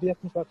standard DDF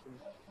construction,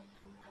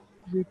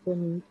 you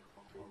can.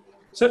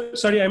 So,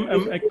 sorry,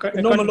 I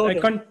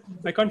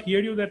can't hear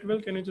you that well.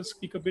 Can you just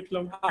speak a bit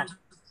louder?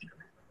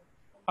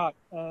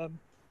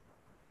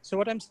 So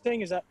what I'm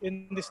saying is that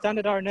in the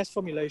standard RNS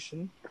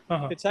formulation,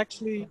 it's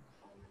actually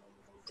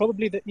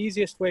probably the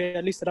easiest way,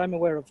 at least that I'm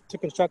aware of, to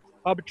construct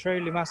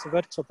arbitrarily massive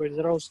vertex operators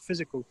that are also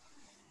physical.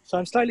 So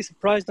I'm slightly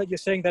surprised that you're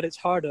saying that it's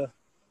harder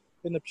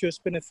in the pure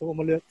Spinor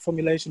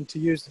formulation to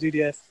use the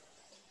DDF.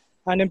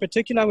 And in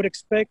particular, I would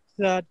expect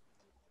that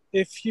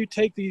if you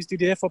take these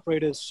DDF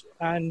operators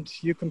and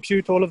you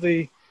compute all of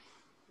the,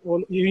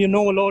 you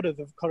know a lot of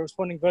the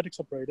corresponding vertex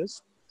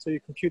operators, so you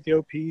compute the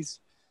OPs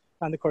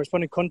and the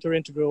corresponding contour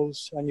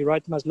integrals, and you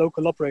write them as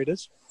local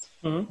operators,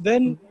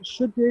 then you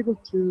should be able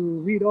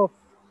to read off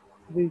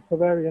the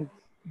covariant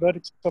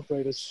vertex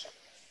operators.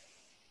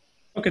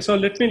 Okay, so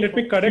let me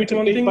correct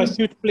one thing. By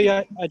suitably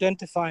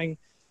identifying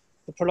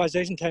the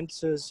polarization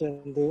tensors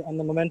and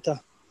the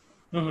momenta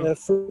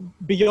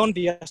beyond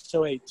the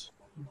SO8.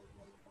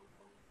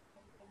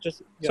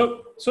 Just yeah.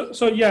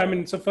 So yeah, I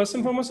mean, so first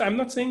and foremost, I'm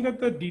not saying that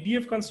the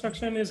DDF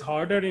construction is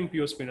harder in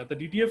pure Spinor. The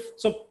DDF,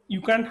 so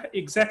you can't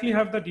exactly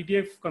have the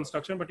DDF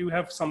construction, but you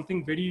have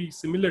something very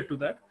similar to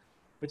that,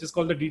 which is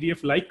called the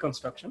DDF-like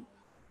construction.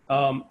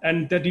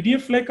 And the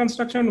DDF-like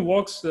construction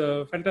works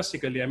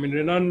fantastically. I mean,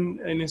 Renan,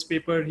 in his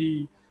paper,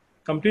 he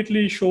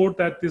completely showed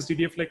that this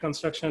DDF-like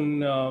construction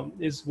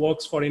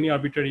works for any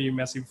arbitrary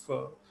massive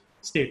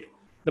state.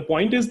 The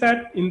point is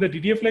that in the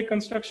DDF-like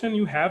construction,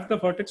 you have the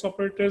vertex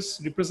operators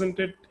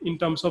represented in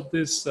terms of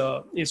this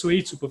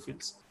SOH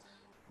superfields,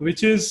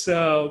 which is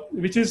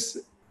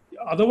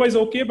otherwise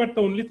okay. But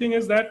the only thing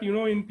is that, you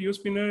know, in pure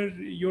Spinor,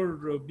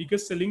 your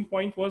biggest selling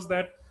point was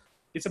that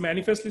it's a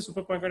manifestly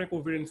Super-Poincare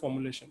covariant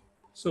formulation.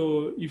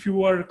 So if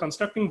you are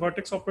constructing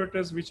vertex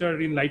operators which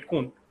are in light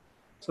cone,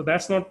 so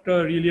that's not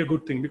really a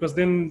good thing, because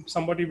then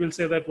somebody will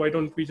say that why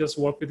don't we just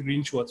work with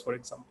Green-Schwarz, for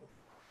example.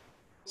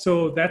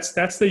 So that's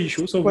the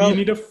issue. So we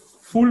need a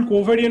full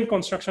covariant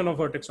construction of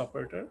vertex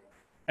operator,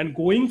 and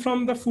going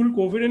from the full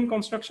covariant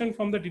construction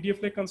from the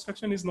DDF-like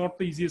construction is not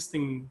the easiest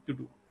thing to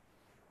do.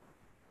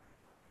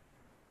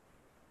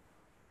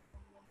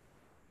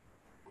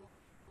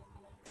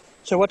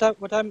 So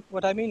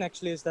what I mean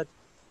actually is that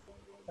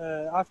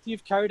after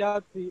you've carried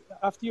out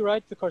after you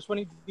write the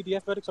corresponding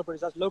DDF vertex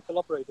operators as local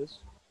operators,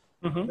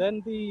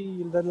 then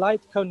the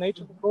light cone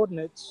nature of the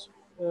coordinates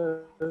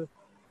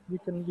you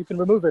can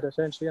remove it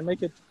essentially and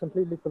make it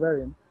completely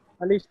covariant.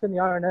 At least in the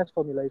RNS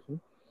formulation,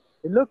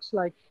 it looks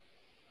like,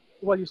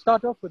 well, you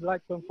start off with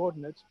light cone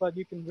coordinates, but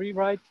you can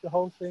rewrite the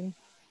whole thing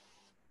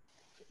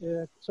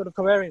sort of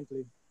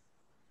covariantly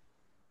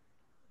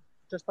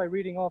just by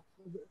reading off.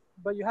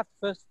 But you have to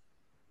first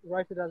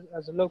write it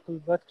as a local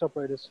vertex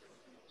operators.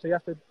 So you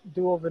have to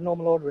do all the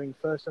normal ordering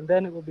first, and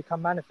then it will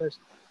become manifest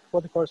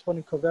what the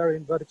corresponding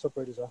covariant vertex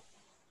operators are.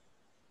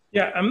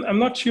 Yeah, I'm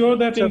not sure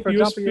that so in for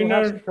pure example, you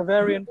have some Spinor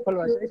covariant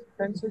polarization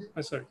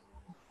tensors. Sorry.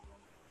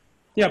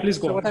 Yeah, please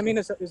go on. So what I mean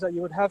is that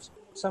you would have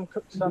some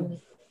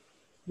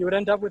you would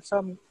end up with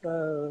some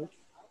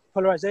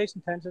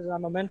polarization tensors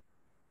and momenta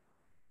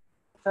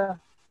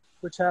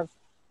which have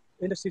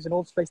indices in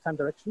all space-time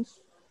directions.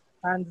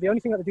 And the only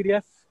thing that the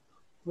DDF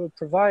will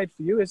provide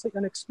for you is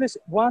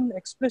one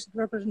explicit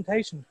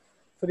representation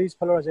for these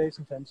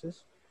polarization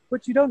tensors,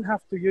 which you don't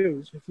have to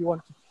use if you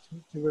want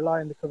to rely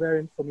on the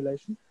covariant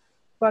formulation,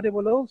 but it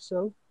will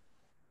also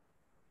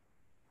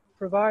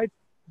provide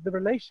the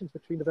relations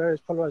between the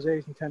various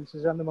polarization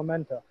tensors and the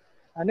momenta.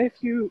 And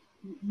if you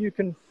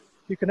can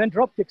then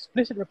drop the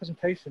explicit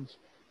representations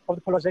of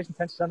the polarization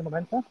tensors and the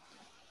momenta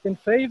in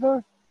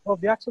favor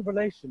of the actual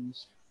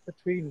relations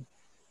between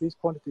these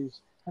quantities.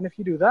 And if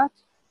you do that,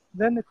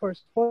 then the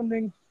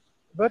corresponding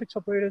vertex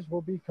operators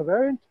will be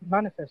covariant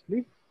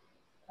manifestly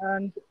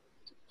and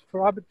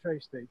for arbitrary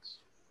states.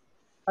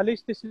 At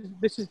least this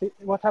is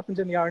what happens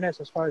in the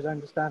RNS as far as I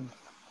understand.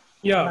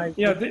 Yeah,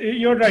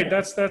 you're right.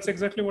 That's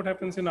exactly what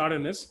happens in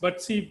RNS.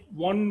 But see,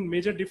 one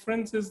major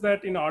difference is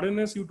that in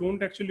RNS you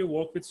don't actually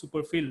work with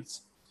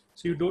superfields.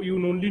 So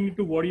you only need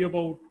to worry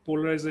about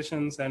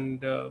polarizations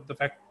and the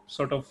fact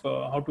how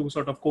to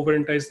sort of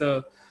covariantize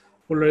the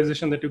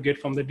polarization that you get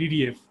from the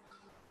DDF.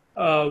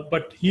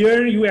 But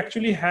here you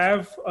actually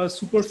have a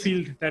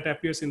superfield that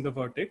appears in the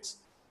vertex,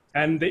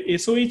 and the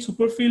SOH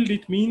superfield,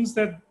 it means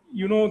that,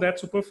 you know, that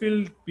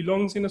superfield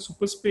belongs in a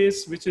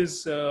superspace which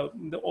is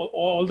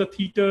all the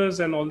thetas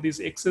and all these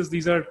x's,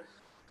 these are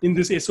in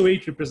this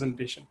SOH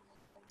representation.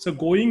 So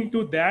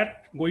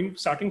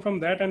starting from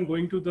that and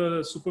going to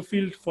the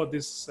superfield for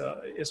this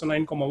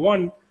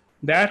SO9,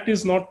 that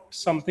is not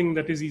something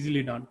that is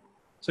easily done.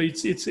 So you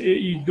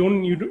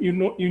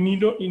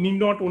need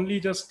not only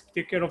just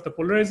take care of the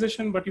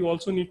polarization, but you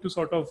also need to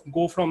sort of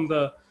go from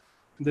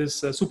this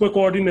super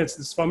coordinates,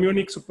 this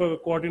fermionic super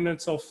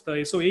coordinates of the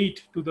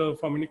SO8 to the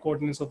fermionic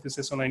coordinates of this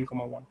SO9,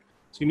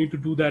 So you need to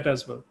do that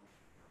as well.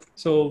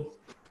 So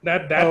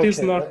that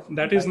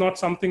is not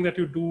something that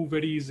you do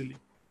very easily.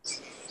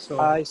 So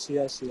I see.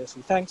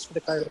 Thanks for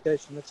the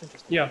clarification. That's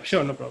interesting. Yeah,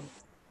 sure, no problem.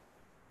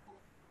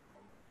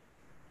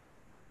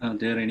 Are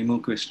there any more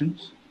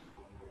questions?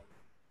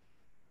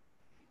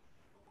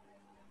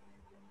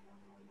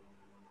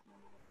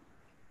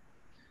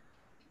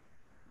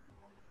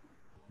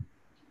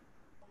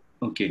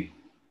 Okay.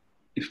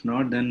 If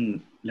not,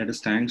 then let us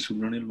thank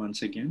Subhroneel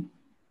once again,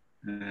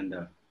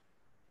 and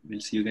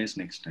we'll see you guys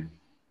next time.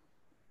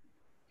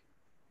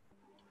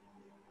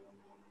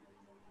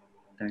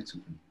 Thanks,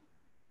 Subhroneel.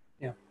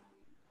 Yeah.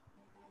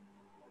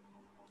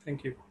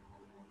 Thank you.